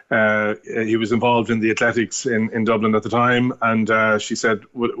he was involved in the athletics in Dublin at the time, and she said,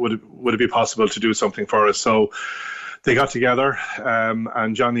 would it be possible to do something for us? So they got together,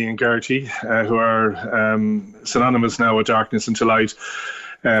 and Johnny and Gertie, who are synonymous now with Darkness into Light,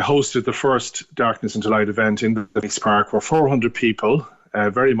 hosted the first Darkness into Light event in the Nice Park, where 400 people, a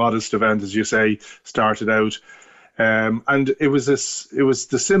very modest event, as you say, started out. And it was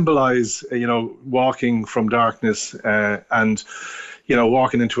to symbolize, walking from darkness and,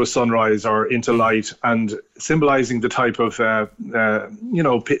 walking into a sunrise or into light, and symbolizing the type of, the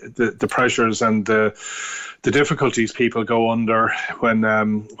pressures and the difficulties people go under when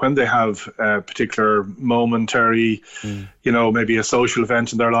they have a particular momentary, maybe a social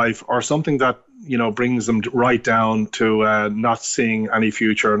event in their life, or something that brings them right down to not seeing any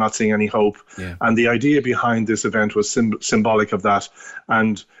future, not seeing any hope. Yeah. And the idea behind this event was symbolic of that,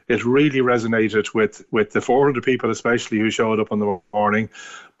 and it really resonated with the 400 people, especially, who showed up on the morning.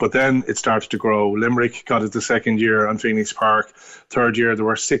 But then it started to grow. Limerick got it the second year on Phoenix Park. Third year there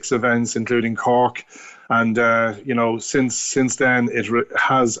were 6 events, including Cork. And, since then, it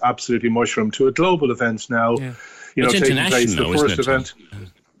has absolutely mushroomed to a global event now. Yeah. It's taking place. now, The first isn't it? event.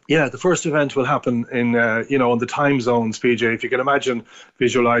 Yeah, the first event will happen in, on the time zones, PJ. If you can imagine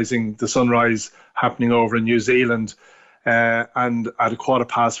visualising the sunrise happening over in New Zealand, and at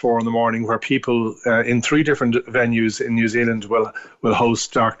 4:15 in the morning, where people in 3 different venues in New Zealand will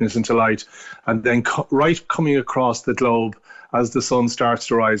host Darkness into Light, and then coming across the globe as the sun starts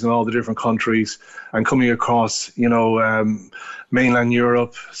to rise in all the different countries, and coming across, mainland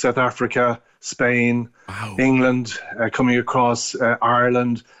Europe, South Africa, Spain, England, coming across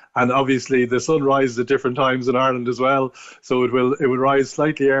Ireland. And obviously the sun rises at different times in Ireland as well. So it will rise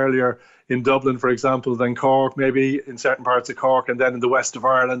slightly earlier in Dublin, for example, than Cork, maybe in certain parts of Cork, and then in the west of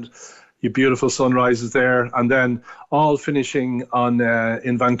Ireland, you beautiful sunrises there, and then all finishing on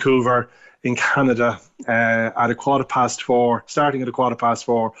in Vancouver, in Canada, at 4:15, starting at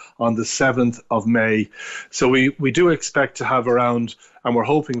 4:15 on the 7th of May. So we do expect to have around, and we're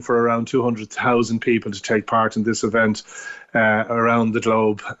hoping for around 200,000 people to take part in this event around the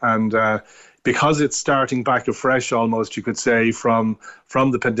globe. And because it's starting back afresh, almost, you could say, from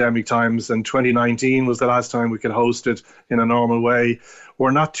the pandemic times, and 2019 was the last time we could host it in a normal way.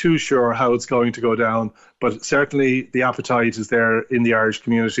 We're not too sure how it's going to go down, but certainly the appetite is there in the Irish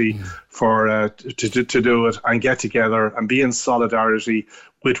community for to do it and get together and be in solidarity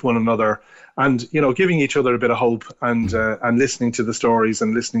with one another, and giving each other a bit of hope, and listening to the stories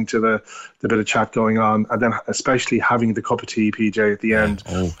and listening to the bit of chat going on, and then especially having the cup of tea, PJ, at the end,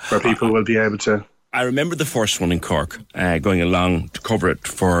 where people will be able to. I remember the first one in Cork, going along to cover it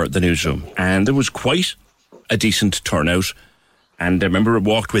for the newsroom, and there was quite a decent turnout. And I remember I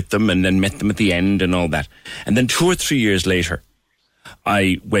walked with them and then met them at the end and all that. And then 2 or 3 years later,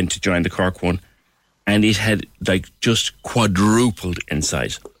 I went to join the Cork one, and it had just quadrupled in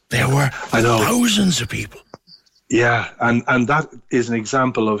size. There were thousands of people. Yeah, and that is an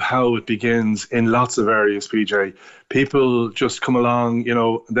example of how it begins in lots of areas, PJ. People just come along,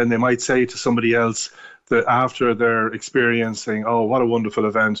 then they might say to somebody else that after their experience, saying, "Oh, what a wonderful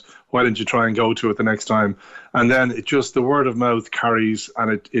event, why didn't you try and go to it the next time?" And then the word of mouth carries,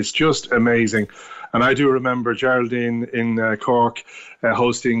 and it's just amazing. And I do remember Geraldine in Cork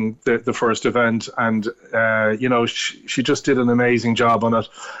hosting the first event, and she just did an amazing job on it.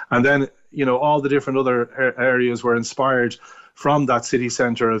 And then all the different other areas were inspired from that city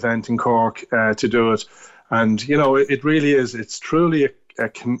centre event in Cork to do it. And it really is. It's truly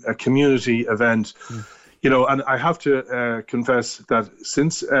a community event. And I have to confess that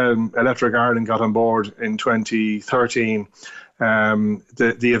since Electric Ireland got on board in 2013,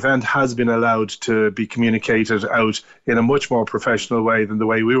 the event has been allowed to be communicated out in a much more professional way than the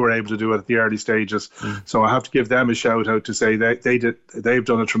way we were able to do it at the early stages. So I have to give them a shout out to say they've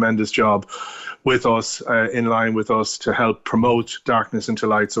done a tremendous job with us, in line with us, to help promote Darkness into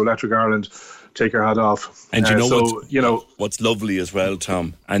Light. So Electric Ireland, take your hat off. And what's lovely as well,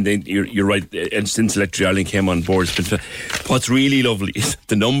 Tom, and then you're right, and since Electric Ireland came on board, what's really lovely is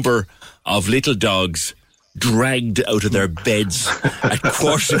the number of little dogs dragged out of their beds at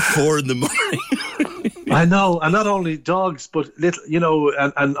 4:15 in the morning. I know, and not only dogs, but little,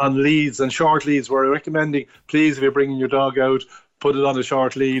 and on leads and short leads. We're recommending, please, if you're bringing your dog out, put it on a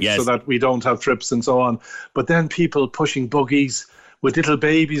short lead, so that we don't have trips and so on. But then people pushing buggies with little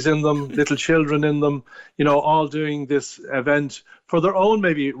babies in them, little children in them, all doing this event for their own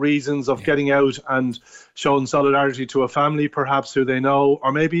maybe reasons of getting out and showing solidarity to a family perhaps who they know,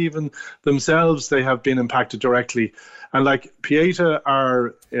 or maybe even themselves, they have been impacted directly. And Pieta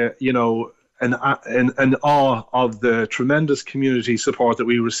are, in awe of the tremendous community support that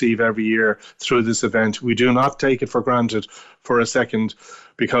we receive every year through this event. We do not take it for granted for a second,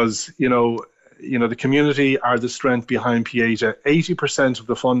 because, the community are the strength behind Pieta. 80% of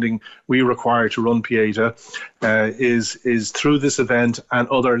the funding we require to run Pieta is through this event and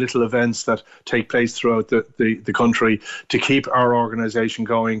other little events that take place throughout the country to keep our organisation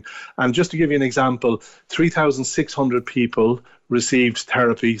going. And just to give you an example, 3,600 people received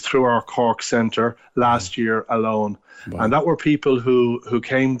therapy through our Cork Centre last year alone. Wow. And that were people who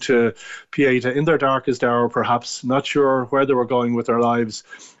came to Pieta in their darkest hour, perhaps not sure where they were going with their lives,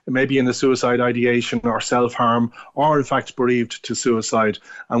 maybe in a suicide ideation or self-harm, or in fact bereaved to suicide.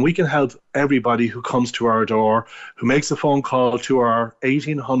 And we can help everybody who comes to our door, who makes a phone call to our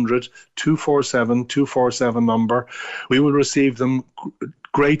 1800 247 247 number. We will receive them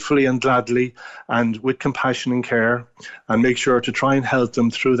gratefully and gladly and with compassion and care, and make sure to try and help them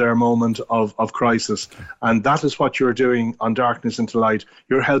through their moment of crisis. And that is what you're doing on Darkness into Light.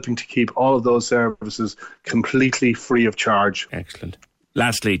 You're helping to keep all of those services completely free of charge. Excellent.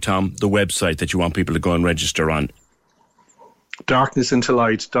 Lastly, Tom, the website that you want people to go and register on.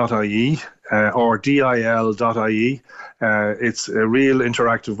 darknessintolight.ie or DIL.ie. It's a real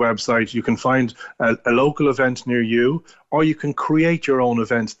interactive website. You can find a local event near you, or you can create your own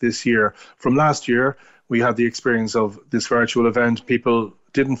event this year. From last year, we had the experience of this virtual event. People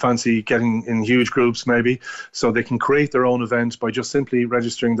didn't fancy getting in huge groups maybe, so they can create their own event by just simply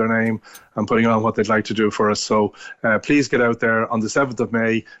registering their name and putting on what they'd like to do for us. So please get out there on the 7th of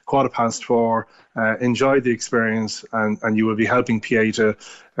May, 4:15. Enjoy the experience, and you will be helping Pieta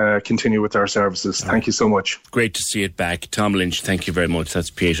continue with our services. Thank you so much. Great to see it back. Tom Lynch, thank you very much. That's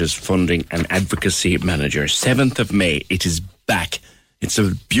Pieta's Funding and Advocacy Manager. 7th of May, it is back. It's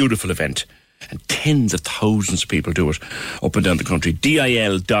a beautiful event, and tens of thousands of people do it up and down the country.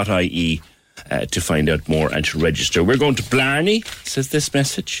 DIL.ie to find out more and to register. We're going to Blarney, says this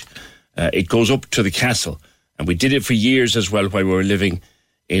message. It goes up to the castle, and we did it for years as well while we were living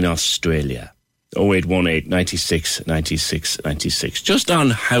in Australia. 0818 96 96 96. Just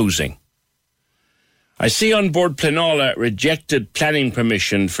on housing. I see on board Pleanála rejected planning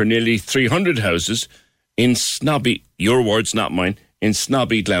permission for nearly 300 houses in snobby, your words, not mine, in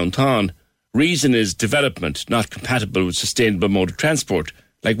snobby Glounthaune. Reason is development, not compatible with sustainable mode of transport,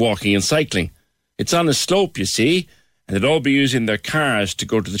 like walking and cycling. It's on a slope, you see, and they'd all be using their cars to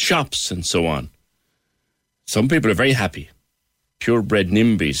go to the shops and so on. Some people are very happy. Purebred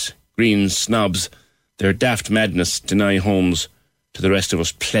NIMBYs, green snobs, their daft madness deny homes to the rest of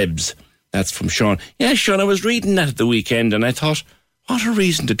us plebs. That's from Sean. Yeah, Sean, I was reading that at the weekend and I thought, what a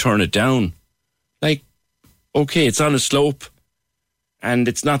reason to turn it down. Like, okay, it's on a slope and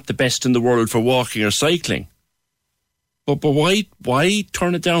it's not the best in the world for walking or cycling. But why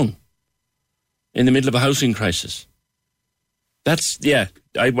turn it down in the middle of a housing crisis? That's, yeah,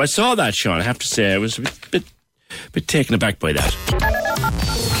 I saw that, Sean. I have to say, I was a bit taken aback by that.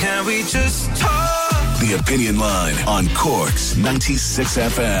 Can we just talk? The Opinion Line on Cork's 96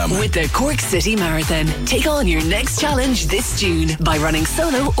 FM. With the Cork City Marathon. Take on your next challenge this June by running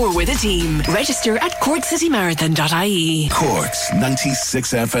solo or with a team. Register at corkcitymarathon.ie. Cork's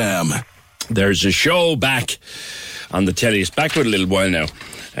 96 FM. There's a show back on the telly. It's back for a little while now.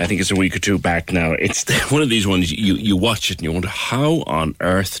 I think it's a week or two back now. It's one of these ones you watch it and you wonder, how on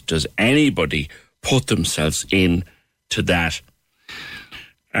earth does anybody put themselves in to that?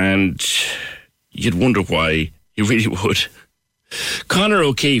 And you'd wonder why. You really would. Conor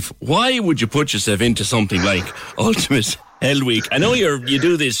O'Keefe, why would you put yourself into something like Ultimate Hell Week? I know you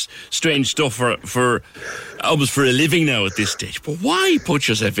do this strange stuff for almost for a living now at this stage, but why put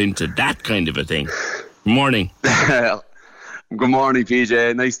yourself into that kind of a thing? Good morning. Good morning,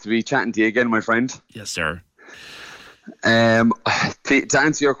 PJ. Nice to be chatting to you again, my friend. Yes, sir. To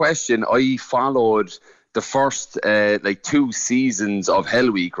answer your question, I followed the first 2 seasons of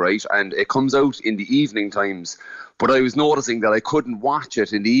Hell Week, right? And it comes out in the evening times. But I was noticing that I couldn't watch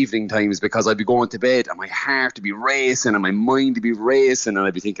it in the evening times because I'd be going to bed and my heart would be racing and my mind would be racing, and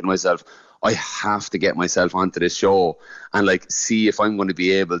I'd be thinking to myself, I have to get myself onto this show and see if I'm going to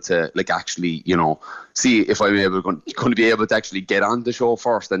be able to actually, see if I'm going to be able to actually get on the show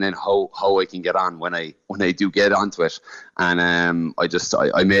first, and then how I can get on when I do get onto it. And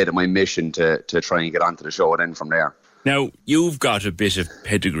I made it my mission to try and get onto the show, and then from there. Now, you've got a bit of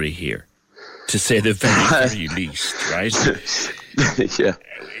pedigree here, to say the very least, right? Yeah.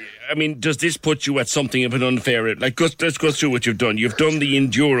 I mean, does this put you at something of an unfair... let's go through what you've done. You've done the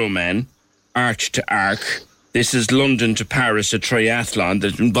Enduro Man, Arch to Arc, This is London to Paris, a triathlon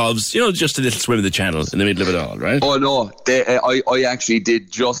that involves, just a little swim in the channel in the middle of it all, right? Oh no, I actually did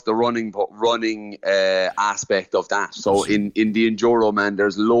just the running aspect of that. So in the Enduro, man,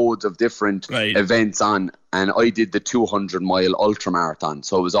 there's loads of different events on, and I did the 200-mile ultramarathon,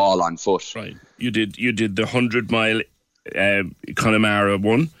 so it was all on foot. Right. You did the 100-mile Connemara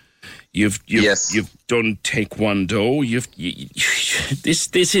one. You've done Taekwondo.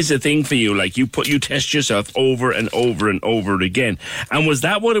 This is a thing for you. Like you test yourself over and over and over again. And was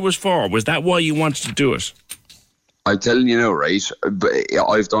that what it was for? Was that why you wanted to do it? I'm telling you now, right?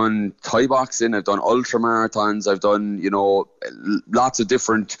 I've done Thai boxing, I've done ultra marathons, I've done, lots of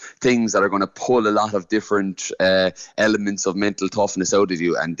different things that are going to pull a lot of different elements of mental toughness out of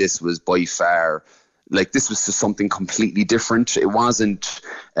you. And this was by far. Like, this was just something completely different. It wasn't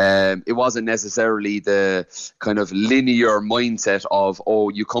necessarily the kind of linear mindset of,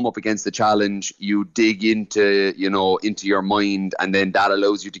 you come up against the challenge, you dig into your mind, and then that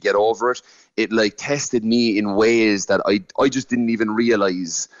allows you to get over it. It like tested me in ways that I just didn't even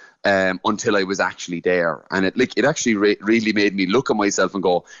realize until I was actually there. And it actually really made me look at myself and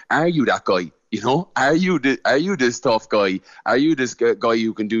go, are you that guy? Are you this tough guy? Are you this guy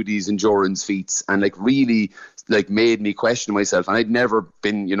who can do these endurance feats? And really made me question myself. And I'd never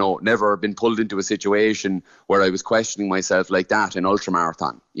been pulled into a situation where I was questioning myself like that in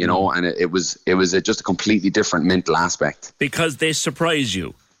ultramarathon, and it was just a completely different mental aspect. Because they surprise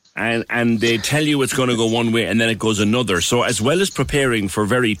you. And they tell you it's going to go one way and then it goes another. So as well as preparing for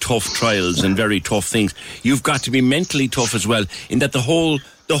very tough trials and very tough things, you've got to be mentally tough as well, in that the whole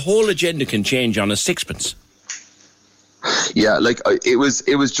agenda can change on a sixpence. Yeah, it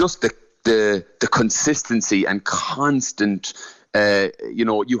was just the consistency and constant.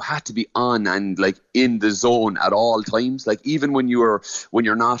 You had to be on and in the zone at all times. Even when you're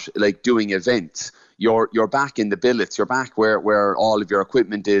not doing events. You're back in the billets. You're back where all of your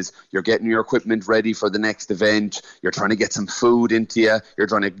equipment is. You're getting your equipment ready for the next event. You're trying to get some food into you. You're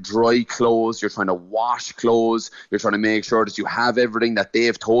trying to dry clothes. You're trying to wash clothes. You're trying to make sure that you have everything that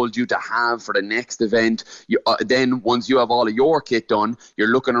they've told you to have for the next event. Then once you have all of your kit done, you're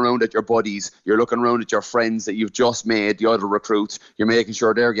looking around at your buddies. You're looking around at your friends that you've just made, the other recruits. You're making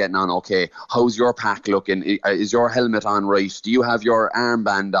sure they're getting on okay. How's your pack looking? Is your helmet on right? Do you have your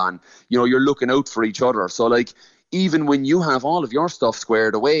armband on? You're looking out for each other. So even when you have all of your stuff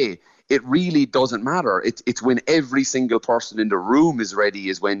squared away, it really doesn't matter. It's when every single person in the room is ready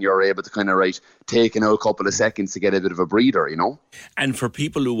is when you're able to kind of take a couple of seconds to get a bit of a breather, And for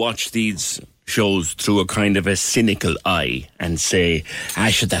people who watch these shows through a kind of a cynical eye and say,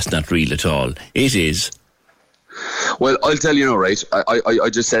 that's not real at all. It is. Well, I'll tell you now, right? I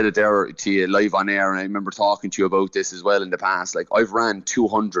just said it there to you live on air, and I remember talking to you about this as well in the past. I've ran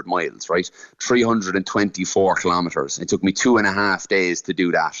 200 miles, right? 324 kilometres. It took me 2.5 days to do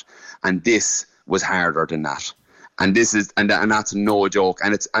that, and this was harder than that. And this is and that's no joke.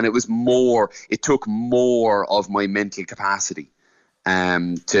 And it was more. It took more of my mental capacity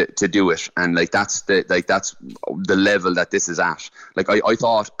to do it, and that's the level that this is at. I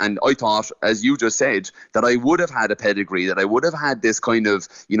thought, as you just said, that I would have had a pedigree, that I would have had this kind of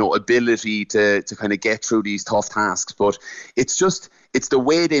ability to kind of get through these tough tasks, but it's the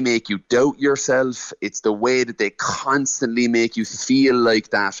way they make you doubt yourself. It's the way that they constantly make you feel like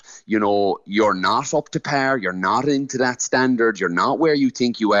that, you're not up to par, you're not into that standard, you're not where you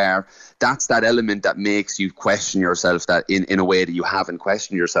think you are. That's that element that makes you question yourself that in a way that you haven't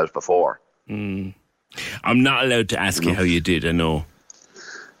questioned yourself before. I'm not allowed to ask you how you did, I know.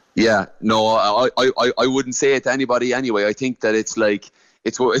 Yeah, no, I wouldn't say it to anybody anyway. I think that it's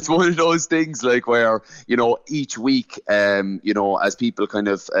it's one of those things where each week as people kind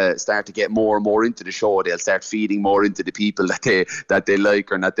of start to get more and more into the show, they'll start feeding more into the people that they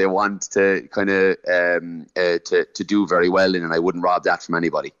like or that they want to kind of to do very well in, and I wouldn't rob that from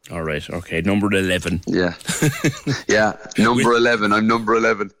anybody. All right, okay, number 11. Yeah. Yeah, number 11. I'm number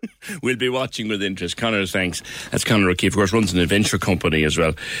 11. We'll be watching with interest. Conor, thanks. That's Conor O'Keefe, of course, runs an adventure company as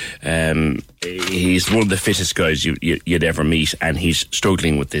well. He's one of the fittest guys you'd ever meet, and he's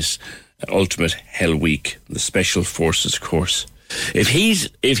struggling with this Ultimate Hell Week, the Special Forces course. If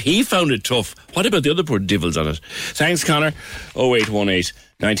he found it tough, what about the other poor devils on it? Thanks, Conor. 0818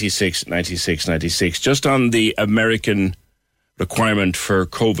 96 96 96. Just on the American requirement for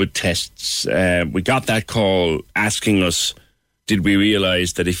COVID tests, we got that call asking us, did we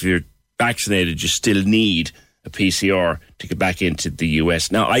realise that if you're vaccinated, you still need a PCR to get back into the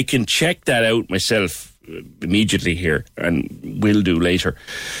US? Now, I can check that out myself immediately here, and will do later.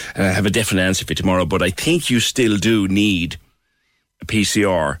 I have a definite answer for you tomorrow, but I think you still do need a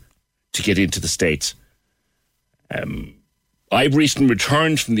PCR to get into the States. I've recently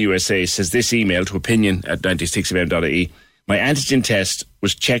returned from the USA, says this email to opinion@96fm.ie. My antigen test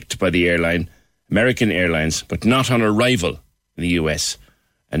was checked by the airline, American Airlines, but not on arrival in the US,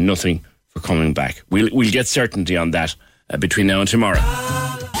 and nothing for coming back. We'll get certainty on that between now and tomorrow.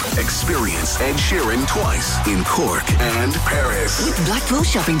 Experience Ed Sheeran twice in Cork and Paris. With Blackpool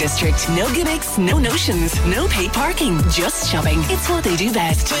Shopping District, no gimmicks, no notions, no paid parking, just shopping. It's what they do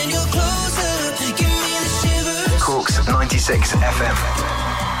best. When you're closer, give me the shivers. Cork's 96 FM.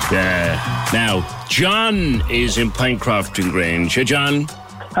 Now, John is in Pinecroft in Grange. Hey, John.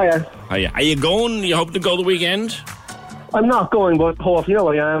 Hiya. Hiya. Are you going? You hoping to go the weekend? I'm not going, but hopefully,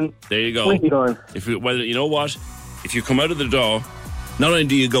 I am. There you go. Will be going. Well, you know what? If you come out of the door, not only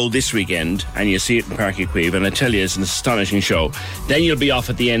do you go this weekend and you see it in Parky Queeve, and I tell you, it's an astonishing show, then you'll be off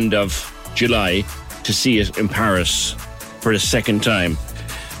at the end of July to see it in Paris for a second time.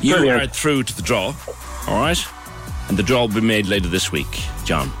 You are through to the draw, all right? And the draw will be made later this week,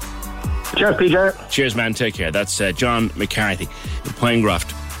 John. Cheers, PJ. Cheers, man. Take care. That's John McCarthy in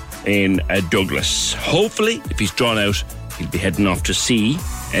Pinecroft in Douglas. Hopefully, if he's drawn out, he'll be heading off to see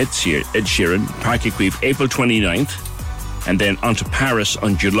Ed Sheeran, Parky Queeve, April 29th, and then on to Paris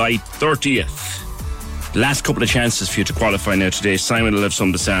on July 30th. Last couple of chances for you to qualify now today. Simon will have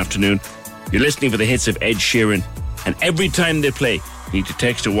some this afternoon. You're listening for the hits of Ed Sheeran, and every time they play, you need to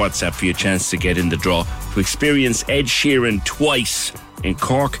text or WhatsApp for your chance to get in the draw to experience Ed Sheeran twice in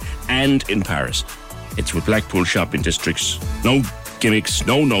Cork and in Paris. It's with Blackpool Shopping Districts. No gimmicks,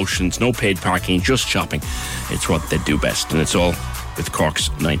 no notions, no paid parking, just shopping. It's what they do best, and it's all with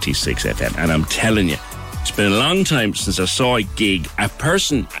Cork's 96 FM. And I'm telling you, it's been a long time since I saw a gig,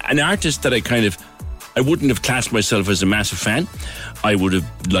 an artist that I wouldn't have classed myself as a massive fan. I would have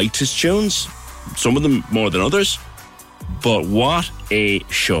liked his tunes, some of them more than others. But what a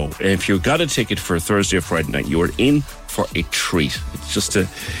show. If you've got a ticket for Thursday or Friday night, you are in for a treat. It's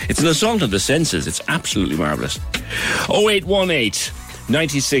an assault on the senses. It's absolutely marvellous. 0818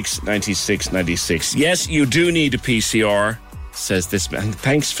 96 96 96. Yes, you do need a PCR, says this man.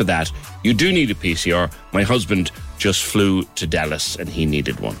 Thanks for that. You do need a PCR. My husband just flew to Dallas and he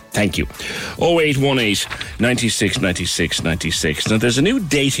needed one. Thank you. 0818 96 96 96. Now, there's a new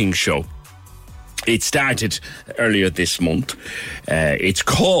dating show. It started earlier this month. It's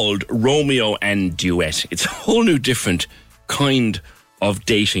called Romeo and Duet. It's a whole new different kind of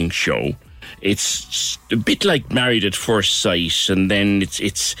dating show. It's a bit like Married at First Sight, and then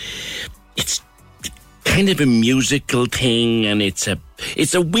it's kind of a musical thing, and it's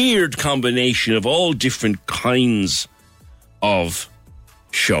a weird combination of all different kinds of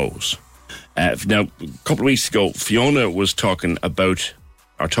shows. Now, a couple of weeks ago, Fiona was talking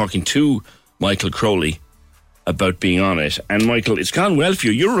to Michael Crowley about being on it. And Michael, it's gone well for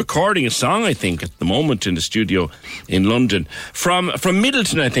you. You're recording a song, I think, at the moment in the studio in London. From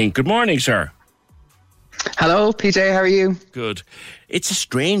Middleton, I think. Good morning, sir. Hello, PJ, how are you? Good. It's a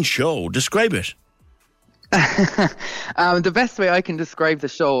strange show. Describe it. The best way I can describe the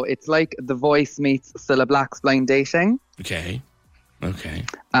show, it's like The Voice meets Cilla Black's Blind Dating. Okay.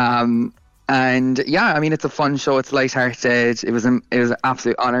 And yeah, I mean, it's a fun show. It's lighthearted. It was an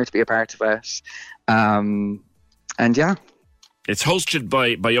absolute honour to be a part of it. And yeah. It's hosted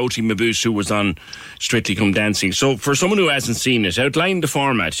by Oti Mabuse, who was on Strictly Come Dancing. So for someone who hasn't seen it, outline the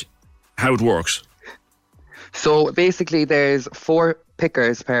format, how it works. So basically there's 4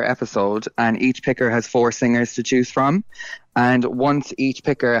 pickers per episode, and each picker has 4 singers to choose from. And once each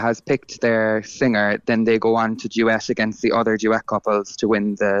picker has picked their singer, then they go on to duet against the other duet couples to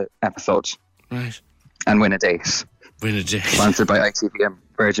win the episode. Right. And win a date. Sponsored by ITV and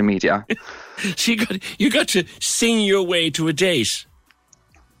Virgin Media. So you got to sing your way to a date.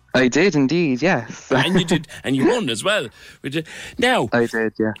 I did indeed, yes. And you did, and you won as well. Now, I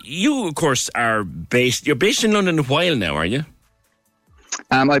did, yeah. You, of course, you're based in London a while now, are you?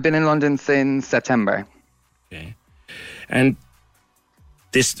 I've been in London since September. Okay. And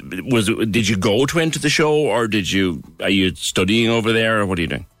did you go to enter the show, or are you studying over there, or what are you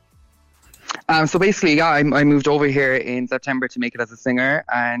doing? So basically, yeah, I moved over here in September to make it as a singer,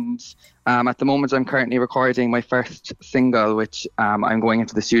 and at the moment I'm currently recording my first single, which I'm going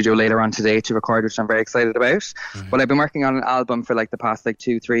into the studio later on today to record, which I'm very excited about. Mm-hmm. But I've been working on an album for the past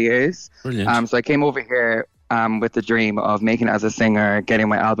 2-3 years. Brilliant. So I came over here with the dream of making it as a singer, getting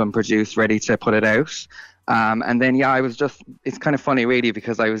my album produced, ready to put it out. And then, yeah, it's kind of funny really,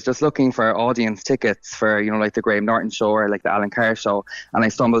 because I was just looking for audience tickets for, the Graham Norton show or the Alan Carr show. And I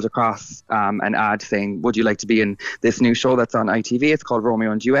stumbled across an ad saying, would you like to be in this new show that's on ITV? It's called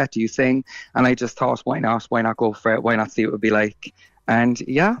Romeo and Duet. Do you sing? And I just thought, why not? Why not go for it? Why not see what it would be like? And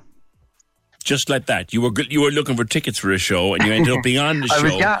yeah. Just like that. You were looking for tickets for a show and you ended up being on the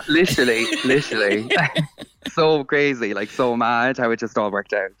show. Literally. So crazy, like so mad how it just all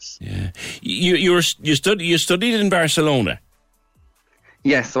worked out. Yeah. You studied in Barcelona?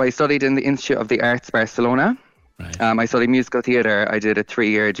 Yes, so I studied in the Institute of the Arts Barcelona. Right. I studied musical theatre. I did a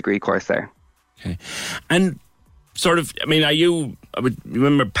 3-year degree course there. Okay. And sort of, I mean, you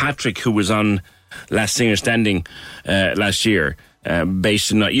remember Patrick, who was on Last Singer Standing last year, you're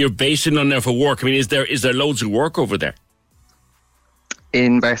based in on there for work. I mean, is there loads of work over there?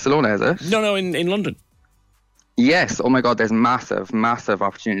 In Barcelona, is it? No, in London. Yes. Oh my God, there's massive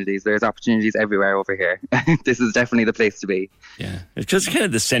opportunities. There's opportunities everywhere over here. This is definitely the place to be. Yeah. It's kind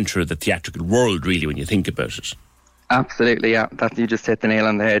of the centre of the theatrical world, really, when you think about it. Absolutely, yeah. You just hit the nail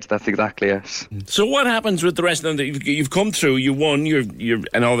on the head. That's exactly it. So what happens with the rest of them? You've come through, you won, you're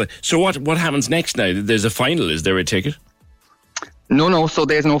and all that. So what happens next now? There's a final. Is there a ticket? No. So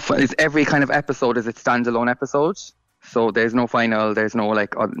there's no. Every kind of episode is a standalone episode. So there's no final. There's no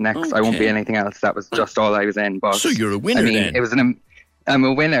next. Okay. I won't be anything else. That was just all I was in. But so you're a winner then. It was I'm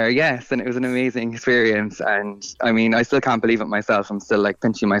a winner, yes, and it was an amazing experience. And I mean, I still can't believe it myself. I'm still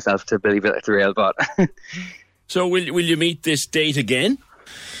pinching myself to believe it's real. But so will you meet this date again?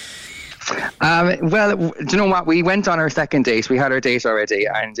 Well, do you know what? We went on our second date. We had our date already,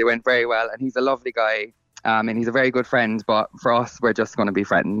 and it went very well. And he's a lovely guy, and he's a very good friend. But for us, we're just going to be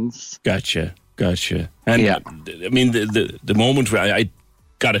friends. Gotcha. And yeah. I mean, the moment where I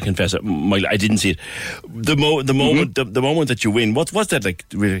got to confess, I didn't see it. The moment that you win, what's that like?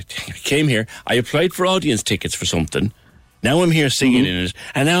 I came here, I applied for audience tickets for something. Now I'm here singing in it,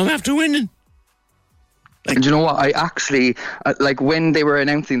 and now I'm after winning. Do you know what? I actually, when they were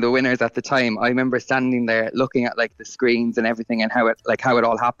announcing the winners at the time, I remember standing there looking at the screens and everything and how it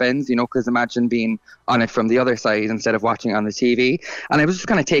all happens, because imagine being on it from the other side instead of watching on the TV. And I was just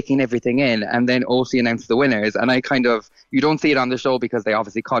kind of taking everything in, and then OC announced the winners, and you don't see it on the show because they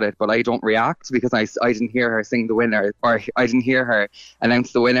obviously cut it, but I don't react because I didn't hear her sing the winner, or I didn't hear her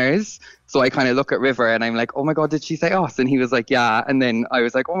announce the winners. So I kind of look at River and I'm like, oh my God, did she say us? And he was like, yeah. And then I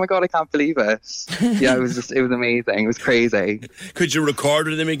was like, oh my God, I can't believe it. Yeah, it was amazing. It was crazy. Could you record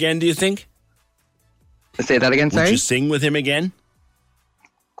with him again, do you think? Say that again, sorry? Would you sing with him again?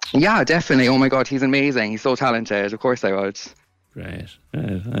 Yeah, definitely. Oh my God, he's amazing. He's so talented. Of course I would. Right.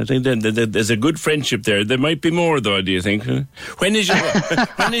 I think there's a good friendship there. There might be more though, do you think? When is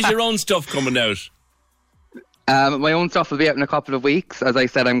your own stuff coming out? My own stuff will be out in a couple of weeks. As I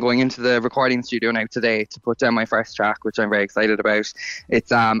said, I'm going into the recording studio now today to put down my first track, which I'm very excited about.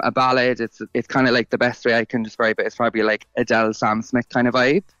 It's a ballad. It's kind of the best way I can describe it. It's probably like Adele, Sam Smith kind of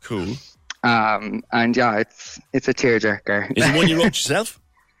vibe. Cool. And yeah, it's a tearjerker. Is it one you wrote yourself?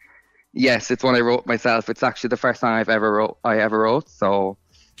 Yes, it's one I wrote myself. It's actually the first song I ever wrote. So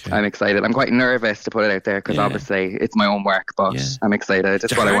okay. I'm excited. I'm quite nervous to put it out there because obviously it's my own work, but I'm excited.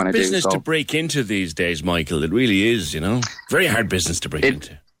 It's what I want to do. It's a hard business to break into these days, Michael. It really is, Very hard business to break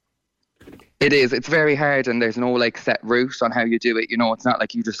into. It is. It's very hard, and there's no set route on how you do it. It's not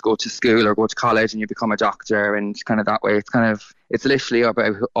like you just go to school or go to college and you become a doctor and kind of that way. It's literally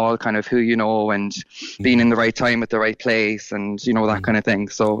about all kind of who you know and being in the right time at the right place and that kind of thing.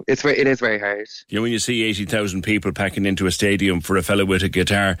 So it is very hard. When you see 80,000 people packing into a stadium for a fella with a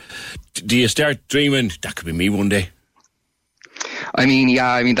guitar, do you start dreaming that could be me one day? I mean,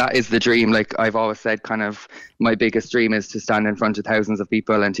 that is the dream. I've always said, kind of my biggest dream is to stand in front of thousands of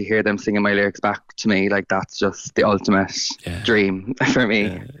people and to hear them singing my lyrics back to me. That's just the ultimate dream for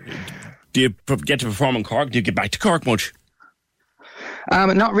me. Do you get to perform in Cork? Do you get back to Cork much?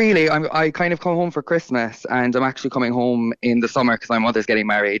 Not really. I kind of come home for Christmas, and I'm actually coming home in the summer because my mother's getting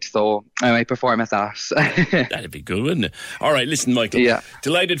married, so I might perform at that. That'd be good, wouldn't it? All right, listen, Michael. Yeah.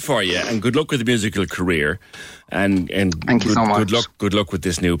 Delighted for you, and good luck with the musical career, and thank you so much. Good luck with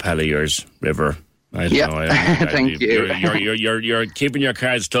this new pal of yours, River. I don't know. Thank you. You're keeping your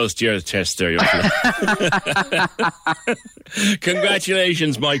cards close to your chest there.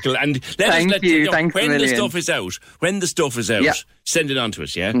 Congratulations, Michael. And Thank you. Thanks when the stuff is out, send it on to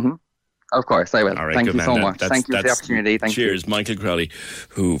us, yeah? Mm-hmm. Of course, I will. All right, thank you man. so much. Thank you for the opportunity. Cheers, Michael Crowley,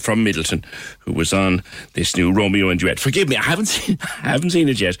 who from Middleton, who was on this new Romeo and Duet. Forgive me, I haven't seen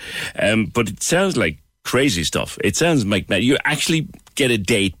it yet, but it sounds like crazy stuff. It sounds like you actually get a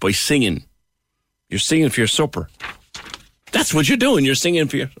date by singing. You're singing for your supper. That's what you're doing. You're singing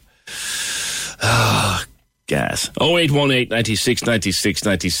for your... gas. 0818 96 96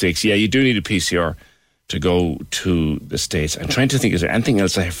 96. Yeah, you do need a PCR to go to the States. I'm trying to think, is there anything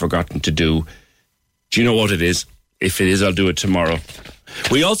else I have forgotten to do? Do you know what it is? If it is, I'll do it tomorrow.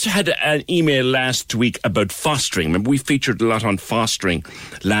 We also had an email last week about fostering. Remember, we featured a lot on fostering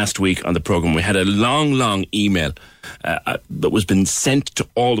last week on the programme. We had a long email that was been sent to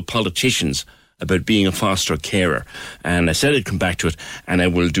all the politicians about being a foster carer. And I said I'd come back to it, and I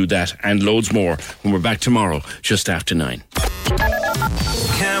will do that and loads more when we're back tomorrow, just after 9.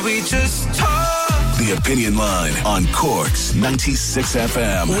 Can we just talk? The Opinion Line on Cork's 96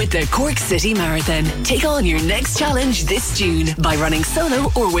 FM. With the Cork City Marathon. Take on your next challenge this June by running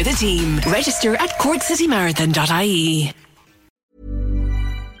solo or with a team. Register at corkcitymarathon.ie.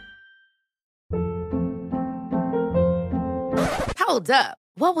 Hold up.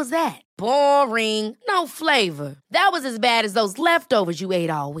 What was that? Boring. No flavor. That was as bad as those leftovers you ate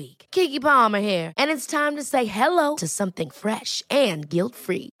all week. Keke Palmer here, and it's time to say hello to something fresh and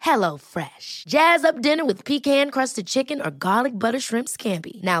guilt-free. Hello Fresh. Jazz up dinner with pecan-crusted chicken or garlic butter shrimp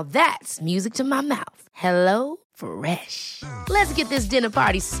scampi. Now that's music to my mouth. Hello Fresh. Let's get this dinner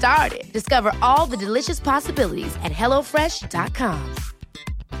party started. Discover all the delicious possibilities at HelloFresh.com.